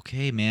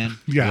 okay, man.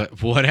 Yeah.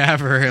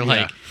 Whatever.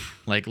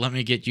 Like, let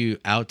me get you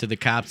out to the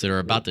cops that are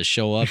about to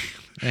show up.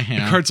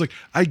 The guard's like,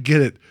 I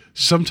get it.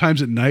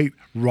 Sometimes at night,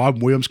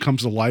 Rob Williams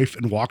comes to life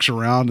and walks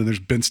around, and there's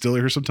Ben Stiller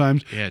here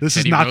sometimes. Yeah, this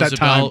Teddy is not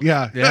Roosevelt.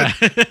 that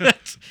time. Yeah.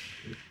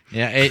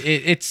 Yeah,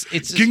 it's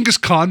Genghis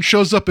Khan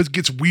shows up, it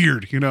gets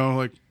weird,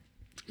 like.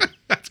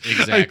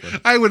 Exactly.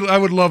 I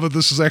would love if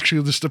this is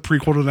actually just a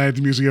prequel to Night at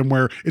the Museum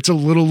where it's a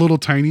little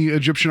tiny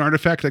Egyptian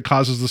artifact that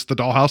causes the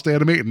dollhouse to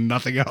animate and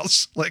nothing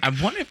else. Like I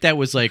wonder if that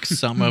was like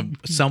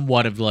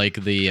somewhat of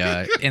like the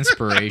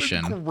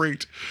inspiration.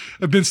 Great.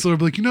 I've been still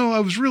like, I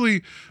was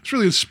really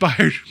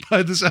inspired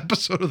by this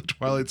episode of the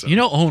Twilight Zone.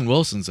 Owen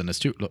Wilson's in this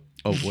too.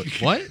 Oh,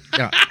 what?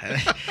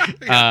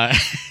 Yeah.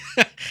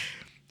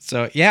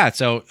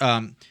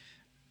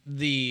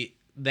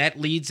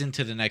 That leads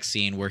into the next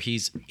scene where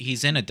he's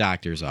in a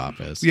doctor's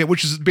office. Yeah,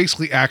 which is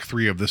basically Act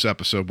 3 of this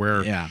episode,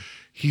 where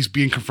he's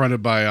being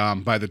confronted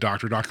by the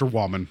doctor, Dr.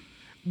 Wallman.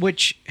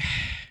 Which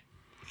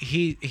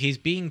he's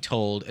being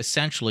told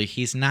essentially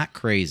he's not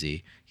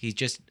crazy. He's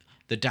just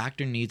the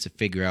doctor needs to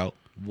figure out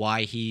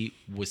why he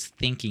was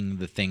thinking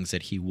the things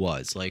that he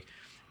was. Like,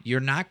 you're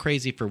not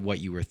crazy for what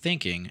you were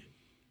thinking.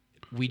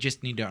 We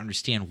just need to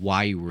understand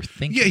why you were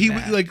thinking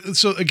that.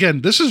 So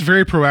again, this is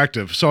very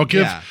proactive. So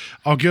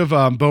I'll give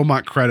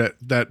Beaumont credit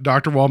that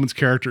Dr. Wallman's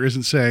character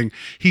isn't saying,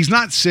 he's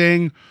not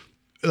saying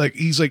like,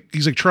 he's like,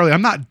 Charlie,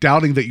 I'm not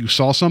doubting that you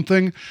saw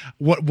something.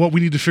 What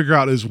we need to figure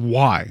out is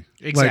why.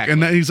 Exactly. Like,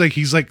 and then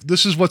he's like,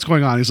 this is what's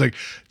going on. He's like,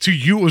 to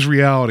you it was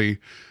reality.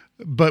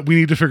 but we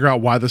need to figure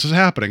out why this is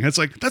happening. It's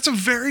like, that's a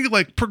very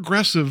like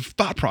progressive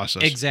thought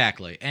process.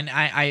 Exactly. And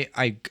I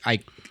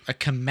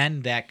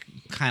commend that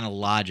kind of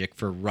logic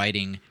for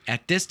writing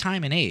at this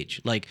time and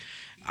age. Like,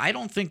 I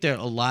don't think that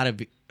a lot of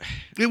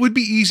It would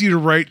be easy to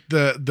write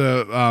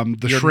the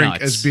You're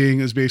shrink nuts.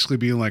 as basically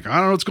being like, I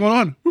don't know what's going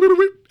on.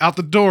 Out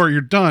the door,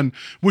 you're done.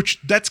 Which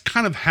that's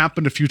kind of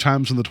happened a few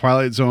times in the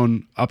Twilight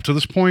Zone up to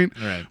this point,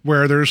 Right.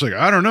 where there's like,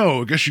 I don't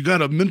know, I guess you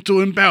got a mental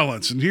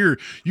imbalance, and here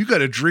you got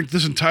to drink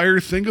this entire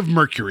thing of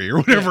mercury or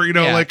whatever,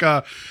 Yeah. like.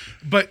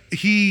 But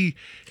he's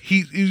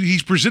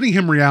presenting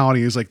him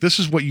reality. He's like, this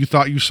is what you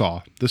thought you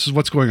saw. This is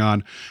what's going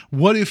on.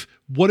 What if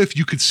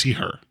you could see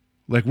her?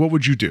 Like, what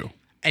would you do?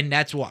 And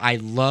that's why I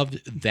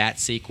loved that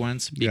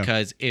sequence,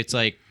 because it's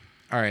like,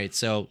 all right,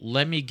 so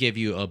let me give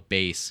you a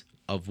base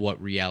of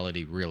what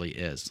reality really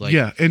is. Like,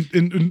 Yeah,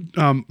 and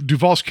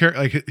Duvall's character,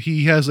 like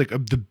he has like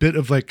the bit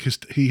of like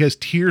he has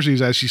tears in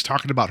his eyes. He's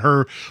talking about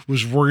her,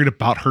 was worried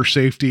about her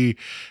safety,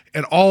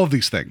 and all of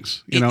these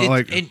things.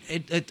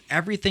 It,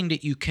 everything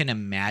that you can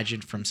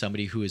imagine from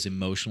somebody who is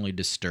emotionally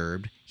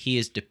disturbed, he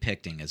is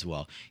depicting as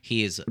well.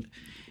 He is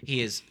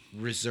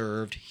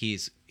reserved.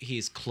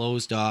 He's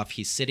closed off.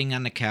 He's sitting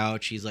on the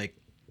couch. He's like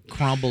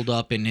crumbled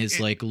up in his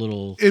like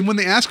little. And when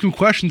they ask him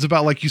questions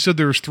about, like you said,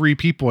 there was 3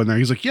 people in there,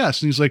 he's like,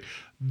 yes, and he's like,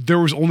 there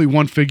was only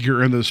one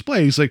figure in the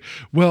display. He's like,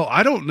 well,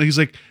 I don't know. He's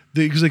like,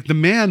 the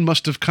man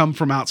must have come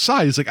from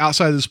outside. He's like,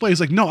 outside the display. He's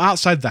like, no,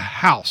 outside the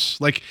house.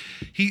 Like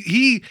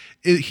he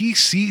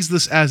sees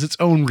this as its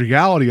own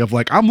reality of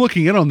like, I'm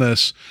looking in on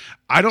this.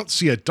 I don't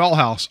see a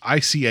dollhouse. I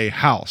see a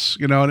house,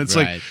 and it's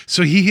Right. like,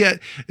 so he had,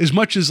 as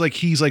much as like,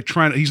 he's like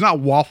he's not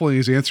waffling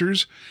his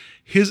answers.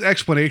 His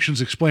explanations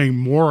explain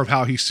more of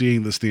how he's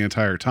seeing this the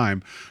entire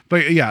time.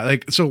 But yeah,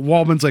 like, so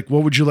Waldman's like,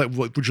 what would you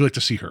like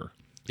to see her?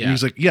 Yeah. And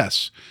he's like,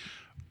 yes.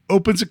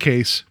 Opens a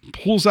case,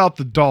 pulls out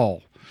the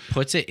doll,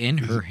 Puts it in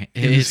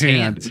in his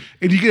hands.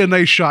 and you get a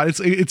nice shot.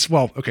 It's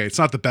well, okay, it's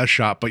not the best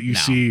shot, but you No.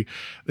 see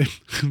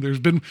there's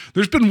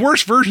been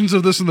worse versions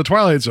of this in the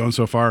Twilight Zone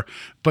so far,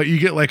 but you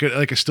get like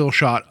a still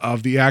shot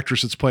of the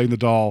actress that's playing the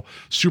doll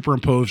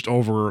superimposed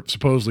over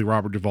supposedly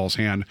Robert Duvall's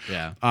hand.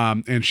 Yeah.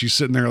 And she's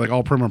sitting there like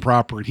all prim and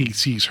proper, and he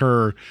sees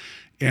her,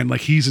 and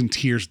like he's in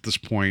tears at this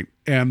point,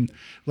 and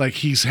like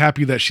he's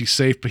happy that she's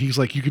safe, but he's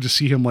like, you could just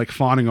see him like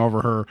fawning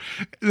over her.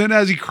 And then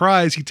as he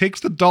cries, he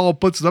takes the doll,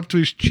 puts it up to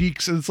his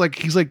cheeks, and it's like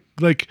he's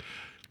like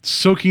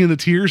soaking in the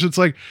tears. It's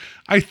like,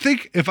 I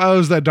think if I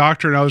was that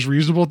doctor and I was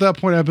reasonable at that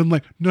point, I've been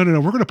like, no,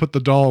 we're gonna put the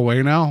doll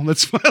away now.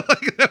 That's like,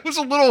 that was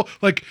a little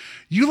like,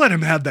 you let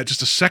him have that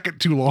just a second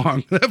too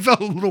long. That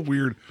felt a little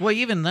weird, Well,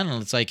 even then,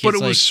 it's like, but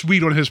it's it was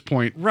sweet on his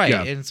point, right.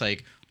 Yeah. And it's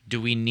like, do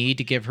we need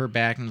to give her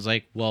back? And it's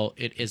like, well,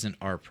 it isn't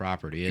our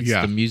property. It's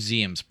Yeah. the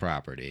museum's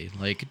property.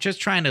 Like,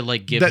 just trying to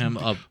like give That- him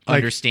a like,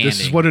 understanding. This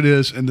is what it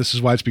is, and this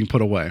is why it's being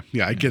put away.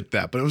 Yeah, I get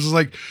that, but it was just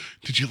like,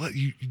 did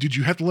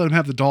you have to let him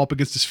have the doll up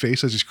against his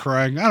face as he's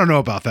crying? I don't know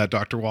about that,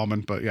 Dr.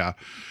 Wallman, but yeah.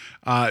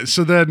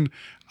 So then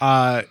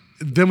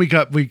we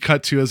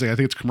cut to, as I think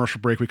it's a commercial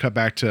break. We cut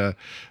back to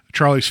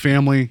Charlie's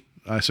family.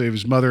 So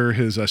his mother,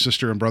 his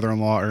sister, and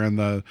brother-in-law are in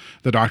the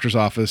doctor's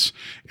office,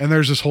 and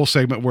there's this whole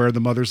segment where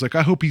the mother's like,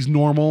 "I hope he's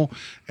normal,"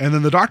 and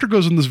then the doctor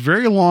goes in this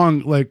very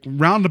long, like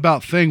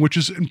roundabout thing, which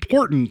is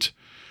important.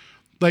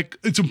 Like,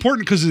 it's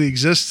important because it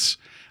exists.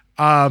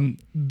 I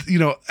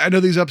know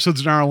these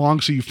episodes are an hour long,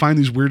 so you find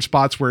these weird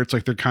spots where it's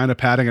like they're kind of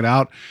padding it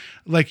out.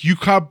 Like, you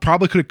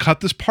probably could have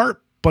cut this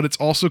part, but it's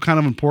also kind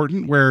of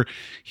important where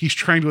he's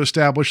trying to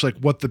establish like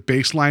what the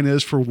baseline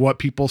is for what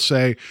people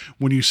say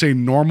when you say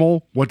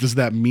normal. What does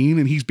that mean?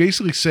 And he's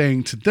basically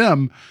saying to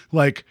them,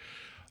 like,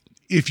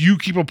 if you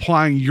keep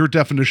applying your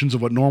definitions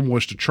of what normal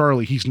is to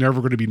Charlie, he's never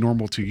going to be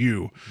normal to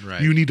you.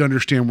 Right. You need to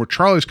understand where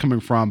Charlie's coming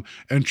from,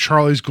 and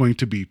Charlie's going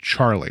to be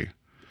Charlie.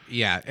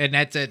 Yeah, and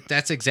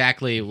that's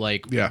exactly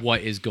like Yeah.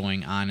 what is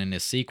going on in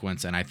this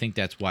sequence, and I think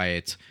that's why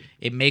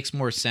it makes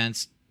more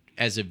sense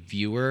as a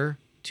viewer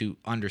to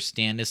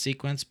understand the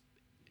sequence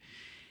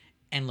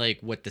and like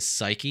what the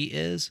psyche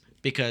is,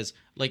 because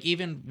like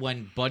even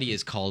when Buddy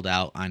is called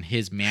out on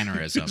his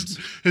mannerisms,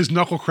 His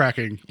knuckle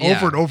cracking Yeah.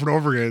 over and over and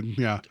over again.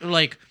 Yeah.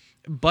 like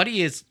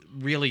Buddy is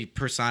really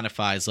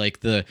personifies like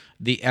the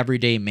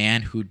everyday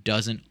man who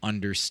doesn't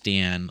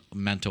understand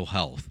mental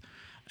health.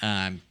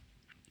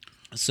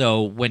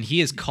 So when he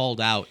is called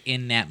out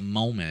in that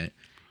moment,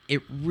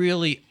 it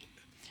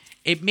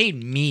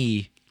made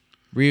me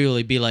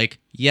really be like,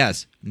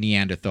 yes,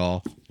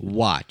 Neanderthal,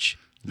 watch,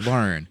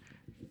 learn,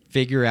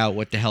 figure out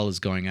what the hell is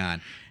going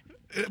on.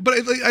 But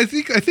I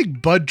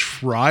think Bud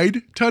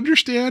tried to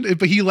understand it,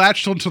 but he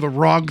latched onto the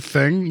wrong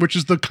thing, which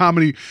is the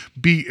comedy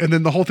beat. And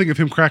then the whole thing of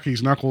him cracking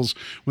his knuckles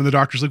when the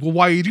doctor's like, well,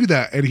 why do you do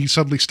that? And he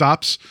suddenly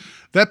stops.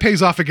 That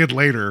pays off again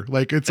later.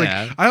 Like, it's like,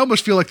 Yeah. I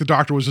almost feel like the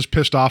doctor was just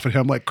pissed off at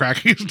him, like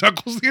cracking his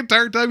knuckles the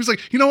entire time. He's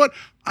like, you know what?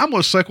 I'm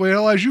going to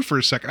psychoanalyze you for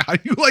a second. How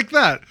do you like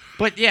that?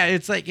 But yeah,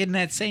 it's like in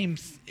that same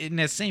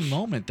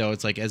moment though,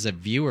 it's like as a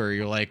viewer,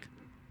 you're like,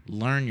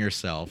 learn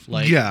yourself.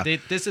 Like, Yeah.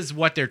 this is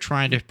what they're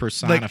trying to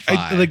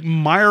personify. Like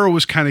Myra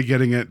was kind of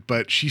getting it,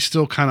 but she's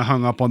still kind of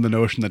hung up on the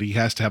notion that he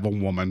has to have a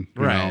woman,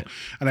 you Right. know?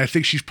 And I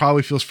think she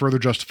probably feels further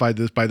justified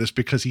by this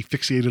because he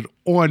fixated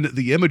on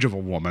the image of a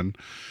woman.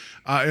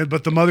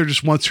 But the mother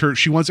just wants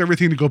she wants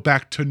everything to go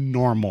back to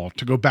normal,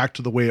 to go back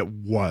to the way it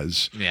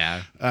was.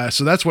 Yeah.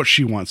 So that's what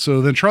she wants.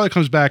 So then Charlie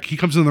comes back. He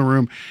comes in the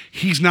room.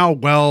 He's now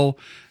well.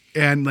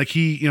 And like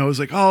he, you know, is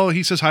like, oh,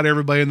 he says hi to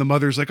everybody. And the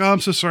mother's like, oh,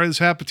 I'm so sorry this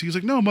happened. He's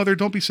like, no, mother,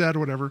 don't be sad or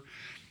whatever.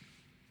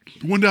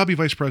 One day I'll be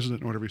vice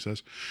president or whatever he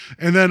says.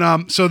 And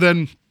then, so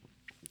then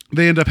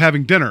they end up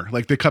having dinner.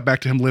 Like they cut back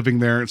to him living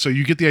there. And so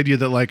you get the idea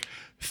that like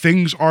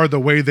things are the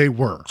way they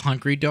were.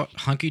 Hunky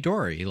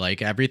dory.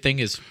 Like everything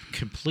is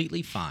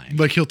completely fine.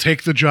 Like he'll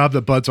take the job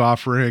that Bud's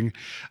offering.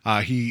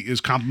 He is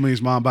complimenting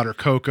his mom about her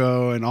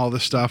cocoa and all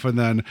this stuff. And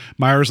then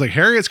Myra's like,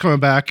 Harriet's coming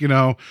back,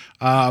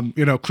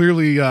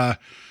 clearly,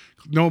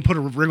 no one put a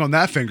ring on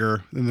that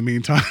finger in the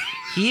meantime.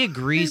 He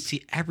agrees to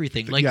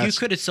everything. Like Yes. you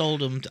could have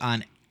sold him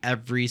on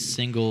every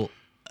single.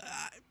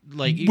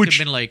 Like you Which- could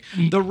have been like,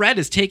 the red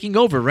is taking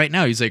over right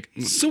now. He's like,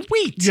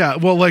 sweet. Yeah,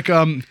 well, like,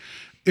 and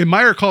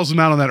Myra calls him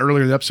out on that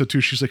earlier in the episode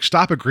too. She's like,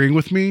 "Stop agreeing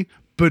with me."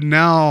 But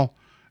now,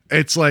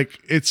 it's like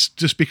it's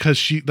just because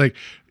she like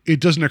it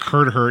doesn't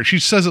occur to her. She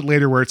says it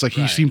later where it's like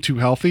he seemed too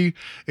healthy.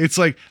 It's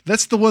like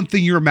that's the one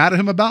thing you were mad at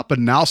him about, but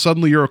now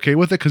suddenly you're okay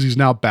with it because he's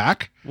now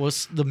back. Well,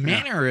 the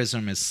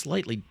mannerism is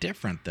slightly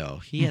different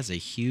though. He has a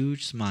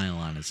huge smile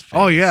on his face.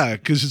 Oh yeah,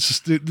 because it's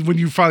just when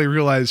you finally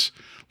realize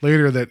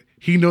later that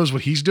he knows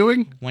what he's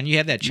doing. When you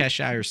have that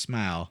Cheshire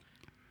smile,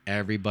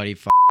 everybody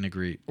f***ing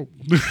agree.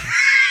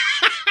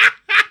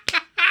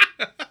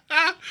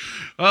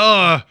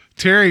 Oh,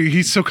 Terry,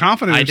 he's so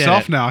confident in I did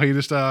himself it. now. He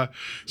just so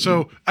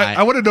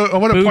I want to know. I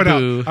want to point out.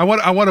 Boo-boo. I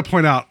want to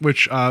point out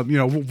which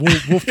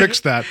we'll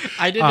fix that.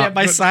 I didn't have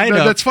my but- sign no,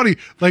 up. That's funny.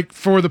 Like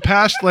for the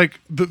past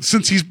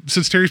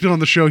since Terry's been on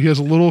the show, he has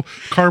a little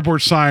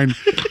cardboard sign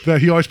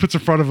that he always puts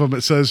in front of him.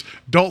 It says,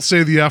 "Don't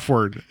say the F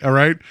word." All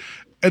right,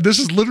 and this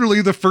is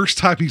literally the first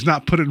time he's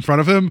not put it in front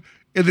of him,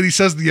 and then he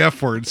says the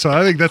F word. So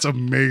I think that's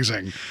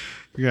amazing.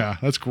 Yeah,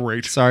 that's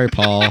great. Sorry,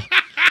 Paul.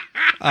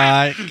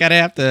 Gotta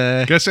have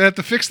to. Guess I have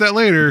to fix that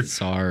later.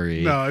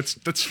 Sorry. No,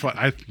 that's fun.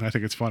 I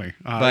think it's funny.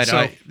 But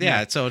so,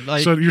 so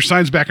like so your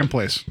sign's back in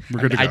place.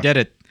 We're good to go. I did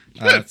it.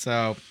 Good.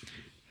 So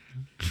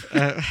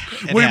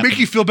Would it make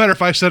you feel better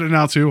if I said it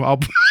now too?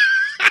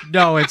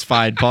 No, it's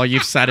fine, Paul.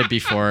 You've said it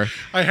before.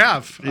 I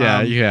have.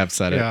 Yeah, you have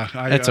said it. yeah,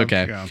 That's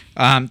okay.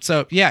 yeah.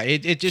 So yeah,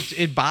 it just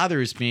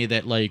bothers me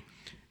that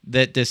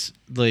that this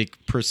like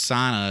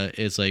persona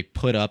is like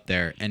put up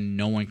there and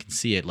no one can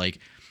see it. Like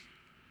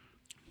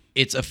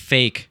it's a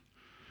fake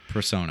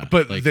persona.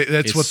 But like, that's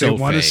it's what they so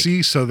want to fake.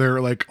 see, so they're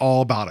like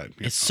all about it.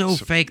 It's so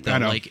fake though. I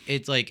know. Like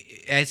it's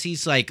like as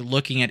he's like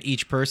looking at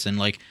each person,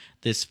 like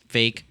this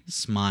fake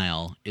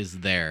smile is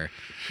there,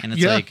 and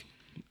it's Yeah. like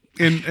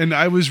And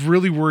I was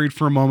really worried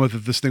for a moment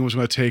that this thing was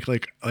going to take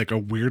like a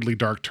weirdly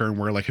dark turn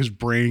where like his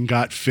brain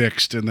got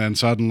fixed, and then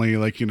suddenly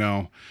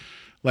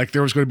like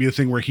there was going to be a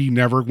thing where he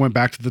never went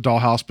back to the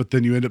dollhouse, but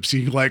then you end up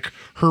seeing like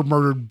her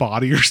murdered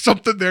body or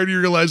something there, and you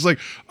realize like,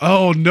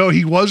 oh no,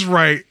 he was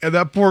right, and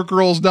that poor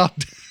girl's not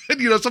dead.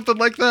 Something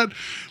like that.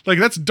 Like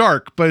that's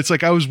dark, but it's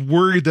like I was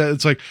worried that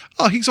it's like,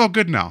 oh, he's all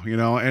good now,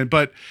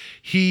 but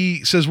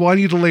he says, well, I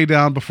need to lay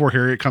down before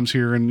Harriet comes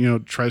here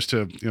and tries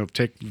to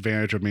take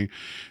advantage of me.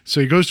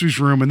 So he goes to his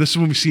room, and this is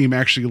when we see him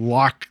actually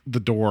lock the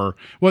door.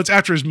 Well, it's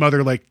after his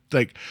mother like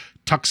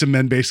tucks him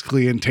in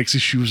basically and takes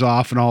his shoes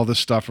off and all this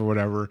stuff or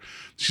whatever.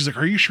 She's like,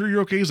 are you sure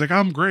you're okay? He's like,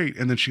 I'm great.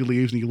 And then she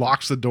leaves and he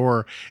locks the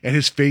door, and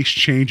his face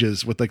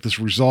changes with like this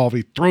resolve.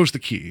 He throws the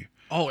key.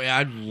 oh, yeah,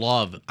 I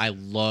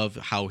love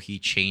how he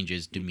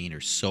changes demeanor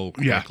so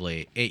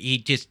quickly.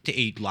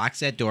 He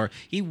locks that door.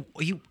 He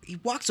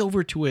walks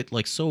over to it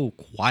like so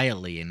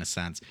quietly in a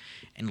sense,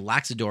 and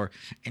locks the door,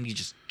 and he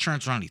just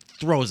turns around. He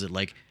throws it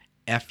like,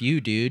 "F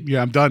you, dude."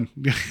 Yeah, I'm done.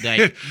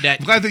 Like,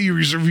 I'm glad that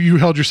you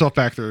held yourself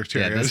back there,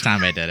 Terry. Yeah, this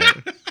time I did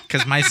it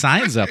because my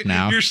sign's up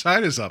now. Your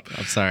sign is up.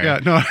 I'm sorry. Yeah,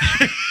 no.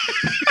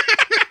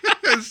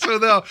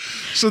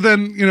 So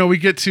then we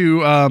get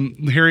to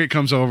Harriet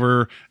comes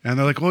over, and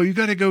they're like, "Well, you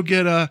got to go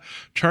get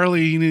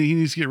Charlie. He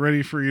needs to get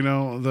ready for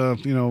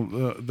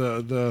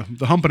the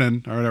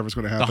humpening or whatever's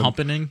going to happen.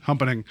 The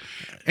humpening."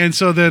 And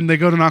so then they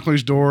go to knock on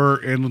his door,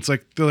 and it's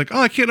like they're like, "Oh,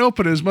 I can't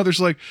open it." His mother's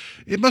like,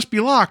 "It must be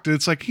locked." And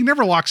it's like he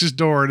never locks his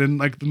door. And then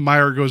like the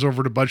Meyer goes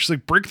over to Bud. She's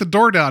like, "Break the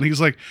door down."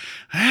 He's like,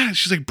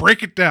 She's like,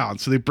 "Break it down."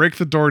 So they break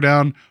the door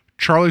down.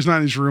 Charlie's not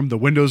in his room. The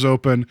window's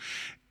open.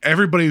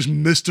 Everybody's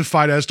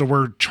mystified as to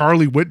where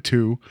Charlie went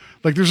to.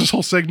 Like, there's this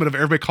whole segment of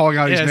everybody calling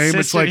out his name.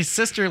 It's like his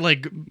sister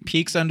like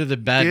peeks under the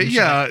bed. and she's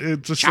yeah, like,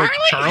 it's just like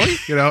Charlie.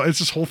 It's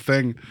this whole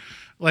thing.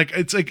 Like,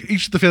 it's like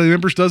each of the family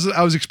members does it.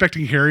 I was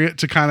expecting Harriet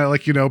to kind of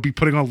like be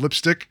putting on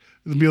lipstick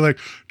and be like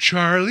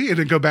Charlie, and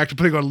then go back to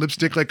putting on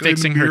lipstick, like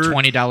fixing in the her mirror.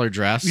 $20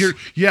 dress.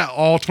 Yeah,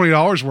 all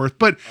 $20 worth.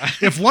 But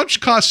if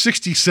lunch costs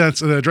 60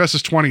 cents and the dress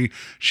is 20,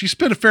 she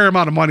spent a fair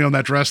amount of money on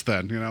that dress.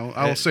 Then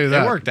I will say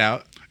that it worked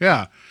out.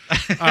 Yeah.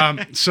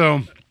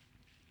 So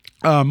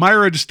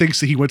Myra just thinks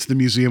that he went to the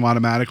museum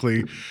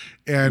automatically,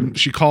 and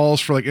she calls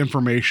for like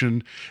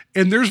information.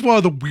 And there's one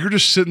of the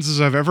weirdest sentences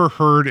I've ever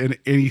heard in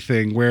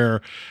anything,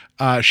 where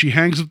she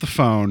hangs up the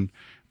phone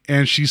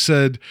and she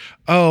said,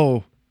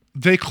 "Oh,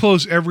 they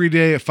close every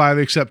day at 5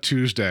 except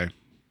Tuesday.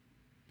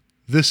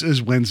 This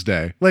is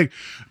Wednesday." Like,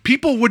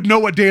 people would know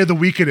what day of the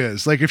week it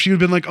is. Like, if she had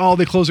been like, "Oh,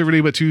 they close every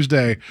day but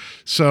Tuesday,"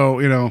 so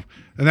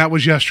and that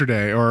was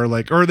yesterday, or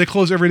they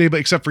close every day but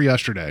except for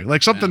yesterday,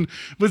 like something.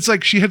 Yeah. But it's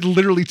like she had to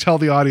literally tell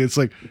the audience,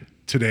 like,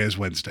 today is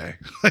Wednesday.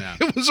 Like,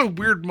 it was a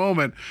weird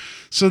moment.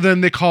 So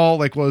then they call,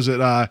 like, what was it?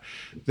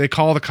 They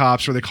call the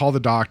cops or they call the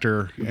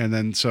doctor, and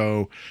then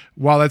so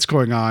while that's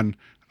going on,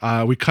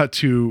 we cut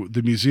to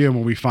the museum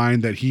where we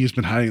find that he's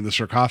been hiding in the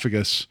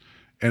sarcophagus.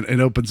 And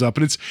it opens up,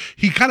 and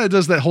he kind of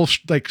does that whole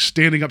like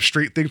standing up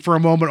straight thing for a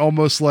moment,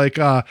 almost like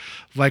a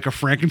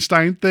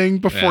Frankenstein thing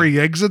before he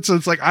exits. So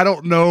it's like, I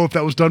don't know if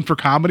that was done for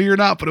comedy or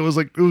not, but it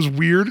was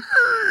weird.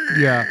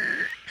 Yeah.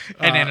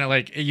 And then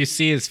like you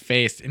see his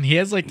face, and he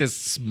has like this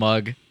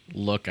smug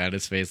look on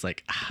his face,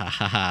 like, ha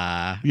ha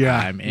ha. Yeah,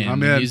 I'm in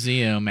the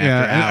museum after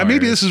and hours.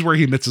 maybe this is where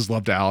he admits his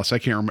love to Alice. I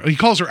can't remember. He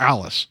calls her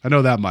Alice. I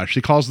know that much.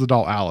 He calls the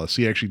doll Alice.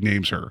 He actually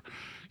names her.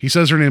 He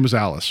says her name is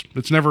Alice.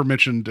 It's never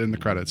mentioned in the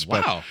credits.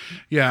 But, wow.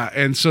 Yeah.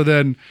 And so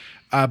then,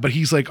 but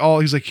he's like,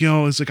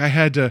 it's like, I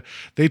had to,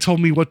 they told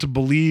me what to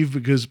believe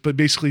but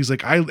basically he's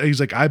like, I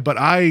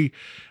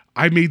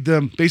made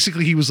them,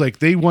 basically he was like,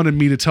 they wanted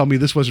me to tell me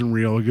this wasn't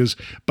real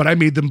but I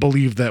made them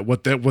believe that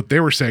what they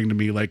were saying to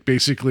me, like,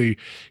 basically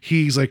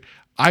he's like,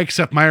 I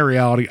accept my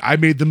reality. I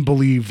made them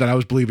believe that I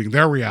was believing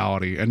their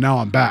reality, and now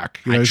I'm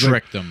back. I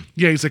tricked them.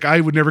 Yeah. He's like, I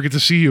would never get to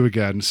see you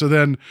again. So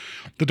then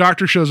the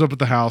doctor shows up at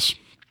the house,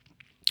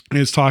 and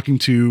is talking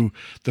to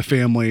the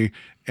family,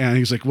 and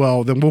he's like,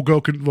 "Well, then we'll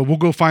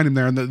go find him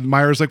there." And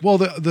Myra's like, "Well,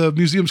 the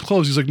museum's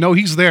closed." He's like, "No,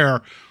 he's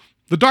there.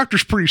 The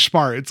doctor's pretty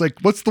smart. It's like,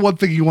 what's the one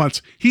thing he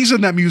wants? He's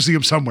in that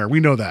museum somewhere. We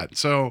know that."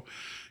 So,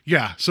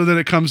 yeah. So then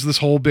it comes this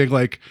whole big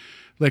like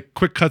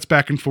quick cuts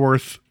back and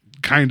forth,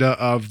 kind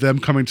of them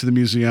coming to the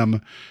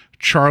museum,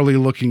 Charlie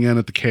looking in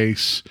at the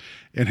case,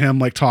 and him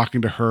like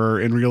talking to her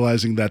and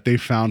realizing that they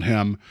found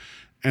him,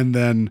 and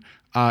then.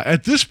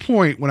 At this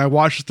point, when I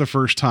watched it the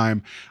first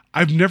time,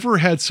 I've never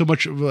had so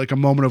much of like a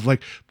moment of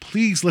like,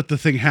 please let the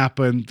thing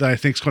happen that I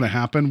think is going to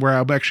happen, where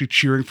I'm actually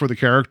cheering for the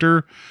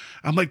character.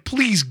 I'm like,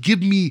 please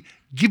give me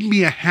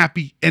a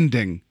happy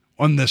ending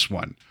on this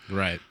one.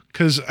 Right.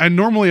 Because I'm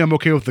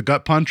okay with the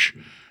gut punch.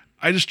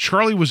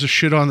 Charlie was a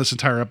shit on this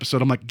entire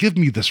episode. I'm like, give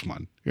me this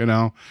one,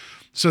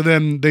 So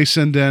then they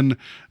send in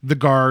the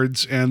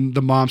guards, and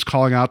the mom's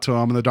calling out to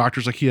him, and the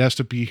doctor's like, he has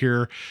to be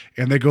here.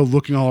 And they go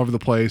looking all over the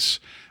place.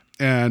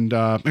 And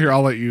here,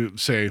 I'll let you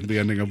say the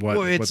ending of what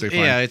they find.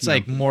 Yeah, it's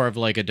like more of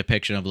like a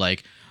depiction of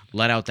like,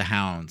 let out the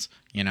hounds,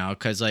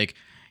 because like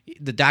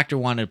the doctor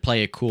wanted to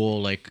play it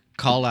cool, like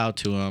call out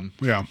to him,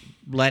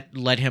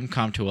 let him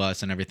come to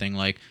us and everything,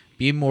 like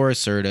be more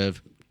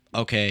assertive.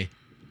 Okay,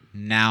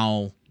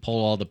 now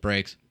pull all the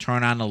brakes,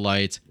 turn on the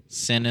lights,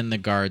 send in the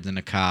guards and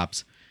the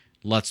cops.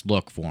 Let's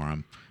look for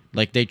him.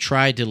 Like they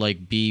tried to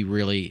like be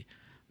really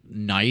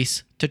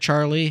nice to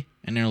Charlie,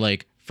 and they're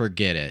like,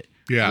 forget it.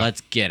 Yeah,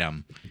 let's get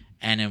him.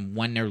 And then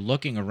when they're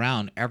looking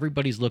around,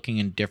 everybody's looking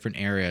in different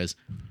areas,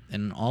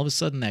 and all of a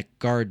sudden, that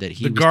guard that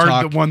he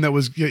the one that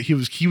was he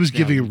was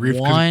giving a brief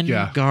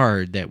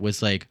guard that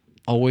was like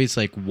always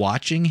like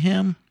watching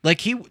him,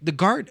 like the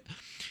guard,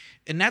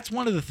 and that's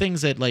one of the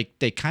things that like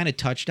they kind of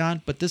touched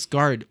on. But this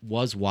guard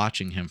was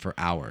watching him for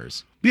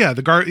hours. Yeah,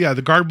 the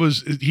guard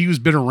was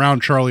been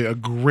around Charlie a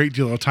great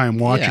deal of time,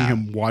 watching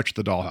him watch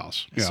the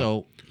dollhouse. Yeah.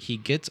 So he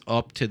gets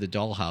up to the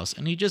dollhouse,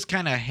 and he just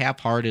kind of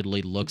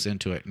half-heartedly looks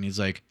into it, and he's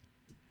like.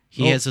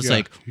 He has this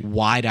like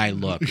wide-eye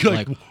look,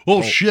 like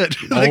oh shit,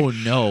 oh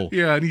no,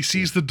 yeah. And he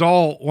sees the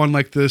doll on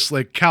like this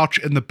like couch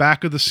in the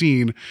back of the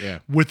scene,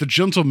 with the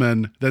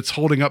gentleman that's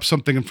holding up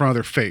something in front of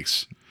their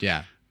face,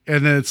 yeah.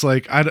 And then it's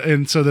like,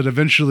 and so that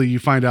eventually you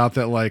find out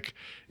that like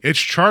it's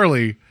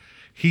Charlie.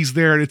 He's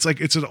there, and it's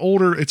like it's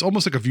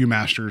almost like a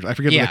Viewmaster. I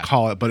forget what they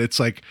call it, but it's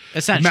like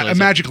essentially a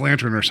magic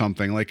lantern or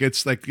something. Like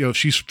it's like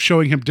she's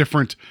showing him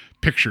different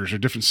pictures or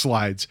different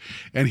slides,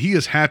 and he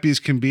is happy as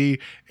can be,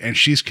 and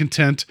she's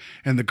content.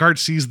 And the guard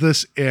sees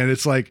this, and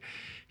it's like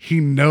he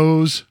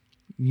knows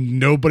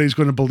nobody's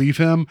going to believe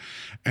him,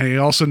 and he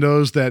also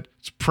knows that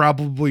it's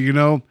probably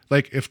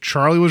like if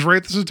Charlie was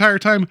right this entire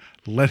time,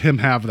 let him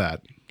have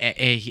that.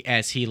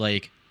 As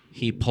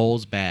he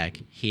pulls back,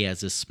 he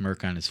has this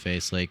smirk on his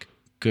face, like.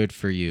 Good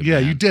for you. Yeah,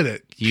 man. you did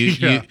it.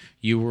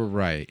 You were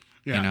right.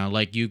 Yeah.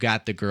 Like you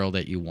got the girl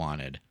that you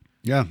wanted.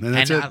 Yeah, and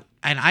that's it.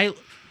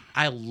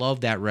 I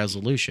love that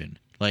resolution.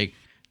 Like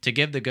to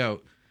give the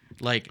goat,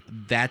 like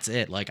that's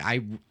it. Like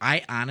I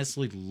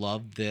honestly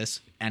love this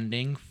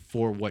ending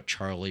for what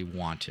Charlie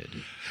wanted.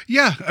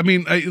 Yeah, I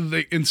mean,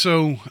 it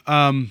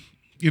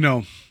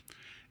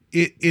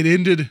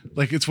ended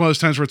like it's one of those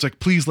times where it's like,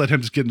 please let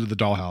him just get into the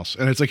dollhouse,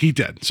 and it's like he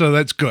did. So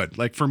that's good.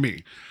 Like for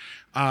me.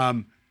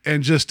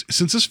 And just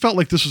since this felt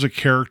like this was a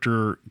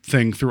character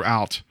thing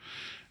throughout,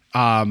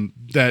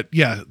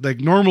 like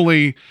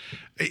normally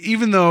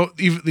even though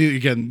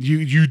again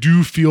you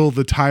do feel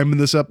the time in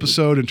this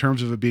episode in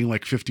terms of it being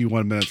like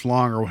 51 minutes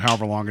long or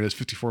however long it is,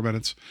 54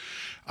 minutes.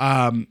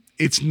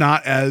 It's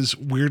not as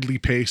weirdly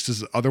paced as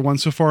the other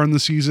ones so far in the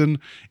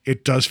season.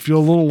 It does feel a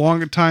little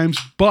long at times,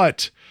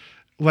 but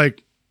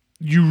like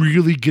you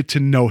really get to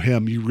know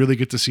him. You really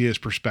get to see his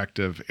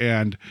perspective,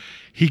 and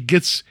he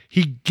gets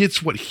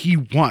what he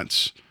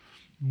wants,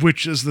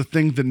 which is the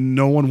thing that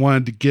no one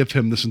wanted to give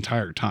him this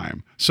entire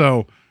time.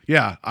 So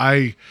yeah,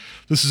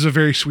 this is a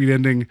very sweet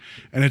ending,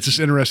 and it's just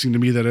interesting to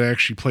me that it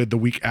actually played the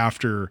week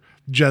after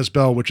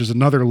Jezebel, which is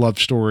another love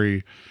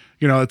story.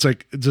 You know, it's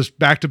like just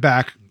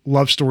back-to-back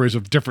love stories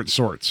of different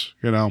sorts,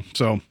 you know?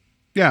 So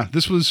yeah,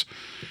 this was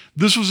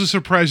a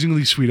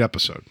surprisingly sweet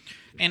episode.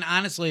 And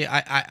honestly,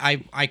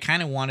 I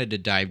kind of wanted to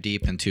dive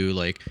deep into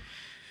like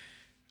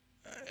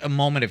a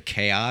moment of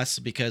chaos,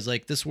 because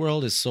like this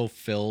world is so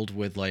filled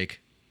with like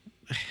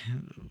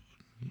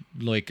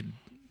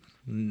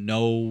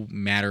no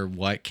matter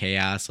what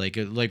chaos, like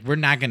we're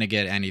not going to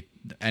get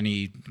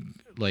any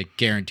like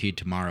guaranteed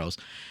tomorrows.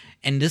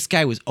 And this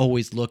guy was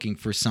always looking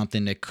for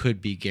something that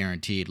could be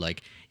guaranteed.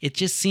 Like it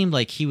just seemed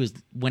like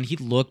when he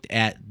looked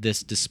at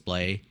this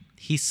display,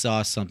 he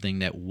saw something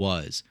that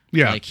was.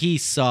 Yeah. Like he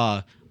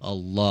saw a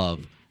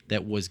love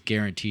that was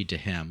guaranteed to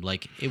him.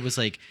 Like it was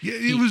like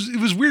it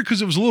was weird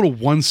because it was a little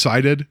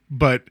one-sided,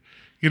 but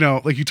you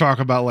know, like you talk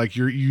about like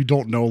you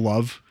don't know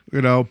love,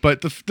 you know,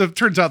 but the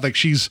turns out like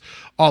she's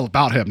all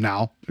about him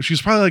now.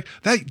 She's probably like,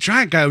 that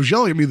giant guy was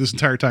yelling at me this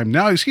entire time.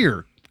 Now he's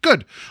here.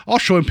 Good. I'll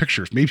show him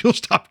pictures. Maybe he'll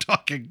stop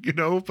talking, you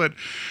know, but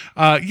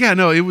yeah,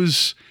 no, it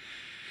was,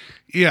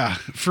 yeah,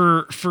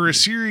 for a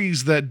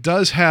series that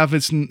does have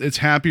its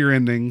happier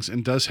endings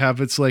and does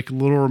have its like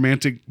little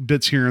romantic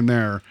bits here and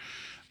there.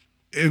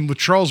 And with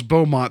Charles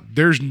Beaumont,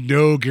 there's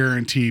no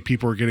guarantee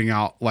people are getting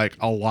out like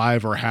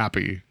alive or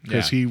happy,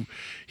 because he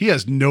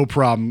has no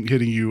problem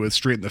hitting you with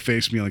straight in the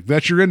face and being like,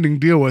 that's your ending,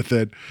 deal with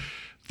it.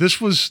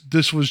 This was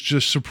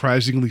just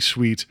surprisingly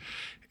sweet.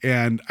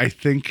 And I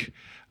think,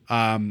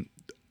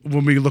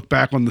 when we look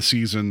back on the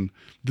season,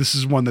 this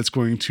is one that's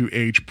going to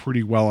age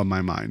pretty well in my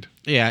mind.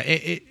 Yeah,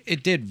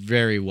 it did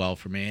very well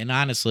for me. And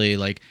honestly,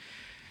 like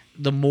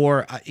the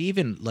more,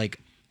 even like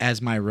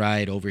as my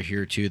ride over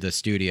here to the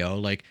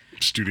studio,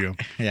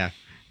 yeah.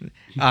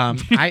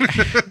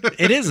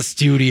 It is a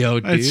studio,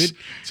 dude.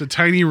 It's a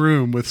tiny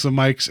room with some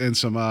mics and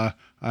some, I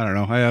don't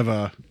know. I have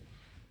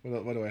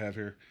what do I have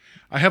here?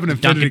 I have an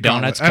Infinity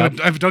Dunkin' Donuts Gauntlet.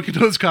 cup. I have a Dunkin'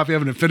 Donuts cup. I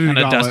have an Infinity And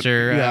a Gauntlet.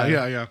 duster,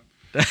 Yeah.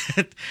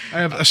 I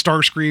have a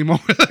Starscream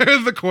over there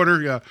in the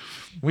corner. Yeah.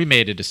 We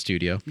made it a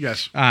studio.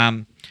 Yes.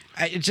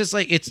 It's just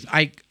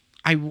like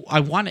I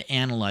want to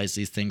analyze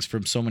these things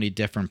from so many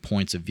different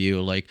points of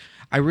view. Like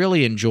I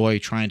really enjoy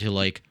trying to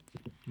like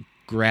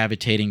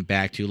gravitating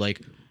back to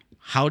like,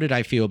 how did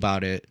I feel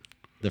about it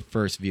the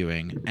first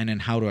viewing, and then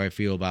how do I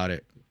feel about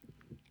it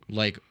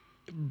like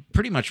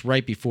pretty much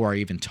right before I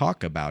even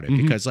talk about it,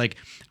 because like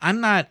I'm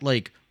not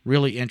like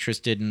really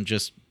interested in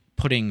just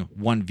putting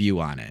one view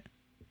on it.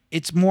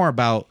 It's more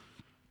about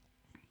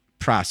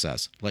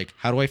process. Like,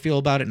 how do I feel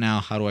about it now?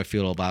 How do I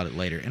feel about it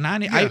later? And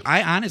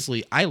I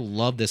honestly, I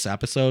love this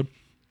episode.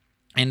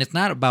 And it's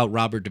not about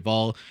Robert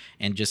Duvall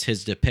and just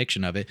his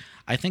depiction of it.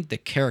 I think the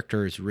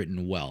character is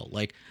written well.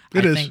 Like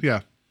I think is,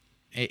 yeah.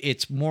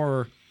 It's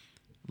more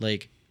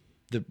like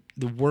the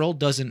world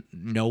doesn't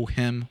know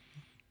him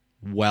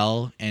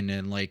well, and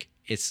then like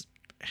it's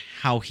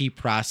how he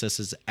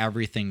processes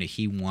everything that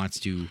he wants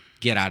to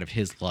get out of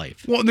his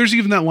life. Well, there's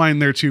even that line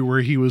there too,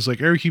 where he was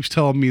like, Eric keeps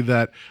telling me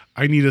that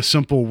I need a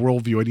simple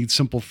worldview. I need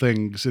simple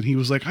things. And he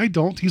was like, I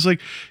don't. He's like,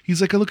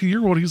 I look at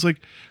your world. He's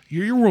like,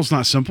 your world's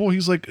not simple.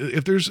 He's like,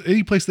 if there's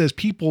any place that has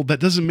people,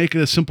 that doesn't make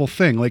it a simple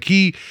thing. Like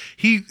he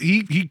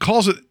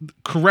calls it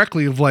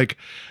correctly of like,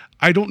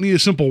 I don't need a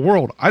simple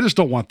world. I just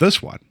don't want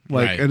this one.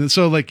 Like, right. And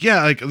so like,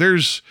 yeah, like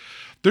there's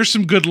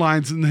some good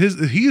lines, and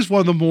he's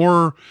one of the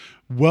more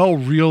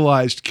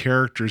well-realized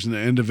characters in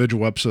the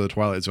individual episode of the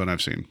Twilight Zone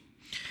I've seen.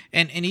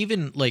 And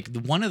even like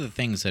one of the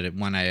things that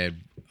when I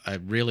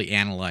really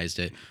analyzed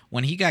it,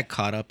 when he got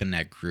caught up in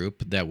that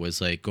group that was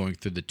like going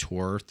through the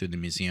tour through the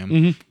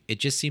museum, it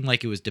just seemed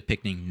like it was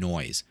depicting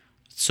noise,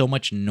 so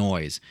much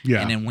noise.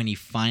 Yeah. And then when he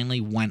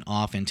finally went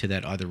off into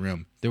that other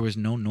room, there was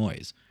no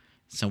noise.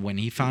 So when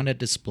he found a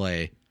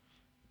display,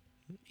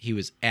 he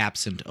was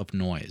absent of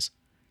noise.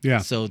 Yeah.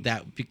 So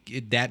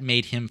that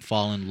made him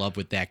fall in love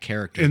with that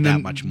character and that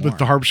then much more. with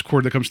the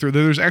harpsichord that comes through,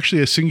 there's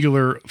actually a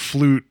singular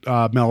flute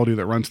melody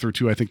that runs through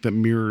too. I think that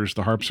mirrors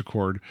the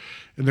harpsichord,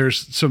 and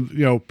there's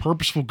some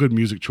purposeful good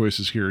music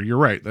choices here. You're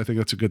right. I think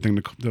that's a good thing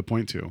to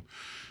point to.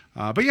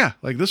 But yeah,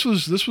 like this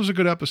was a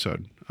good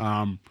episode.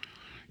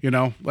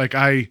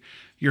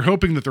 You're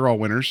hoping that they're all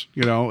winners,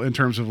 in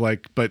terms of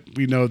like, but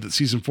we know that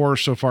season 4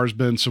 so far has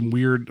been some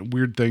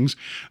weird things.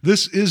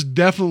 This is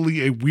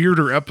definitely a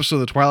weirder episode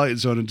of the Twilight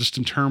Zone, and just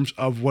in terms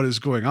of what is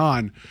going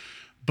on.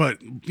 But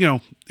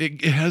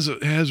it has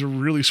a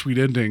really sweet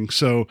ending,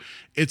 so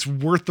it's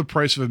worth the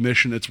price of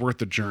admission. It's worth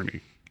the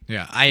journey.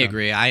 Yeah, I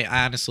agree.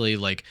 I honestly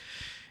like,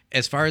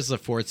 as far as the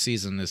 4th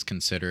season is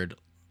considered,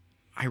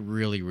 I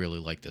really, really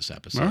like this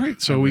episode. All right,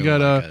 so I we really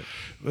got like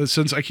it.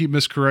 since I keep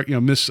labeling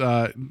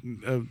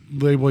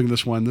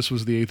this one, this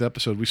was the 8th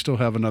episode. We still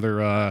have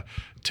another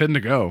 10 to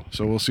go,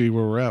 so we'll see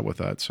where we're at with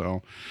that.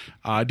 So,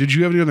 did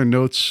you have any other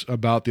notes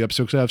about the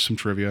episode? Because I have some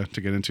trivia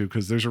to get into,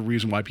 because there's a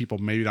reason why people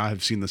may not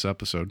have seen this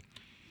episode.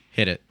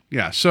 Hit it.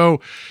 Yeah, so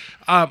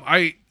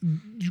I,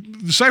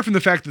 aside from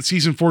the fact that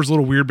season 4 is a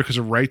little weird because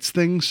of rights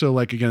things, so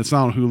like again, it's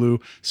not on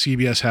Hulu,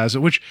 CBS has it,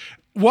 which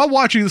while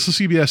watching this on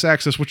CBS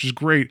Access, which is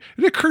great,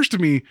 it occurs to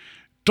me,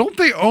 don't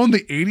they own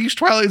the 80s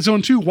Twilight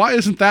Zone too? Why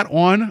isn't that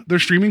on their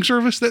streaming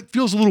service? That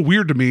feels a little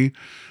weird to me.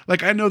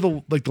 Like, I know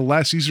the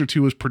last season or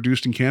 2 was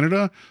produced in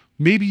Canada.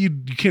 Maybe you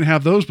can't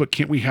have those, but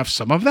can't we have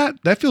some of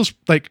that? That feels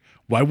like,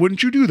 why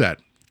wouldn't you do that?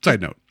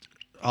 Side note.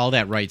 All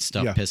that right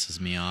stuff Yeah. pisses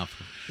me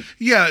off.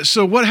 Yeah,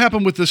 so what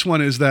happened with this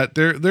one is that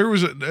there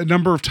was a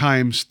number of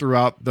times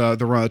throughout the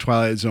run of the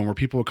Twilight Zone where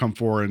people would come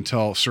forward and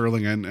tell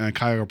Serling and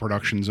Cuyahoga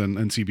Productions and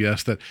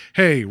CBS that,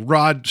 hey,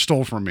 Rod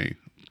stole from me,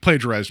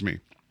 plagiarized me.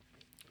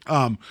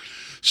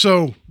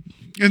 So,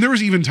 and there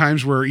was even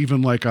times where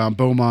even like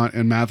Beaumont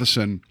and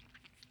Matheson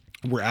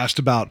were asked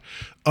about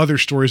other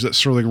stories that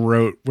Serling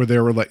wrote where they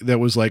were like,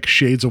 that was like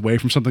shades away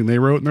from something they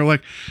wrote. And they're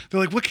like,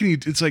 what can you,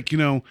 it's like, you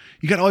know,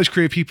 you got all these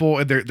creative people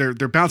and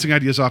they're bouncing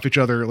ideas off each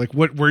other. Like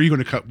where are you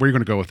going to cut? Where are you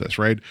going to go with this?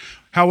 Right.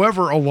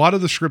 However, a lot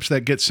of the scripts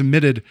that get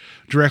submitted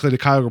directly to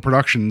Cuyahoga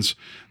Productions,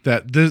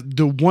 that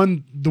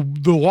the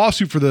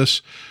lawsuit for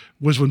this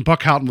was when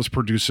Buck Houghton was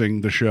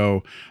producing the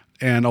show.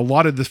 And a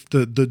lot of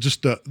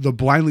the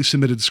blindly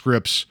submitted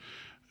scripts,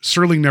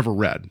 Serling never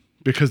read,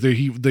 because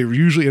they were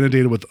usually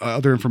inundated with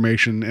other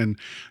information, and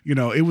you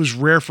know it was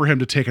rare for him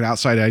to take an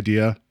outside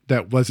idea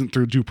that wasn't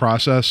through due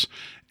process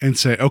and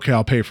say, okay,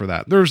 I'll pay for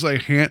that. There's I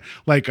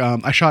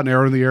shot an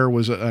arrow in the air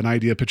was an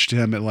idea pitched to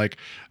him at like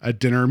a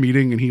dinner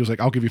meeting, and he was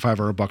like, I'll give you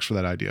 $500 for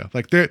that idea.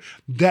 Like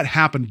that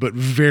happened, but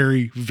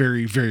very,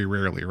 very, very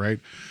rarely, right?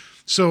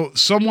 So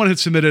someone had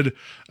submitted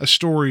a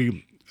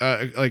story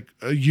like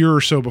a year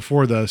or so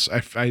before this.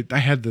 I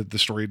had the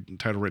story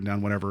title written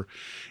down, whatever,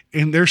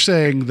 and they're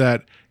saying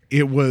that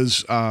it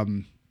was,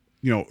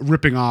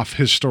 ripping off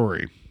his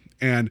story,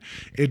 and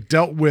it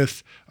dealt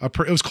with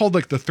it was called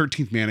like the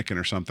 13th Mannequin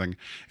or something,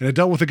 and it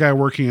dealt with a guy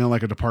working in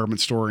like a department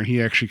store, and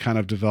he actually kind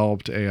of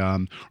developed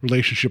a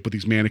relationship with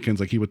these mannequins.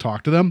 Like he would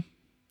talk to them,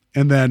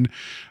 and then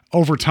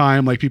over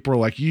time, like people were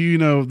like,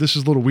 this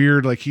is a little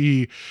weird. Like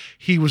he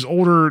was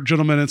older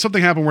gentleman, and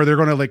something happened where they're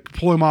going to like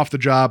pull him off the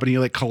job, and he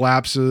like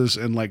collapses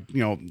and like,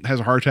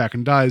 has a heart attack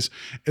and dies.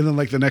 And then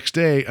like the next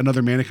day,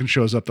 another mannequin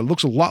shows up that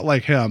looks a lot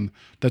like him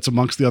that's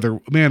amongst the other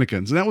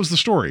mannequins. And that was the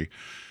story.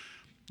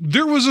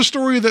 There was a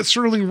story that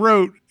Serling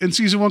wrote in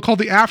season 1 called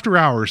The After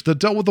Hours that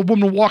dealt with a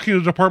woman walking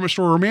in a department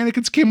store where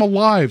mannequins came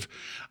alive.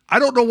 I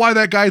don't know why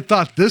that guy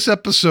thought this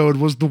episode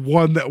was the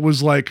one that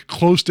was like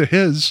close to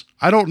his.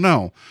 I don't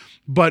know.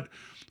 But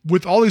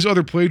with all these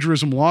other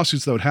plagiarism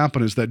lawsuits that would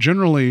happen is that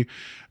generally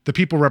the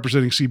people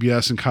representing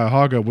CBS and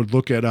Cuyahoga would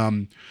look at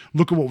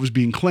what was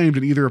being claimed,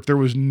 and either if there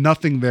was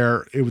nothing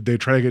there, they'd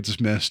try to get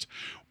dismissed,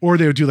 or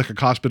they would do like a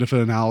cost benefit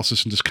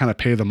analysis and just kind of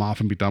pay them off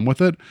and be done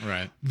with it.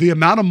 Right. The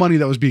amount of money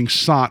that was being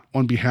sought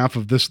on behalf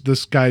of this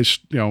guy's,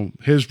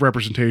 his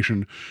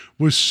representation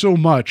was so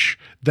much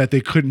that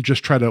they couldn't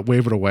just try to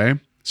wave it away.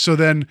 So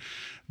then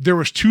there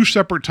was 2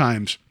 separate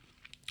times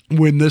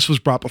when this was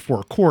brought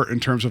before a court in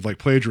terms of like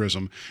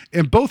plagiarism,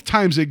 and both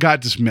times it got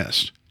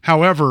dismissed.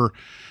 However,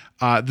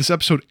 this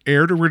episode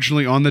aired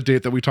originally on the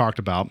date that we talked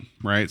about,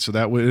 right? So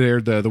that it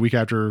aired the week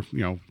after,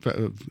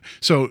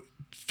 so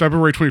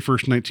February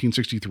 21st,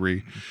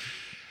 1963.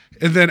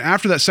 And then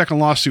after that second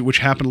lawsuit, which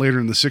happened later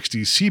in the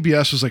 60s,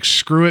 CBS was like,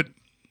 screw it.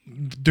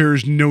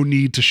 There's no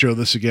need to show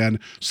this again.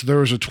 So there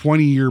was a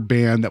 20-year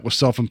ban that was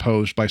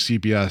self-imposed by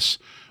CBS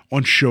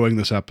on showing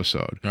this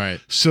episode.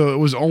 Right. So it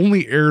was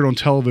only aired on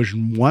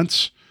television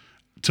once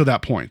to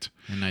that point.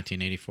 In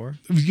 1984?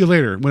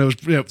 Later, when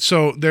it was,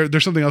 so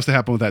there's something else that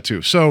happened with that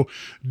too. So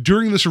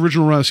during this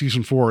original run of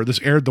season 4, this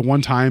aired the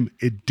one time.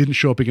 It didn't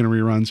show up again in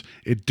reruns.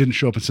 It didn't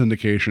show up in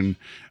syndication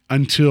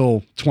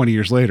until 20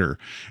 years later.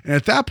 And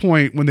at that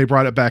point, when they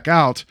brought it back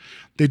out,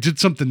 they did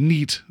something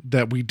neat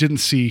that we didn't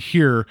see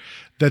here.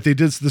 That they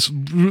did this,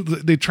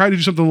 they tried to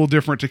do something a little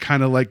different to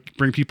kind of like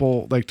bring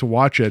people like to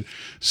watch it.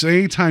 So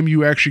anytime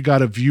you actually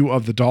got a view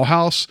of the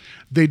dollhouse,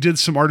 they did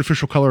some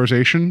artificial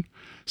colorization.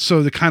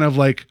 So to kind of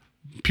like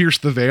pierce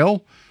the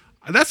veil.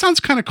 That sounds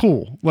kind of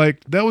cool.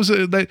 Like that was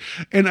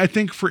and I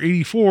think for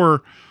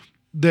 84,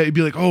 they'd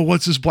be like, oh,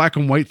 what's this black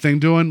and white thing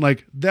doing?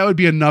 Like that would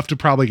be enough to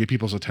probably get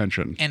people's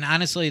attention. And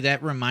honestly,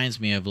 that reminds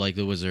me of like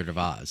the Wizard of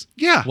Oz.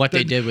 Yeah. What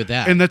they did with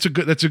that. And that's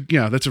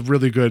a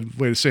really good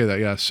way to say that.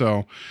 Yeah.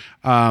 So,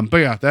 but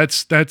yeah,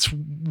 that's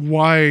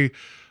why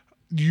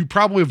you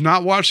probably have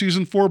not watched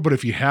season 4, but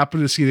if you happen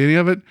to see any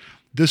of it,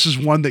 this is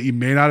one that you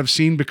may not have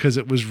seen because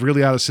it was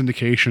really out of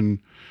syndication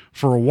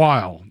for a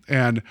while.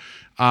 And,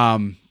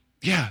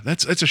 yeah,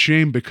 that's a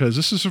shame because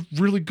this is a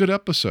really good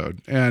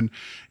episode. And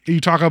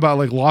you talk about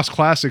like Lost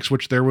Classics,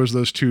 which there was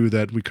those 2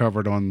 that we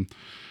covered on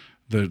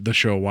the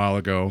show a while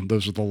ago.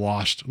 Those are the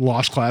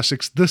lost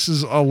classics. This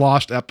is a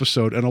lost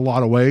episode in a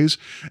lot of ways.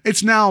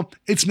 It's now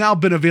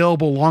been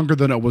available longer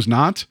than it was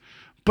not,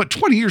 but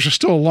 20 years is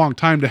still a long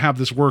time to have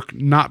this work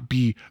not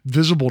be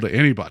visible to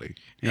anybody.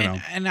 You know?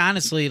 And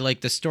honestly,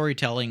 like, the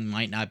storytelling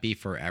might not be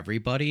for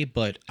everybody,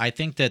 but I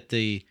think that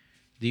the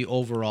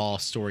overall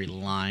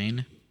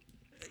storyline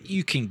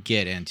you can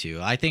get into.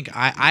 I think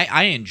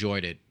I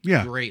enjoyed it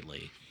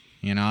greatly.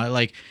 You know,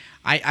 like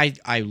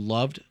I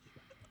loved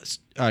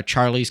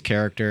Charlie's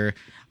character.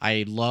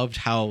 I loved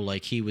how,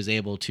 like, he was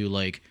able to,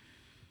 like,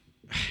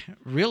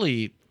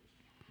 really,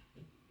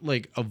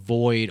 like,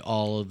 avoid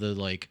all of the,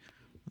 like,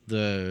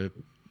 the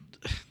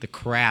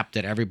crap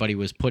that everybody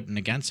was putting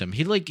against him.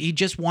 He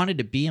just wanted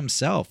to be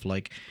himself.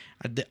 Like,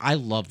 I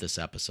love this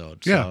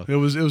episode. So. Yeah, it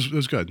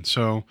was good.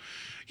 So,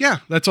 yeah,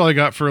 that's all I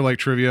got for, like,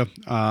 trivia.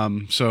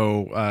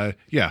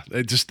 Yeah,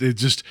 it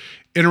just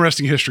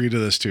interesting history to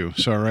this too.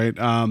 So, right.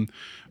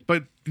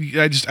 But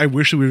I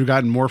wish that we'd have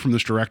gotten more from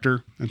this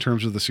director in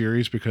terms of the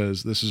series,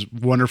 because this is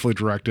wonderfully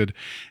directed.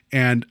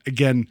 And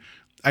again,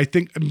 I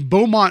think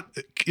Beaumont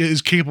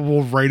is capable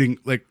of writing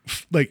like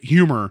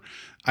humor.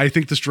 I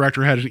think this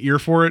director had an ear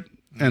for it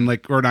and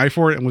or an eye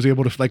for it, and was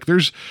able to, like,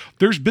 there's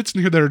bits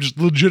in here that are just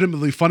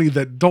legitimately funny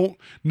that don't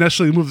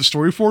necessarily move the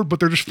story forward, but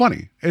they're just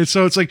funny. And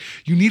so it's like,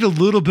 you need a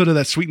little bit of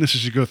that sweetness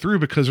as you go through,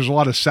 because there's a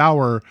lot of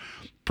sour,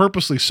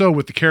 purposely so,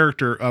 with the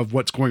character of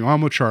what's going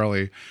on with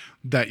Charlie,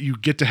 that you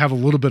get to have a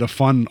little bit of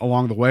fun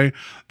along the way.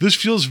 This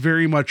feels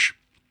very much,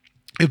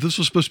 if this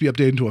was supposed to be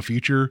updated into a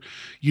feature,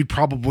 you'd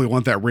probably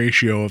want that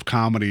ratio of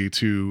comedy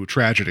to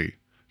tragedy,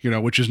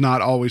 which is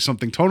not always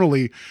something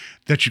tonally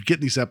that you'd get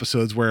in these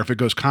episodes, where if it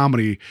goes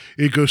comedy,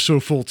 it goes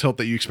so full tilt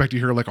that you expect to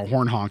hear like a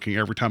horn honking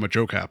every time a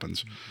joke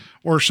happens,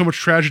 or so much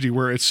tragedy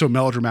where it's so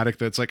melodramatic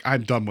that it's like,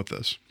 I'm done with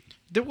this.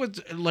 There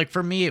was, like,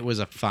 for me, it was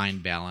a fine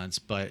balance,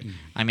 but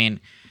I mean,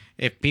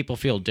 if people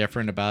feel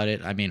different about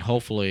it, I mean,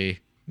 hopefully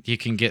you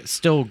can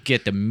still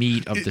get the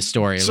meat of the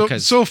story.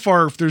 So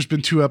far, there's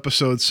been 2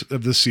 episodes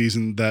of this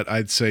season that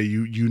I'd say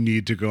you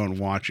need to go and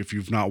watch if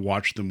you've not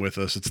watched them with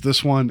us. It's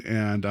this one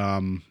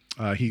and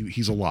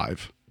He's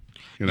Alive.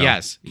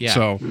 Yes. Yeah.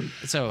 So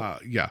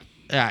yeah.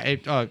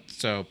 Yeah.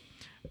 So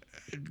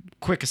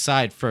quick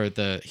aside for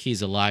the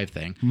He's Alive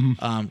thing.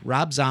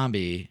 Rob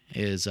Zombie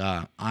is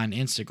on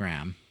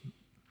Instagram,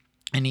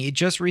 and he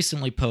just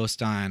recently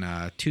posted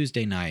on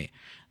Tuesday night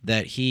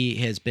that he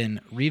has been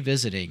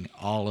revisiting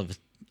all of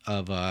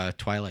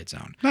Twilight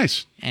Zone.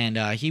 Nice. And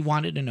he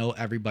wanted to know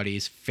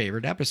everybody's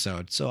favorite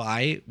episode. So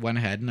I went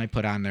ahead and I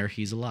put on there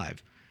He's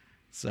Alive.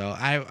 So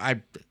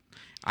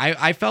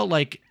I felt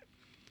like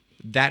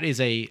that is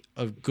a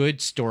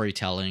good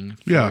storytelling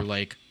for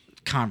like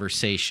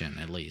conversation,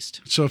 at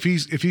least. So if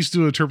he's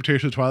doing an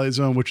interpretation of Twilight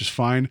Zone, which is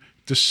fine,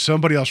 just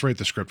somebody else write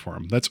the script for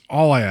him. That's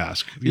all I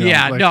ask.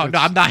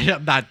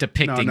 I'm not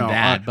depicting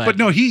that. But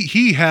no,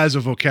 he has a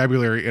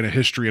vocabulary and a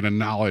history and a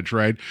knowledge,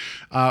 right?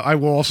 I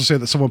will also say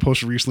that someone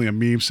posted recently a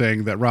meme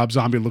saying that Rob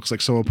Zombie looks like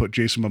someone put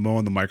Jason Momoa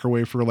in the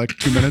microwave for like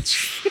 2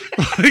 minutes.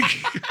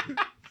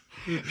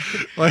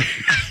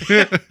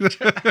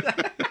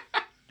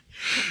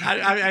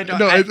 I don't.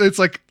 No, it's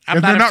like,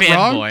 I'm they're not a not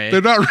wrong. fanboy.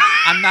 They're not.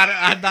 I'm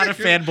not a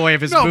fanboy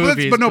of his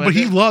movies. But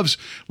he loves,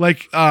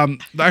 like, I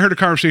heard a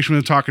conversation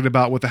with him talking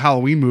about with the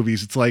Halloween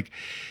movies. It's like,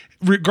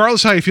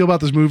 regardless how you feel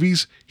about those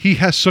movies, he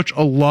has such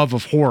a love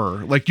of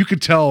horror. Like, you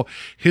could tell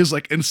his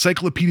like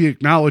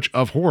encyclopedic knowledge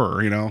of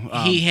horror.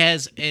 He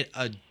has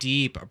a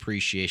deep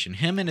appreciation.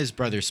 Him and his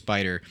brother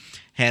Spider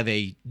have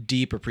a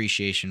deep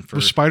appreciation for.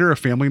 Was Spider a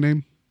family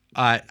name?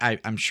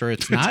 I'm sure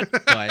it's not,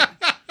 but.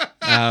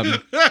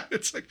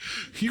 It's like,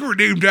 you were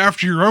named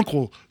after your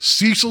uncle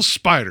Cecil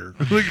Spider.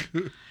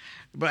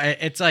 But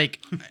it's like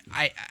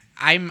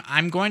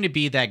I'm going to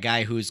be that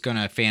guy who's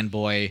gonna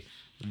fanboy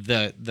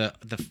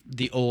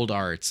the old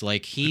arts.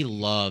 Like, he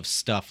loves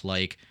stuff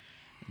like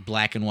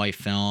black and white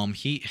film.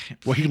 He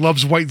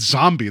loves White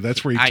Zombie.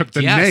 That's where he took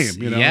the name.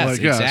 Yes,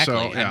 like, exactly.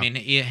 So, yeah. I mean,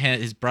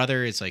 his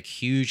brother is like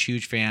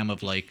huge fan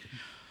of like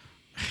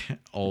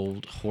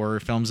old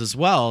horror films as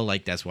well.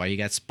 Like, that's why he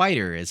got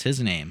Spider as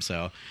his name.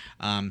 So,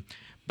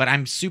 but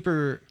I'm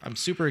super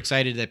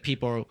excited that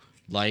people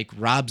like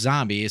Rob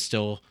Zombie is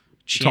still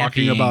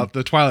talking about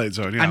the Twilight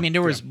Zone. Yeah. I mean,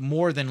 there was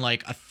more than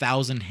like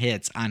 1,000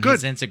 hits on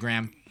his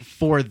Instagram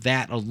for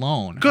that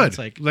alone. Good. It's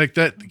like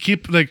that.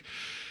 Keep like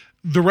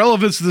the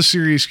relevance of the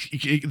series.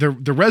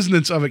 The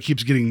resonance of it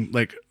keeps getting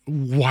like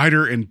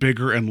wider and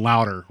bigger and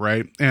louder.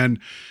 Right. And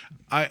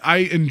I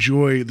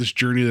enjoy this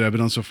journey that I've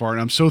been on so far,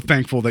 and I'm so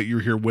thankful that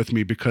you're here with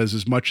me, because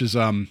as much as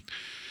as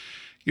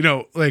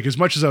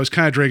much as I was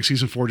kind of dragging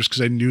season 4 just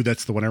because I knew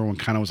that's the one everyone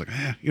kind of was like,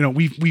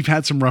 we've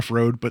had some rough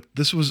road, but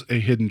this was a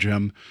hidden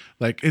gem.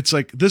 Like, it's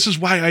like, this is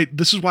why I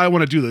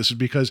want to do this, is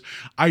because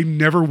I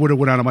never would have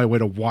went out of my way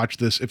to watch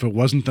this if it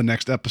wasn't the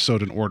next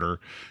episode in order.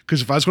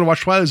 Because if I was going to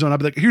watch Twilight Zone, I'd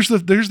be like, here's the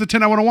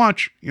 10 I want to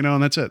watch,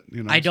 and that's it.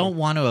 I don't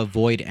want to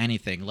avoid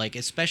anything, like,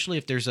 especially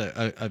if there's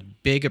a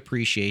big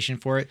appreciation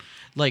for it.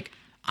 Like,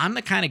 I'm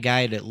the kind of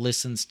guy that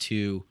listens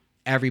to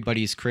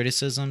everybody's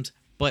criticisms,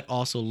 but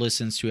also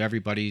listens to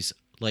everybody's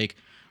like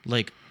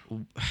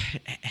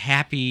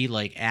happy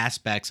like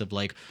aspects of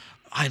like,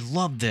 I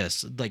love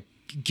this, like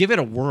give it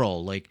a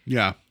whirl, like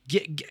Yeah.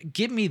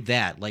 give me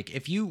that. Like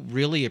if you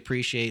really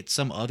appreciate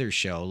some other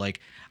show, like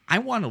I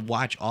want to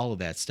watch all of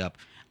that stuff.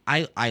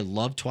 I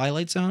love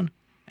Twilight Zone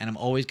and I'm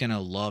always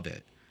gonna love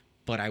it,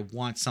 but I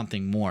want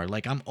something more.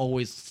 Like I'm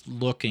always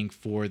looking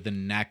for the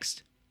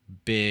next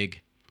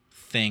big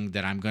thing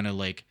that I'm gonna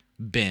like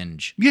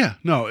binge. Yeah,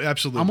 no,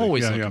 absolutely. I'm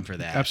always Yeah, looking for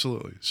that.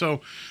 Absolutely.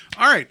 So,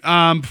 all right.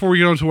 Before we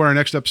get on to what our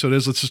next episode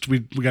is, let's just we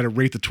got to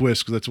rate the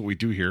twist because that's what we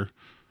do here.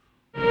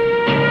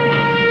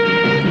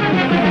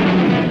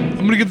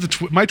 I'm gonna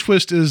give my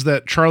twist is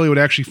that Charlie would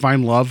actually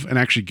find love and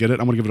actually get it.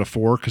 I'm gonna give it a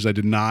 4 because I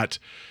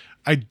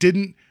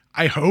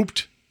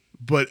hoped,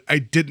 but I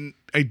didn't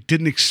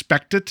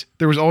expect it.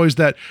 There was always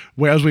that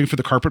way I was waiting for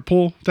the carpet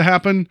pull to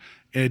happen.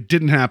 And it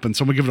didn't happen.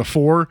 So I'm gonna give it a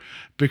 4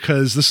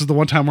 because this is the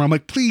one time where I'm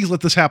like, please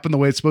let this happen the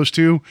way it's supposed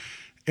to.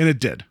 And it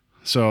did.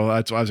 So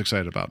that's what I was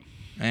excited about.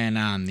 And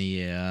on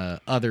the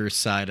other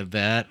side of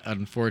that,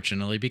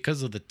 unfortunately,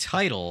 because of the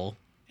title,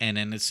 and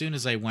then as soon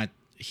as they went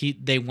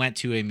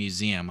to a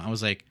museum, I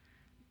was like,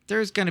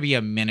 there's going to be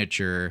a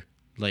miniature,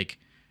 like,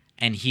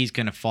 and he's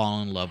going to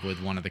fall in love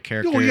with one of the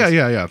characters. Oh,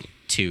 yeah.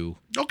 2.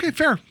 Okay,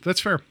 fair.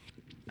 That's fair.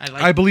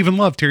 I I believe in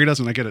love. Terry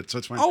doesn't. I get it. So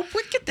it's fine. Oh,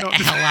 get the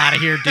hell out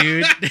of here,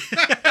 dude.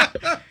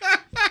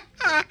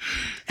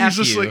 He's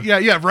just like,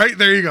 yeah, right?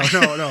 There you go.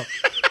 No.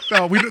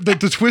 No,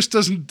 the twist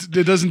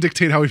doesn't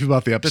dictate how we feel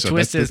about the The episode.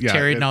 twist That's is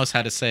Terry knows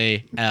how to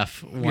say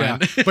F when.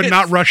 Yeah, but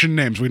not Russian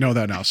names. We know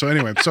that now. So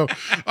anyway,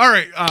 all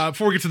right.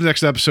 Before we get to the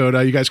next episode,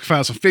 you guys can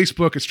find us on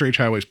Facebook at Strange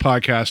Highways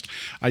Podcast.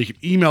 You can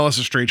email us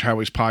at Strange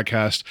Highways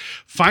Podcast.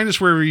 Find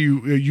us wherever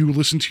you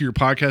listen to your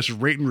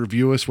podcast. Rate and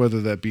review us, whether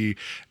that be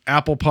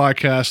Apple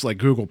Podcasts, like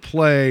Google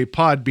Play,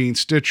 Podbean,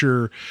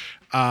 Stitcher,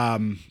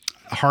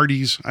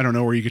 Hardee's. I don't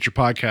know where you get your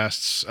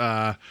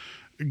podcasts.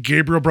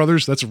 Gabriel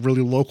Brothers, that's a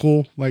really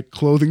local like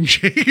clothing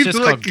chain. It's just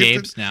like, called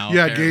Gabe's now.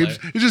 Yeah, apparently. Gabe's.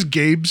 It's just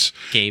Gabe's.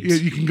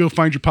 Gabe's. You can go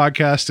find your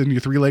podcast and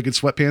your 3-legged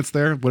sweatpants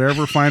there.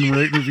 Whatever. Find,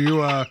 rate,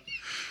 review.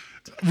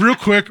 Real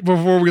quick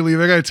before we leave,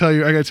 I gotta tell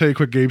you a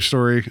quick Gabe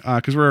story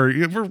because we're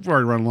already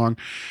running along.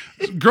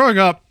 Growing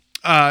up,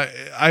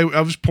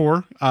 I was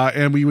poor,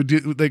 and we would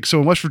do so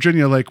in West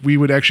Virginia, like we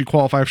would actually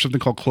qualify for something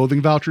called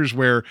clothing vouchers,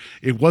 where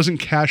it wasn't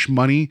cash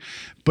money,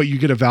 but you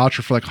get a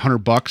voucher for like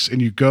 $100,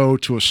 and you go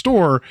to a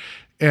store.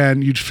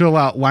 And you'd fill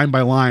out line by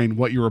line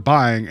what you were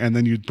buying, and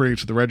then you'd bring it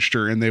to the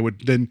register, and they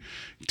would then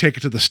take it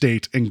to the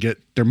state and get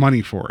their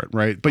money for it,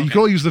 right? But you could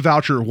only use the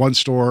voucher at one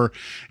store,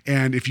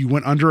 and if you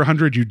went under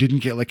 100, you didn't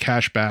get like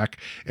cash back,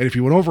 and if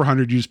you went over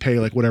 100, you just pay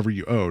like whatever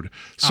you owed.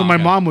 So my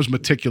mom was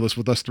meticulous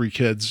with us 3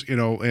 kids,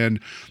 and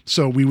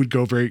so we would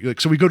go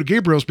so we go to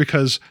Gabriel's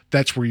because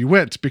that's where you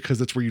went, because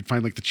that's where you'd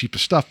find like the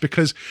cheapest stuff,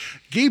 because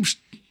Gabe's,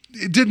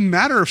 it didn't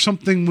matter if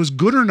something was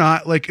good or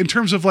not, like in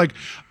terms of like,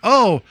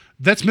 oh,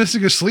 that's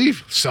missing a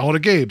sleeve, sell it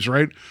at Gabe's,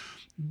 right?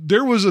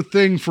 There was a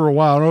thing for a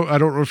while. I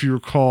don't know if you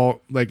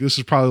recall, like this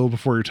is probably a little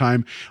before your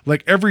time.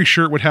 Like every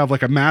shirt would have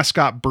like a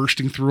mascot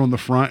bursting through on the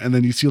front, and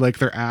then you see like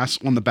their ass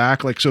on the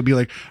back. Like so, it'd be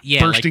like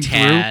bursting like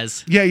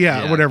Taz. through.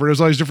 Yeah, whatever.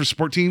 There's all these different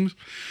sport teams.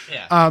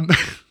 Yeah,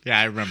 yeah,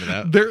 I remember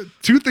that. There are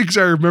 2 things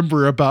I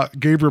remember about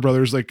Gabriel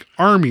Brothers, like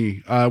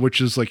Army, which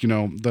is like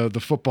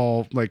the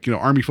football, like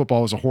Army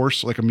football is a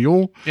horse, like a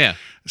mule. Yeah.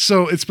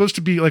 So it's supposed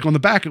to be like on the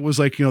back, it was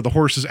like the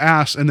horse's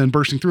ass, and then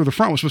bursting through the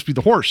front was supposed to be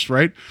the horse,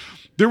 right?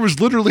 There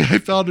was literally, I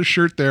found a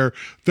shirt there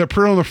that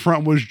printed on the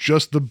front was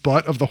just the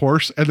butt of the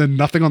horse and then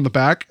nothing on the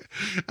back.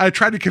 I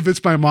tried to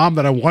convince my mom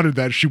that I wanted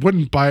that. She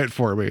wouldn't buy it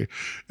for me.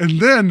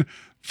 And then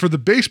for the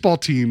baseball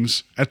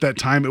teams at that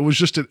time, it was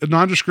just a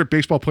nondescript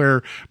baseball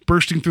player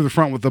bursting through the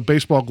front with a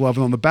baseball glove,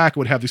 and on the back it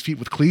would have his feet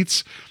with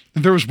cleats.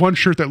 And there was one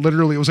shirt that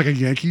literally, it was like a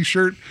Yankee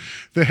shirt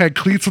that had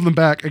cleats on the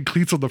back and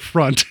cleats on the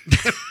front.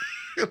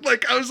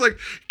 Like, I was like,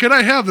 can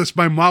I have this?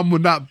 My mom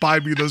would not buy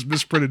me those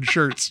misprinted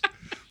shirts.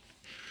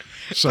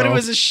 So, but it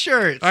was a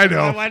shirt. So I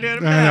know. Why did it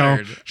I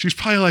matter? know. She's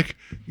probably like,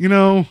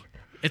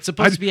 It's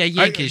supposed to be a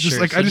Yankee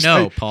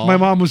shirt. Paul. My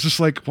mom was just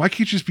like, why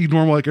can't you just be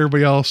normal like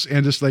everybody else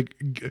and just like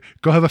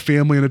go have a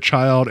family and a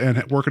child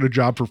and work at a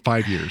job for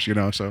 5 years,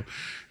 So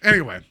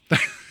anyway,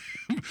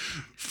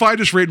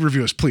 find us, rate and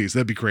review us, please.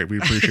 That'd be great. We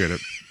appreciate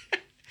it.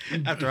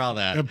 After all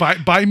that,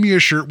 buy me a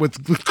shirt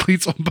with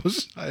cleats on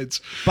both sides.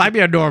 Buy me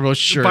a normal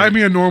shirt. Buy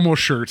me a normal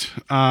shirt.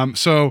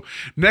 So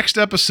next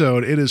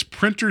episode, it is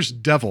Printer's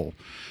Devil.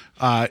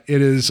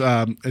 It is.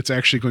 It's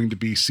actually going to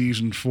be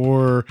season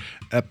 4,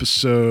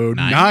 episode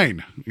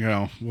 9.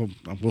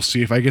 We'll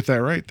see if I get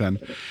that right then.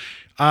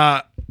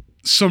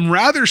 Some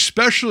rather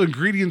special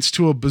ingredients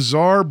to a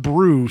bizarre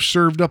brew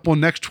served up on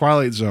next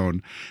Twilight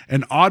Zone.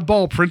 An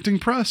oddball printing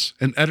press,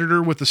 an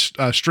editor with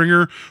a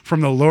stringer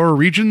from the lower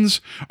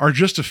regions are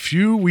just a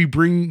few. We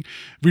bring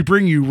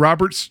you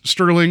Robert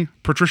Sterling,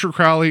 Patricia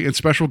Crowley, and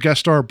special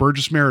guest star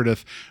Burgess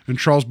Meredith and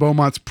Charles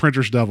Beaumont's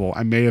Printer's Devil.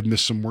 I may have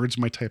missed some words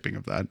in my typing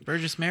of that.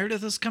 Burgess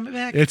Meredith is coming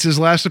back? It's his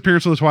last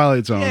appearance on the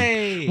Twilight Zone.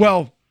 Yay!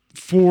 Well,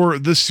 for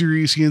this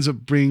series, he ends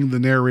up being the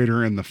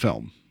narrator in the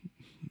film.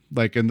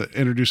 like in the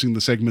introducing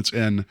the segments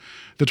in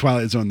the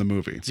Twilight Zone, the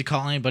movie. Does he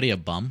call anybody a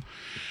bum?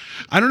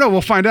 I don't know. We'll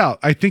find out.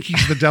 I think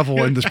he's the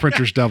devil in this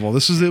Printer's Devil.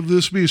 This will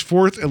be his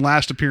fourth and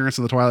last appearance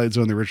in the Twilight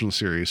Zone, the original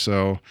series.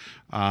 So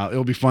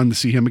it'll be fun to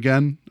see him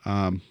again.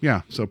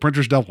 So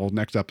Printer's Devil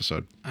next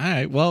episode. All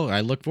right. Well,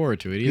 I look forward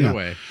to it either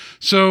way.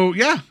 So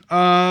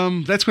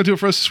that's going to do it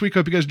for us this week.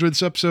 Hope you guys enjoyed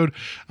this episode.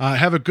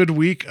 Have a good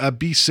week.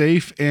 Be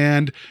safe,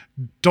 and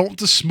don't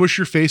just smush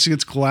your face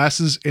against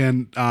glasses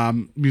in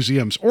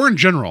museums or in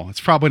general. It's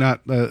probably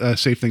not a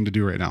safe thing to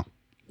do right now.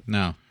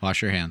 No.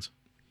 Wash your hands.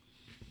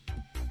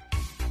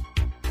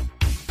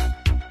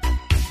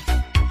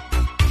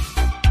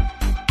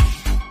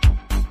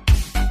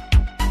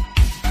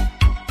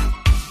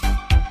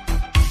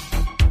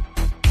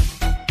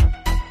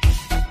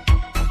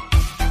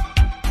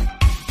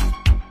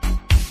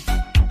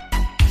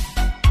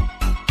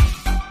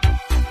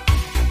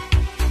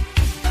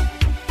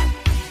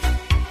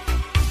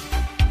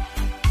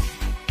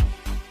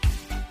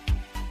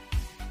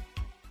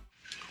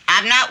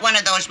 I'm not one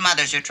of those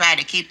mothers who try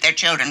to keep their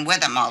children with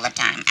them all the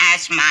time.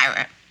 Ask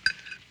Myra.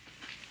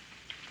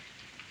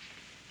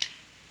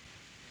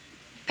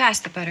 Pass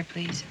the butter,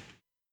 please.